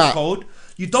the postcode.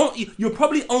 You're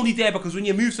probably only there because when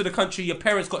you moved to the country, your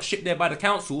parents got shipped there by the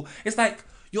council. It's like,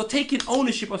 you're taking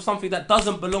ownership of something that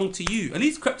doesn't belong to you. At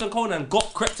least Crepton Conan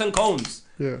got Crepton Cones.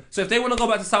 Yeah. So if they want to go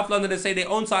back to South London and say they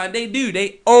own something, they do.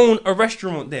 They own a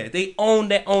restaurant there. They own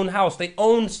their own house. They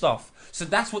own stuff. So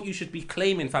that's what you should be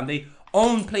claiming, fam. They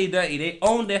own Play Dirty. They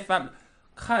own their family.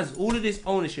 Cause all of this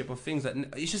ownership of things that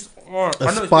it's just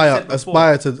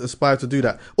aspire to do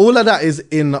that. All of that is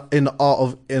in the art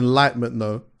of enlightenment,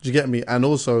 though. Do you get me? And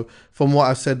also from what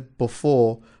I said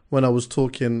before. When I was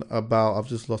talking about, I've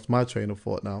just lost my train of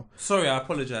thought now. Sorry, I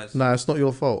apologise. Nah, it's not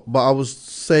your fault. But I was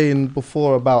saying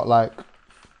before about like,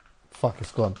 fuck,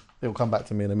 it's gone. It'll come back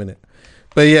to me in a minute.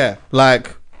 But yeah,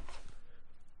 like,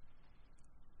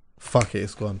 fuck it,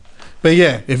 it's gone. But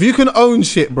yeah, if you can own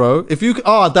shit, bro, if you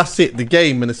can, that's it, the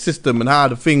game and the system and how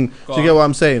the thing, do you get what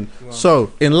I'm saying?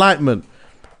 So, enlightenment.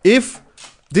 If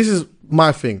this is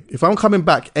my thing, if I'm coming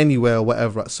back anywhere or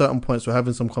whatever, at certain points we're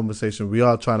having some conversation. We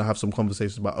are trying to have some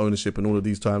conversations about ownership and all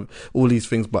these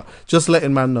things. But just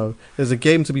letting man know, there's a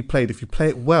game to be played. If you play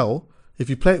it well,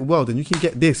 then you can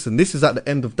get this, and this is at the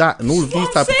end of that, and all of these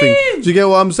type of things. Do you get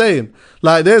what I'm saying?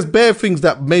 Like, there's bare things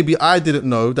that maybe I didn't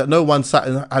know, that no one sat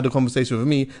and had a conversation with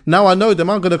me. Now I know them.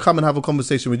 I'm gonna come and have a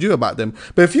conversation with you about them.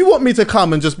 But if you want me to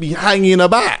come and just be hanging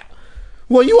about,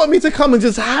 well, you want me to come and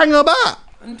just hang about?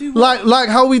 Like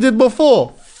how we did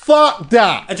before. Fuck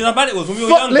that. And do you know how bad it was when we were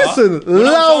younger? Listen, when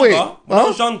I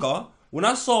was younger, when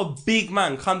I saw a big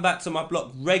man come back to my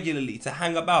block regularly to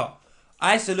hang about,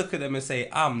 I used to look at them and say,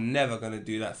 I'm never going to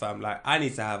do that, fam. Like, I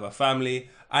need to have a family.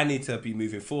 I need to be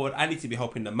moving forward. I need to be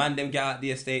helping the man them get out of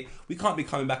the estate. We can't be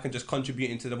coming back and just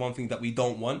contributing to the one thing that we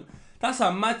don't want. That's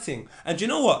a mad thing. And do you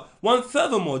know what?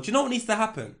 Furthermore, do you know what needs to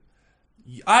happen?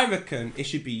 I reckon it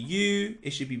should be you.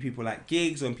 It should be people like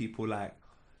Giggs and people like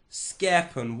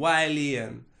Skep and Wiley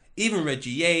and even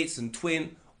Reggie Yates and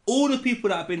Twin, all the people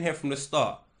that have been here from the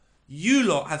start, you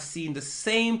lot have seen the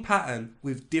same pattern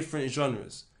with different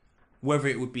genres. Whether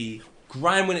it would be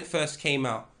grime when it first came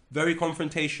out, very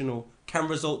confrontational, can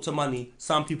result to money,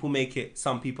 some people make it,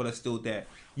 some people are still there.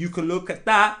 You can look at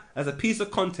that as a piece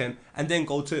of content and then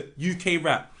go to UK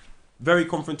rap, very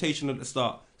confrontational at the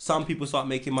start. Some people start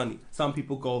making money, some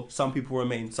people go, some people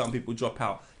remain, some people drop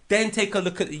out. Then take a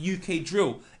look at the UK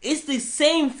drill. It's the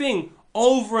same thing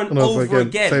over and over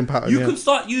again. Same pattern, you can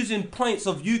start using points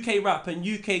of UK rap and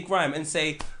UK grime and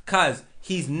say, Kaz,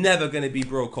 he's never going to be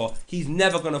broke off. He's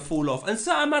never going to fall off. And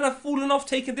certain man have fallen off,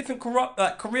 taking different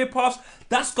career paths.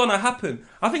 That's going to happen.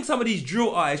 I think some of these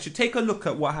drill artists should take a look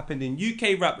at what happened in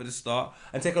UK rap at the start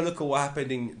and take a look at what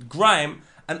happened in grime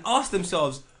and ask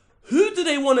themselves, who do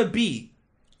they want to be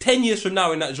 10 years from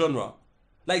now in that genre?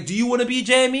 Like, do you want to be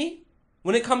Jamie?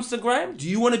 When it comes to grime, do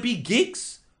you want to be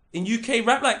Giggs in UK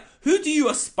rap? Like, who do you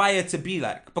aspire to be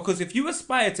like? Because if you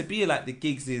aspire to be like the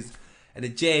Giggses and the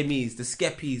JMEs, the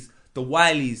Skeppies, the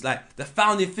Wileys, like the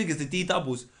founding figures, the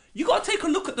D-doubles, you got to take a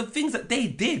look at the things that they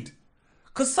did.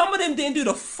 Because some of them didn't do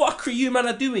the fuckery you man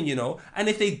are doing, you know? And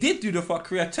if they did do the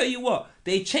fuckery, I tell you what,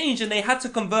 they changed and they had to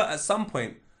convert at some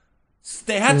point.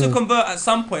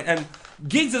 And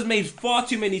Giggs has made far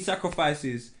too many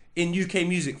sacrifices in UK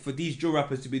music for these drill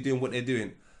rappers to be doing what they're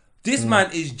doing. This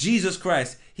man is Jesus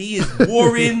Christ. He is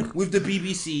warring with the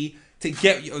BBC to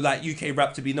get like UK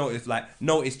rap to be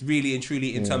noticed really and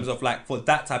truly in terms of like for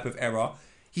that type of era.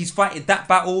 He's fighting that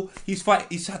battle. He's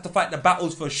had to fight the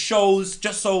battles for shows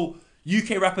just so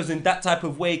UK rappers in that type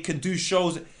of way can do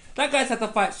shows. That guy's had to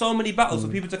fight so many battles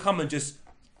for people to come and just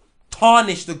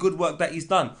tarnish the good work that he's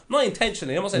done. Not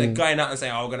intentionally. I'm not saying they're going out and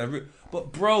saying, "Oh, we're gonna."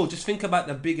 But bro, just think about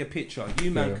the bigger picture.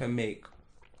 You man can make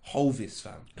Hovis,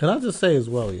 fam. Can I just say as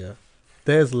well, yeah?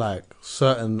 There's like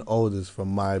certain olders from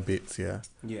my bits, yeah,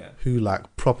 who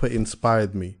like proper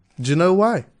inspired me. Do you know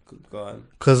why? Go on.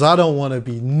 Because I don't want to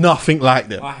be nothing like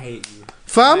them. I hate you,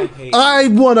 fam. I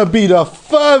want to be the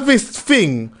furthest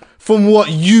thing from what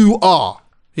you are,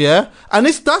 yeah. And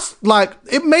that's like,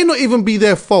 it may not even be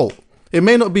their fault. It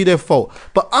may not be their fault.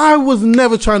 But I was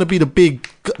never trying to be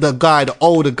the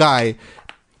older guy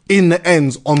in the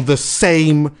ends on the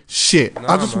same shit.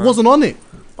 I just wasn't on it.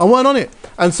 I weren't on it.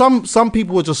 And some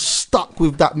people were just stuck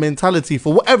with that mentality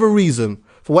for whatever reason.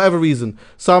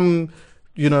 Some,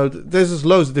 there's just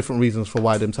loads of different reasons for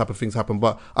why them type of things happen.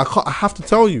 But I have to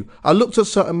tell you, I looked at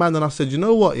certain man and I said, you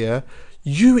know what, yeah?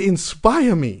 You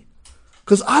inspire me.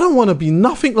 Because I don't want to be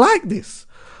nothing like this.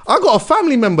 I got a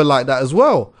family member like that as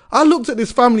well. I looked at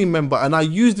this family member and I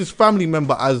used this family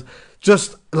member as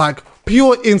just like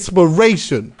pure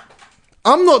inspiration.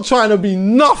 I'm not trying to be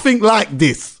nothing like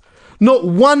this. Not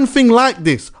one thing like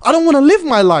this. I don't want to live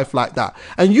my life like that.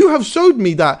 And you have showed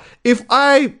me that if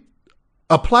I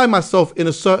apply myself in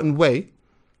a certain way,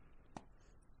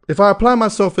 and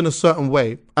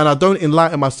I don't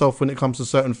enlighten myself when it comes to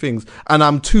certain things, and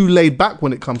I'm too laid back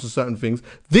when it comes to certain things,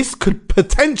 this could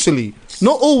potentially,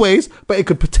 not always, but it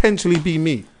could potentially be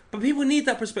me. But people need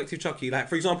that perspective, Chucky. Like,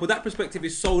 for example, that perspective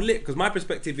is so lit, because my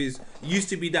perspective used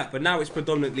to be that, but now it's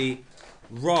predominantly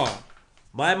raw.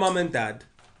 My mum and dad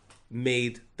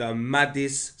made the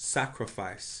maddest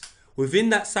sacrifice. Within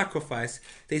that sacrifice,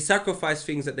 they sacrificed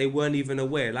things that they weren't even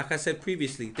aware. Like I said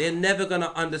previously, they're never going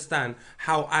to understand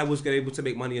how I was going to be able to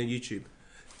make money on YouTube.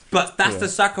 But that's the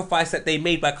sacrifice that they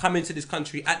made by coming to this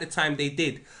country at the time they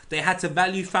did. They had to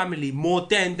value family more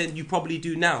then than you probably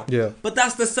do now. Yeah. But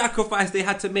that's the sacrifice they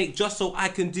had to make just so I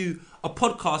can do a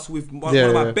podcast with one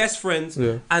of my best friends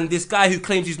and this guy who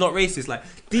claims he's not racist. Like,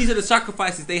 these are the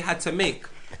sacrifices they had to make.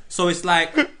 So it's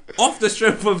like, off the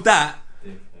strength of that,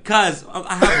 cuz,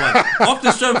 I have one. Off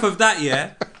the strength of that,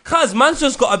 yeah, cuz, man's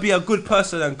just got to be a good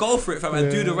person and go for it, fam,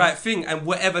 and do the right thing, and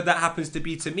whatever that happens to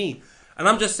be to me. And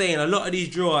I'm just saying, a lot of these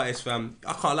drill artists, fam,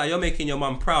 I can't lie, you're making your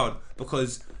mum proud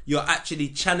because you're actually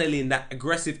channeling that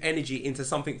aggressive energy into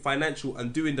something financial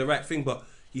and doing the right thing. But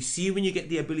you see, when you get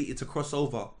the ability to cross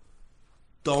over,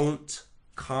 don't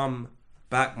come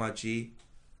back, my G.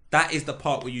 That is the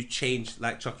part where you change,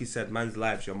 like Chucky said, man's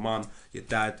lives, your mum, your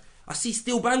dad. I see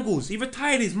Steel Bangles. He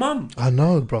retired his mum. I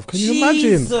know, bruv. Can you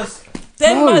imagine? Jesus.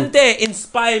 Them man there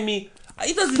inspire me.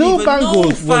 He doesn't Steel even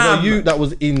Bangles know, fam. was a youth that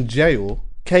was in jail,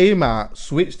 came out,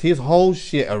 switched his whole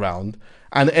shit around,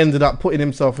 and ended up putting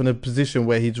himself in a position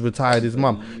where he'd retired his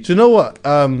mum. Do you know what?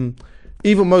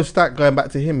 Even Mo Stack, going back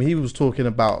to him, he was talking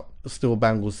about Steel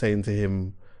Bangles saying to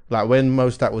him, like, when Mo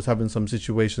Stack was having some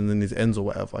situation in his ends or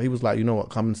whatever, he was like, you know what,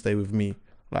 come and stay with me.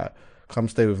 Like, come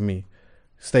stay with me.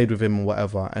 Stayed with him or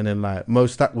whatever. And then, like, Mo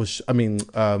Stack was,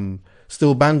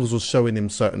 Steel Bangles was showing him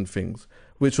certain things,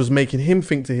 which was making him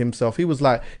think to himself. He was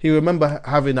like, he remember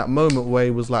having that moment where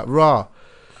he was like, rah,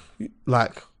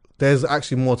 like, there's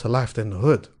actually more to life than the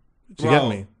hood. Do you get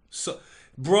me? So,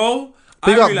 bro,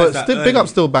 big up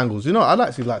Steel Bangles. You know, I'd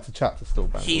actually like to chat to Steel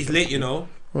Bangles. He's lit, you know.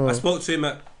 I spoke to him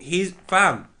he's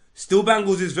fam. Steel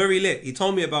Bangles is very lit. He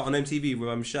told me about on MTV with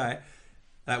I'm Shy,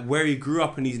 like where he grew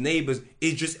up and his neighbours.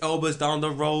 Idris Elba's down the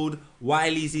road.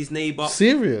 Wiley's his neighbour.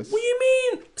 Serious? What do you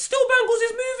mean? Steel Bangles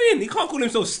is moving. He can't call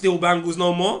himself Steel Bangles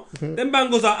no more. Them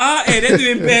Bangles are out here. They're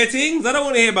doing bare things. I don't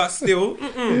want to hear about Steel.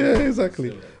 Yeah,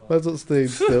 exactly. That's what staying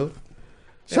still.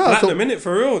 Platinum, innit,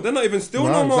 for real. They're not even Steel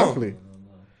no more. Exactly.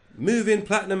 Moving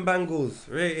platinum bangles.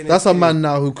 Right, that's a man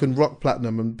now who can rock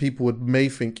platinum and people may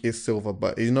think it's silver,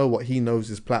 but you know what he knows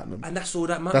is platinum. And that's all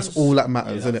that matters. That's all that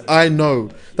matters, isn't it? I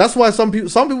know. That's why some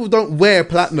people don't wear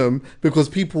platinum because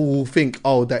people will think,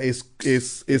 oh, that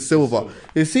is silver.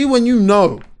 You see, when you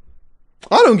know,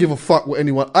 I don't give a fuck what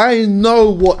anyone. I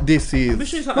know what this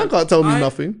is. Man can't tell me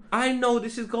nothing. I know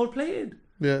this is gold plated.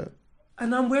 Yeah.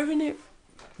 And I'm wearing it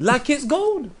like it's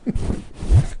gold.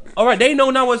 All right, they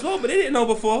know now as well, but they didn't know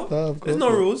before. There's no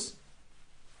rules.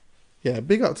 Yeah,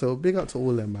 big up to all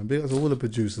them, man. Big up to all the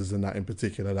producers and that in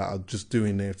particular that are just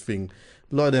doing their thing.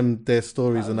 A lot of them, their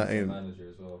stories and that. Manager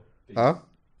as well. Huh?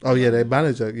 Oh yeah, their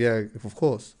manager. Yeah, of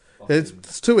course. There's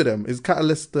two of them. Is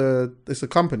Catalyst? It's a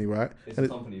company, right? It's a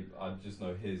company. I just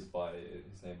know his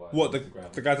name by what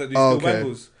Instagram. the guy that do Steel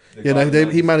Bangles.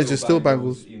 Yeah, he manages Steel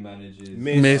Bangles. He manages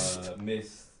Mist.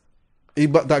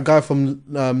 But that guy from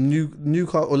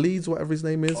Newcastle or Leeds, whatever his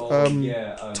name is,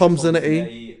 Tom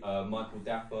Zanetti, Michael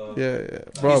Dapper. Yeah,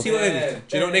 bro. You see what it is?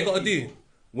 Do you know what they got to do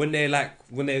when they got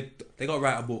to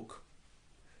write a book?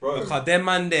 Bro. Because them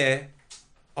man there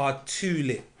are too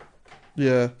lit.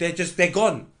 Yeah, they're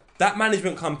gone. That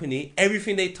management company,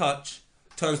 everything they touch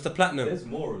turns to platinum. There's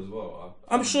more as well.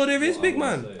 I'm sure there is, big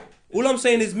man. All I'm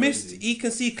saying is Mist, he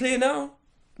can see clear now.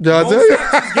 Yeah,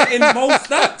 He's getting most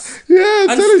stacks.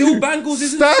 Yeah, and Steel Bangles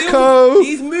isn't Stacko. still.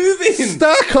 He's moving.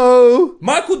 Stacko.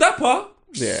 Michael Dapper,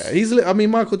 Yeah, I mean,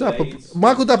 Michael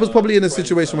Dapper's probably in a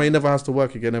situation where he never has to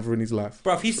work again ever in his life.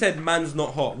 Bruv, he said man's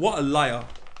not hot. What a liar.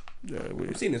 Yeah,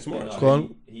 we've seen this more. Go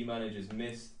on. He manages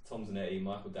Mist, Tom Zanetti,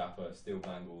 Michael Dapper, Steel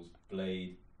Bangles,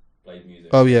 Blade Music.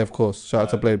 Oh yeah, of course. Shout out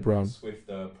to Blade Brown.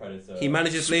 Swifter, Predator. He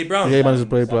manages Blade Brown. Yeah, he manages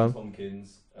Blade Brown.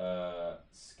 Tompkins,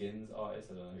 Skins artist,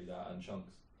 I don't know who that, and Chunks.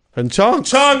 And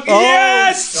Chunks.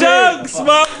 Yes, Chunks,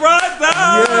 my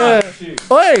brother. Yeah.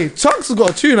 Oi, Chunks has got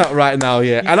a tune out right now,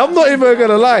 yeah. And I'm not even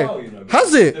gonna lie.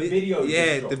 Has it?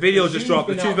 The video just dropped.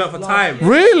 The tune's meant for time.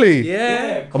 Really?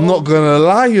 Yeah. I'm not gonna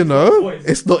lie, you know.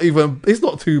 It's not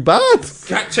too bad.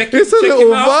 Check it's a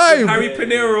little vibe. Harry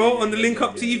Pinero on the Link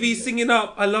Up TV singing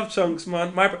up. I love Chunks,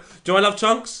 man. Do I love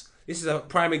Chunks? This is a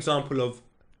prime example of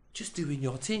just doing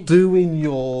your thing. Doing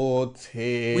your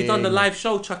thing. We done the live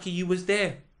show, Chucky. You was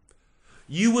there.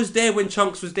 You was there when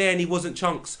Chunks was there and he wasn't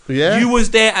Chunks. Yeah. You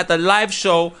was there at the live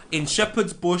show in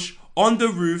Shepherd's Bush on the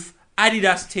roof.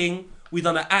 Adidas Ting. We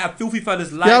done a Filthy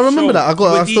Fellas live show. Yeah, I remember that.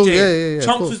 Yeah.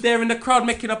 Chunks was there in the crowd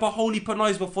making up a whole heap of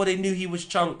noise before they knew he was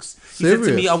Chunks. He Serious?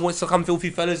 said to me, I want to come Filthy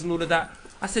Fellas and all of that.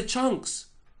 I said, Chunks,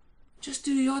 just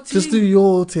do your thing. Just do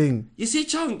your thing. You see,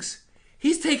 Chunks,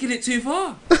 he's taking it too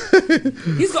far.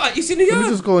 He's got, you see New Let York?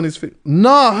 me just go on his feet.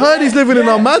 Nah, I heard he's living in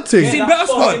our mad thing. You seen Better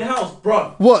Squad? House,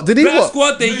 bro. What? Did he Better what?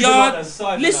 Squad, the Moving yard. on the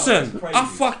side Listen, now, I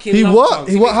it's fucking He love what?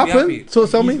 Chunks. He what makes me happened? happy. So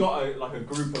tell me. He's got a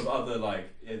group of other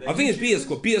I think it's Beater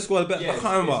Squad. Beater Squad, I can't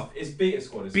remember. It's Beater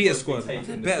Squad. Beater Squad.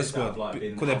 Better Squad.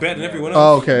 Because they're better than everyone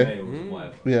Oh, else. okay.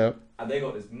 Yeah. And they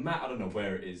got this mad, I don't know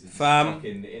where it is. It's Fam.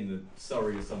 fucking in the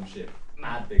Surrey or some shit.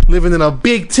 Mad big. Living in a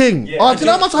big thing. Yeah. Oh, do you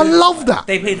know how much I love that?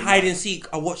 They played hide and seek.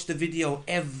 I watched the video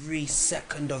every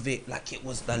second of it like it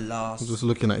was the last. I'm just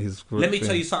looking at his group. Let me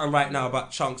tell you something right now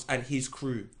about Chunks and his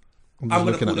crew. I'm just going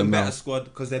to looking call at them them Better now. Squad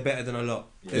because they're better than a lot.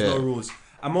 There's Yeah. no rules.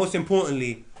 And most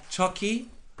importantly, Chucky,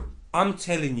 I'm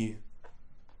telling you,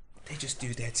 they just do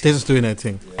their They're thing. just doing their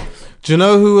thing. Do you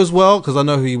know who as well? Because I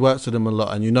know who he works with him a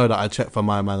lot, and you know that I check for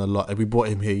my man a lot. And we brought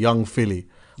him here, Young Philly.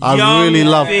 I Young really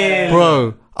love, Phil.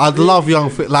 bro. I'd love Young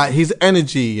Philly. Like his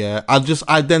energy, yeah. I just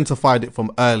identified it from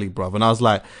early, bro. And I was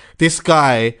like, this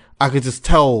guy, I could just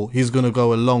tell he's gonna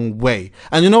go a long way.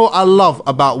 And you know what I love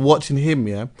about watching him,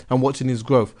 yeah, and watching his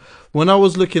growth. When I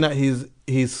was looking at his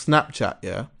Snapchat,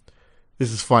 yeah.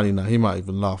 This is funny now. He might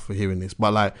even laugh for hearing this,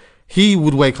 but like he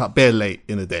would wake up bare late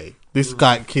in the day. This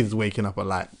guy, kid's waking up at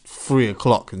like 3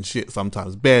 o'clock and shit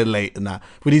sometimes, bare late and that.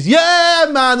 With his, yeah,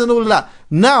 man, and all of that.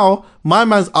 Now, my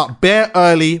man's up bare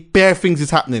early, bare things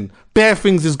is happening. Bare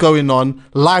things is going on,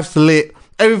 life's lit.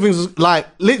 Everything's like,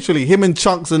 literally, him and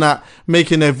Chunks and that,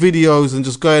 making their videos and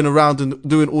just going around and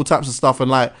doing all types of stuff.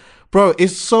 And like, bro,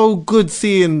 it's so good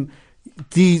seeing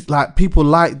these, like, people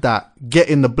like that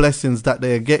getting the blessings that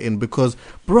they're getting. Because,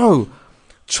 bro,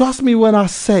 trust me when I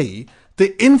say,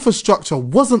 the infrastructure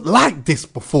wasn't like this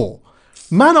before.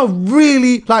 Man are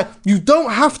really, like, you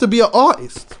don't have to be an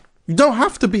artist. You don't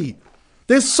have to be.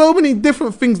 There's so many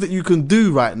different things that you can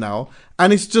do right now,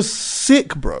 and it's just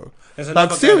sick, bro. There's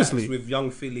another Like, seriously. guy that's with Young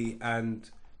Philly and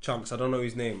Chunks. I don't know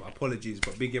his name. Apologies,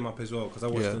 but big him up as well because I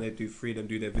watched them. They do Freedom,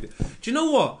 do their video. Do you know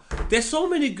what? There's so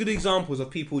many good examples of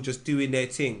people just doing their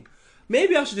thing.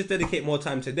 Maybe I should just dedicate more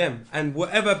time to them. And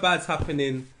whatever bad's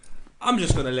happening, I'm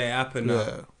just gonna let it happen now.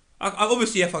 Yeah. I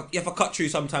obviously, if I cut through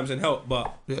sometimes and help,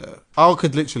 but Yeah, I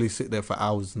could literally sit there for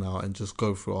hours now and just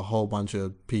go through a whole bunch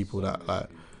of people that, like,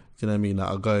 do you know what I mean, that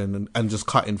are going and just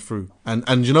cutting through.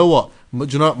 And you know what? Do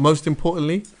you know what, most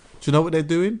importantly, do you know what they're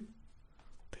doing?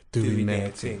 They're doing their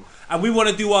thing. And we want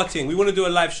to do our thing. We want to do a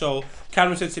live show.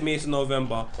 Callum said to me it's in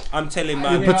November. I'm telling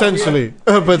man. Potentially.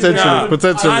 Nah,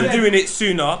 Potentially. I'm doing it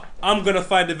sooner. I'm going to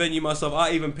find the venue myself.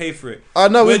 I'll even pay for it. I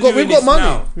know, we've got money.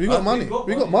 Now. We got money.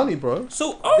 We got money, bro.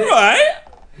 So, alright.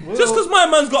 Just because my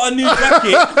man's got a new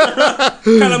jacket,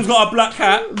 Callum's got a black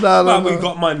hat, but we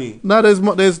got money. No, there's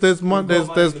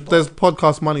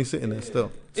podcast money sitting there still.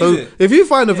 So it? if you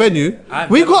find a venue,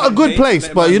 we got a good place,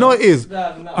 but you know what it is?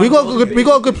 We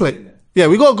got a good place. Yeah,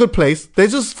 we got a good place.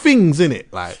 There's just things in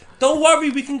it, like. Don't worry,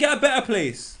 we can get a better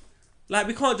place. Like,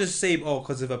 we can't just say, oh,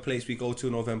 because of a place we go to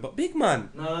in November. Big man.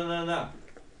 No.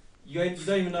 You don't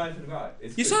even know anything about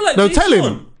it. You sound like No, Jason. tell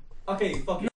him. Okay,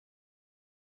 fuck it.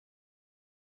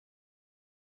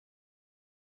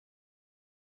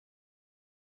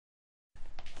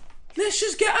 Let's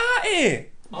just get out here.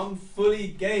 I'm fully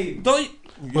game. Don't.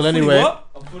 Well, anyway.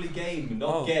 I'm fully game,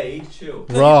 not gay. Chill.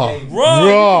 Raw. Bro,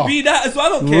 you can be that as well. I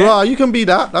don't care. Raw, you can be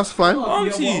that. That's fine.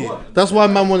 Auntie. That's why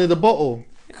man wanted the bottle.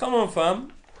 Come on,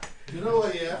 fam. You know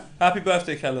what, yeah? Happy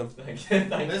birthday, Callum.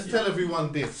 Let's tell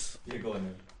everyone this. Yeah, go on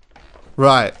then.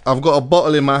 Right, I've got a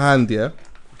bottle in my hand, yeah?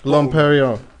 Lon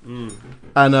Perignon.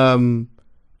 And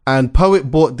and Poet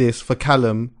bought this for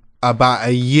Callum about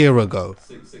a year ago.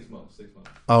 6 months.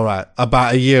 All right,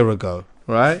 about a year ago,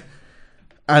 right?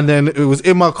 And then it was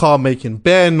in my car making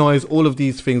bare noise, all of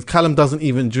these things. Callum doesn't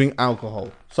even drink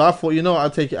alcohol. So I thought, you know what, I'll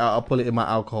take it out, I'll put it in my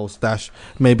alcohol stash.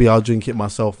 Maybe I'll drink it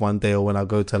myself one day, or when I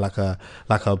go to like a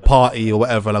party or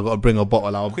whatever and I've got to bring a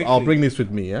bottle, I'll bring this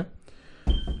with me, yeah?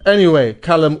 Anyway,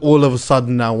 Callum all of a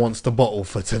sudden now wants the bottle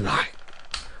for tonight.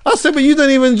 I said, but you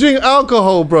don't even drink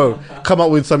alcohol, bro. Come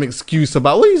up with some excuse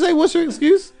about, what do you say, what's your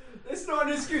excuse? It's not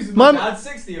an excuse. My dad's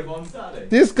 60th on Saturday.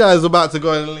 This guy's about to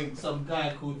go and link some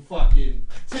guy called fucking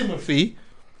Timothy.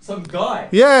 Some guy?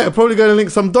 Yeah, probably going to link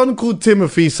some don called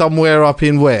Timothy somewhere up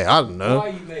in where? I don't know. Why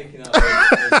are you making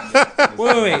up?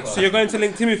 Wait. So you're going to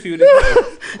link Timothy with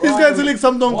this? He's going to link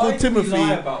some don called Timothy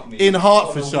in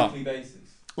Hertfordshire.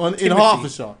 In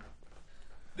Hertfordshire.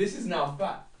 This is now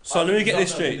fact. So let me get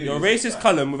this straight. You're a racist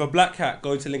Callum with a black hat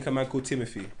going to link a man called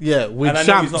Timothy. Yeah, with and I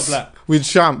know he's not black. With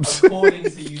champs. According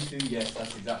to you two, yes,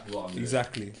 that's exactly what I'm doing.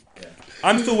 Exactly. Yeah.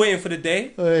 I'm still waiting for the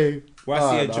day where I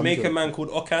see a Jamaican man called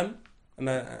Okan.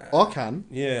 Okan?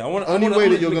 Yeah, Only way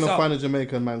that you're going to find a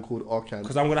Jamaican man called Okan.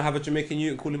 Because I'm going to have a Jamaican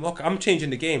youth and call him Okan. I'm changing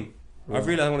the game. Right. I've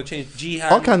realised I want to change Jihan.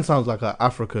 Okan sounds like an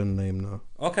African name though.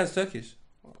 Okan's Turkish.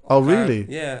 Oh really?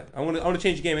 Yeah, I want to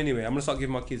change the game anyway. I'm gonna start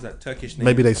giving my kids like Turkish names.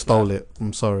 Maybe they stole it.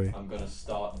 I'm sorry. I'm gonna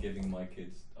start giving my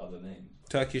kids other names.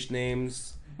 Turkish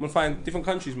names. I'm gonna find different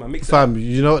countries, man. Mix Fam,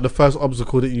 you know what? The first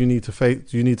obstacle that you need to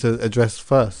face, you need to address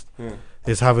first,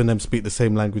 is having them speak the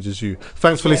same language as you.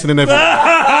 Thanks for listening, everyone.